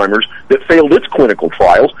for Alzheimer's that failed its clinical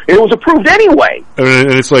trials, and it was approved anyway.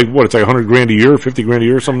 And it's like what? It's like $100,000 a year, $50,000 a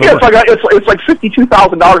year, or something. Yeah, it's like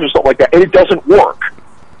 $52,000 or something like that, and it doesn't work.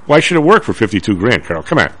 Why should it work for $52,000, Carl?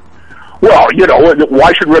 Come on. Well,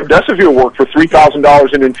 why should remdesivir work for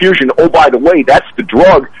 $3,000 in infusion? Oh, by the way, that's the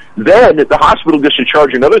drug. Then the hospital gets to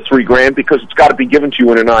charge another $3,000 because it's got to be given to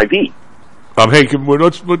you in an IV. Hey,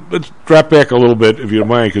 let's drop back a little bit, if you don't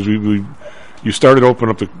mind, because you started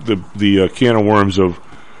opening up the can of worms of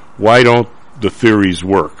why don't the theories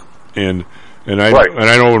work, and I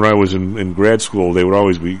know when I was in grad school, they would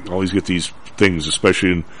always get these things,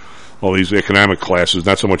 especially in all these economic classes,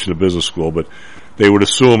 not so much in the business school, but they would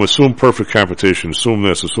assume perfect competition, assume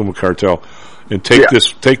a cartel, and take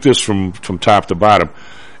this from top to bottom.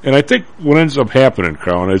 And I think what ends up happening,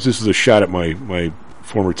 Carl, and this is a shot at my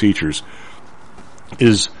former teachers,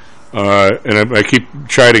 is, and I keep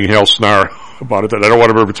chiding Hal Snar about it, that I don't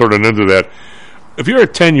want to ever turn it into that. If you're a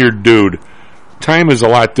tenured dude, time is a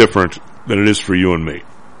lot different than it is for you and me.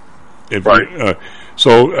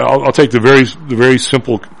 So I'll take the very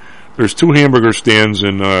simple. There's two hamburger stands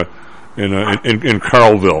in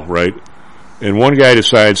Carlville, right? And one guy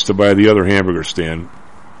decides to buy the other hamburger stand,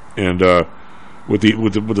 and with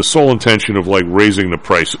the sole intention of like raising the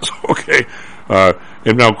prices. Okay,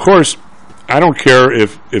 and now of course I don't care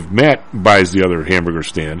if Matt buys the other hamburger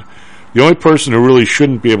stand. The only person who really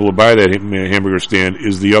shouldn't be able to buy that hamburger stand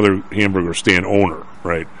is the other hamburger stand owner,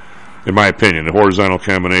 right? In my opinion, a horizontal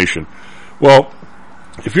combination. Well,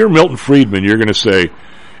 if you're Milton Friedman, you're going to say,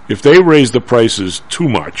 if they raise the prices too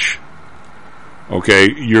much, okay,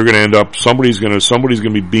 you're going to end up somebody's going to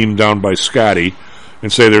be beamed down by Scotty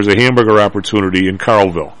and say there's a hamburger opportunity in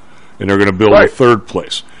Carlville, and they're going to build a third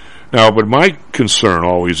place. Now, but my concern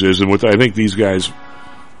always is, and what I think these guys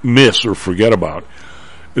miss or forget about,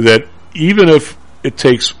 that even if it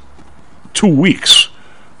takes 2 weeks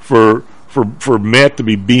for Matt to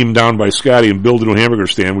be beamed down by Scotty and build a new hamburger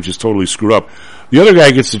stand, which is totally screwed up, the other guy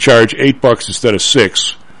gets to charge $8 instead of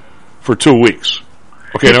 $6 for 2 weeks.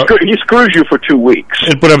 Okay, he screws you for 2 weeks.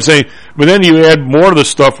 But I'm saying, but then you add more of the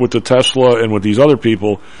stuff with the Tesla and with these other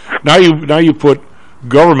people. Now you put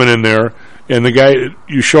government in there, and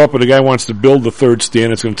you show up and the guy wants to build the third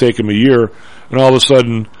stand. It's going to take him a year, and all of a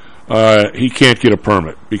sudden he can't get a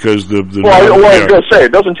permit because I was going to say,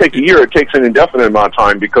 it doesn't take a year. It takes an indefinite amount of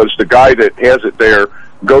time because the guy that has it there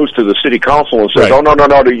goes to the city council and says, "Oh, no,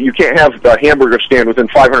 you can't have the hamburger stand within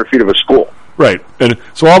 500 feet of a school." Right, and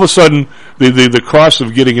so all of a sudden, the cost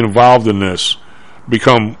of getting involved in this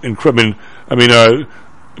become incredible. I mean,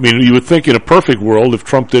 you would think in a perfect world, if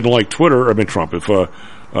Trump didn't like Twitter, if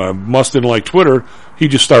Musk didn't like Twitter,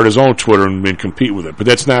 he'd just start his own Twitter and compete with it. But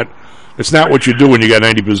that's not what you do when you got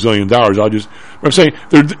 $90 bazillion. I'm saying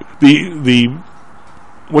the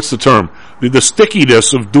what's the term? The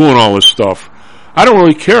stickiness of doing all this stuff. I don't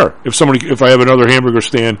really care if I have another hamburger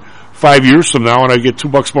stand 5 years from now and I get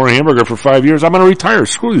 $2 more a hamburger for 5 years. I'm going to retire.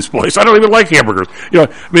 Screw this place. I don't even like hamburgers. The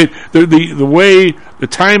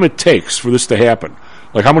time it takes for this to happen.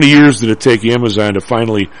 Like, how many years did it take Amazon to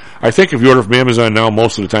finally? I think if you order from Amazon now,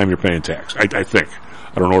 most of the time you're paying tax. I think.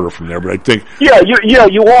 I don't order from there, but I think. Yeah,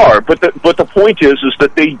 you are. But the point is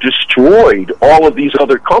that they destroyed all of these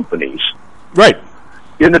other companies. Right.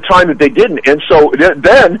 In the time that they didn't, and so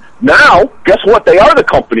then now, guess what? They are the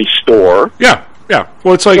company store. Yeah.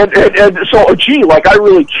 Well, it's like, and so, gee, like I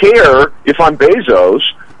really care if I'm Bezos.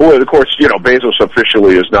 Well, of course, Bezos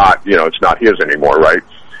officially is not, it's not his anymore, right?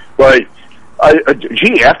 But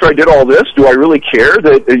gee, after I did all this, do I really care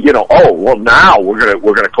that oh well, now we're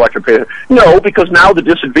gonna collect and pay? No, because now the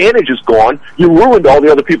disadvantage is gone. You ruined all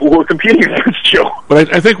the other people who are competing against you.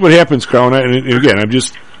 But I think what happens, Crown, and again, I'm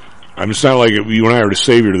just not like you and I are the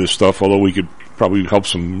savior to this stuff. Although we could probably help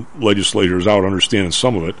some legislators out understanding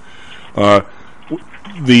some of it.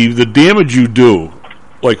 The damage you do,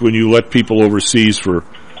 like when you let people overseas for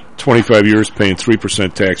 25 years paying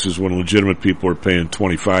 3% taxes when legitimate people are paying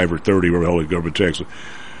 25 or 30 or hell government taxes.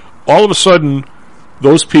 All of a sudden,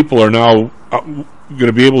 those people are now going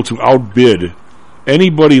to be able to outbid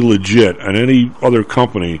anybody legit and any other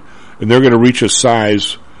company, and they're going to reach a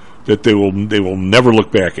size that they will never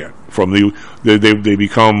look back at. They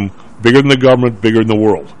become bigger than the government, bigger than the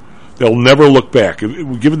world. They'll never look back.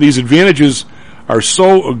 Given these advantages are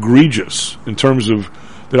so egregious in terms of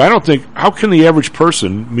that, I don't think, how can the average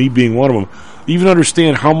person, me being one of them, even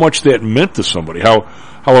understand how much that meant to somebody? How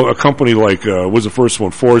a company like was the first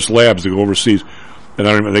one, Forest Labs, to go overseas, and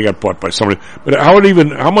I don't even, they got bought by somebody. But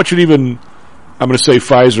how much it even, I'm going to say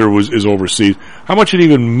Pfizer is overseas. How much it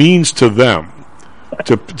even means to them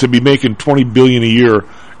to be making $20 billion a year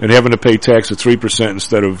and having to pay tax at 3%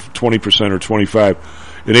 instead of 20% or 25%,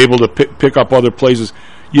 and able to pick up other places.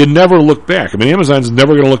 You never look back. I mean, Amazon's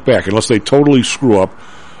never going to look back unless they totally screw up.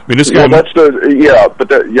 I mean, this guy. Well,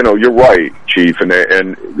 you're right, Chief, and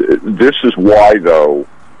this is why, though,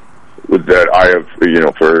 that I have,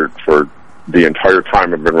 for the entire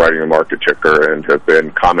time I've been writing the Market Ticker and have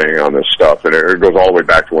been commenting on this stuff, and it goes all the way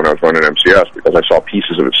back to when I was running MCS, because I saw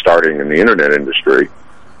pieces of it starting in the internet industry.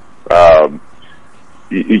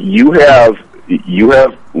 You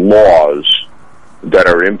have laws that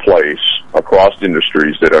are in place across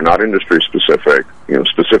industries that are not industry specific,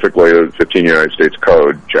 specifically the 15 United States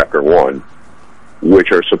Code, Chapter 1,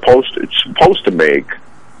 which are supposed to make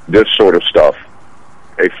this sort of stuff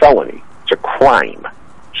a felony. It's a crime.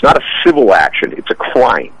 It's not a civil action. It's a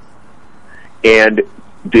crime. And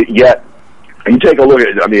yet, you take a look at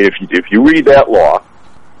it. I mean, if you read that law,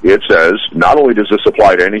 it says not only does this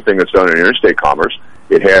apply to anything that's done in interstate commerce,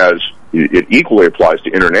 it equally applies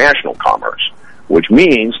to international commerce, which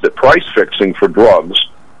means that price fixing for drugs,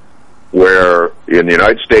 where in the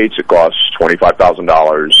United States it costs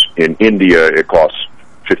 $25,000, in India it costs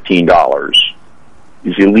 $15,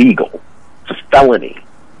 is illegal. It's a felony.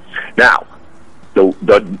 Now,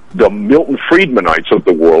 the Milton Friedmanites of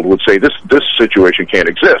the world would say this situation can't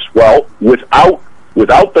exist. Well, without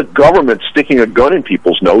the government sticking a gun in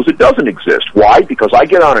people's nose, it doesn't exist. Why? Because I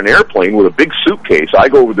get on an airplane with a big suitcase. I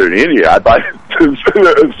go over there to India. I buy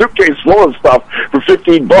a suitcase full of stuff for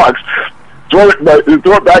 $15. Throw it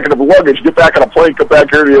back into the luggage, get back on a plane, come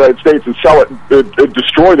back here to the United States and sell it and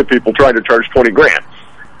destroy the people trying to charge $20,000.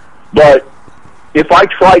 But if I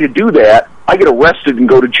try to do that, I get arrested and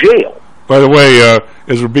go to jail. By the way,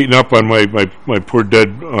 as we're beating up on my poor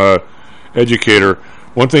dead educator,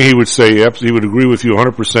 one thing he would say, he would agree with you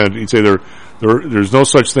 100%. He'd say there's no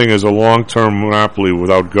such thing as a long-term monopoly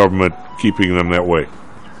without government keeping them that way.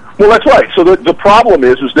 Well, that's right. So the problem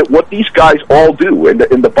is that what these guys all do, and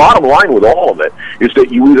the bottom line with all of it, is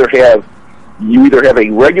that you either have a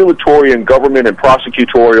regulatory and government and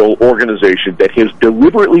prosecutorial organization that has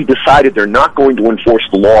deliberately decided they're not going to enforce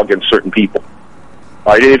the law against certain people.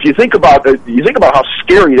 All right, and if you think about how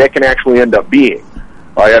scary that can actually end up being.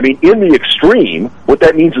 All right, I mean, in the extreme, what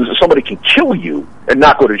that means is that somebody can kill you and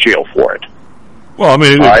not go to jail for it. Well, I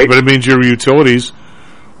mean, but it means your utilities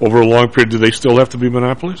over a long period, do they still have to be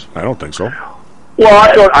monopolies? I don't think so.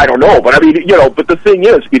 Well, I don't know, but I mean, but the thing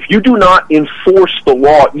is, if you do not enforce the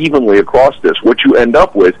law evenly across this, what you end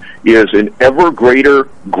up with is an ever greater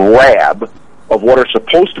grab of what are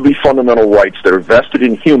supposed to be fundamental rights that are vested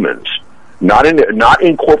in humans, not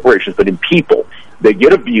in corporations, but in people. They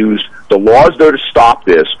get abused. The law is there to stop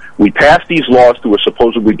this. We pass these laws through a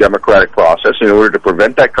supposedly democratic process in order to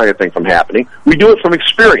prevent that kind of thing from happening. We do it from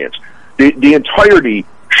experience. The entirety,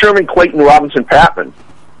 Sherman, Clayton, Robinson, Patman,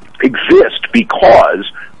 exist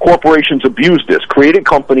because corporations abused this, created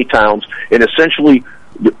company towns, and essentially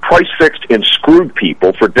price fixed and screwed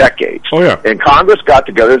people for decades. Oh, yeah. And Congress got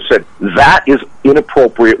together and said, that is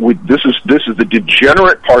inappropriate. This is the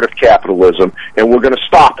degenerate part of capitalism, and we're going to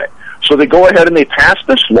stop it. So they go ahead and they pass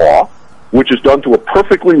this law, which is done through a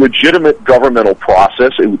perfectly legitimate governmental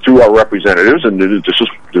process through our representatives, and this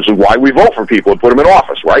is why we vote for people and put them in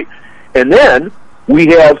office, right? And then we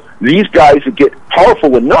have these guys that get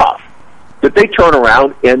powerful enough that they turn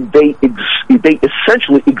around and they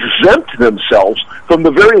essentially exempt themselves from the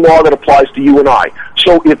very law that applies to you and I.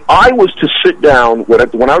 So if I was to sit down, when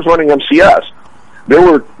I was running MCS, there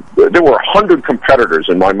were 100 competitors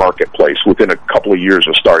in my marketplace within a couple of years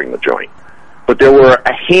of starting the joint. But there were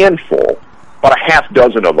a handful, about a half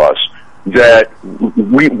dozen of us, that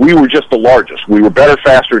we were just the largest. We were better,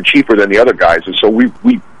 faster, and cheaper than the other guys, and so we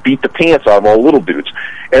beat the pants out of all the little dudes.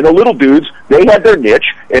 And the little dudes, they had their niche,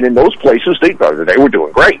 and in those places they were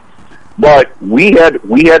doing great. But we had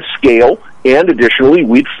scale, and additionally,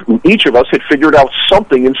 each of us had figured out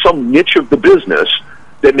something in some niche of the business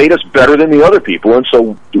that made us better than the other people, and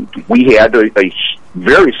so we had a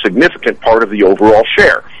very significant part of the overall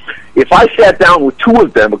share. If I sat down with two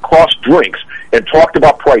of them across drinks and talked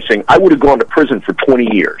about pricing, I would have gone to prison for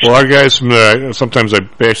 20 years. Well, our guys from sometimes I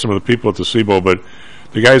bash some of the people at the SIBO, but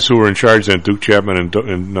the guys who were in charge then, Duke Chapman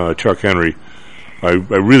and Chuck Henry, I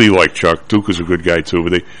really like Chuck. Duke is a good guy too,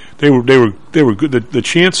 but they were good. The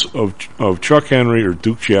chance of Chuck Henry or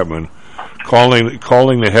Duke Chapman calling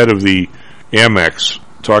the head of the Amex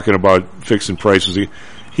talking about fixing prices,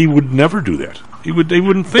 he would never do that. They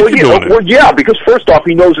wouldn't think of doing it. Well, yeah, because first off,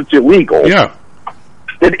 he knows it's illegal. Yeah.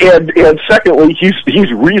 And secondly,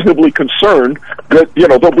 he's reasonably concerned that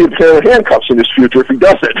there'll be a pair of handcuffs in his future if he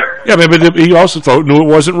does it. Yeah, but he also knew it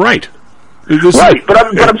wasn't right. Right, but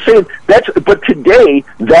I'm saying but today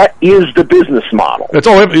that is the business model. That's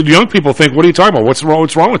all. Young people think, what are you talking about? What's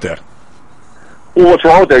wrong with that? Well, what's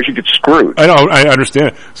wrong with that is you get screwed. I know, I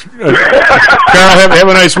understand. Carl, have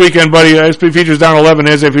a nice weekend, buddy. SP Futures down 11,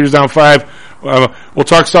 NASDAQ Futures down 5. We'll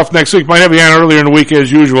talk stuff next week. Might have you on earlier in the week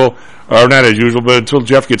as usual, or not as usual, but until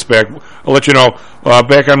Jeff gets back, I'll let you know.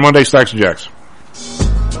 Back on Monday, Stocks and Jocks.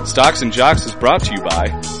 Stocks and Jocks is brought to you by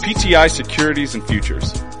PTI Securities and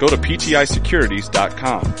Futures. Go to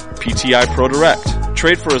PTIsecurities.com. PTI ProDirect.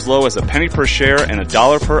 Trade for as low as a penny per share and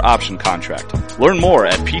 $1 per option contract. Learn more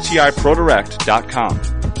at PTIProDirect.com.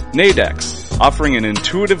 Nadex. Offering an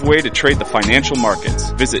intuitive way to trade the financial markets.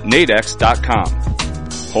 Visit Nadex.com.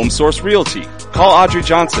 HomeSource Realty. Call Audrey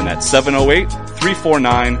Johnson at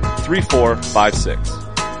 708-349-3456.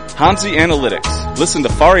 Hamzy Analytics. Listen to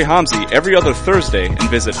Fari Hamzy every other Thursday and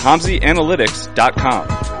visit HamzyAnalytics.com.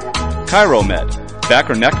 ChiroMed. Back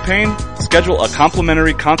or neck pain? Schedule a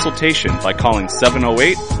complimentary consultation by calling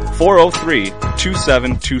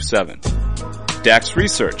 708-403-2727. DAX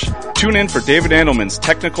Research. Tune in for David Andelman's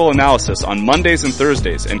technical analysis on Mondays and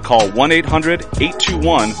Thursdays and call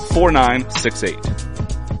 1-800-821-4968.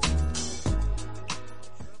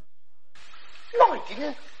 No, I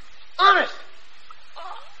didn't. Honest.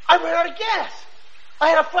 I ran out of gas. I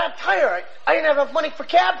had a flat tire. I didn't have enough money for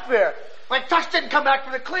cab fare. My tux didn't come back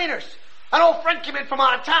from the cleaners. An old friend came in from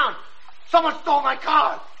out of town. Someone stole my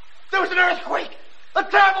car. There was an earthquake. A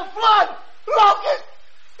terrible flood. Locust.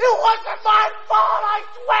 It wasn't my fault, I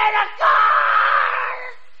swear to God!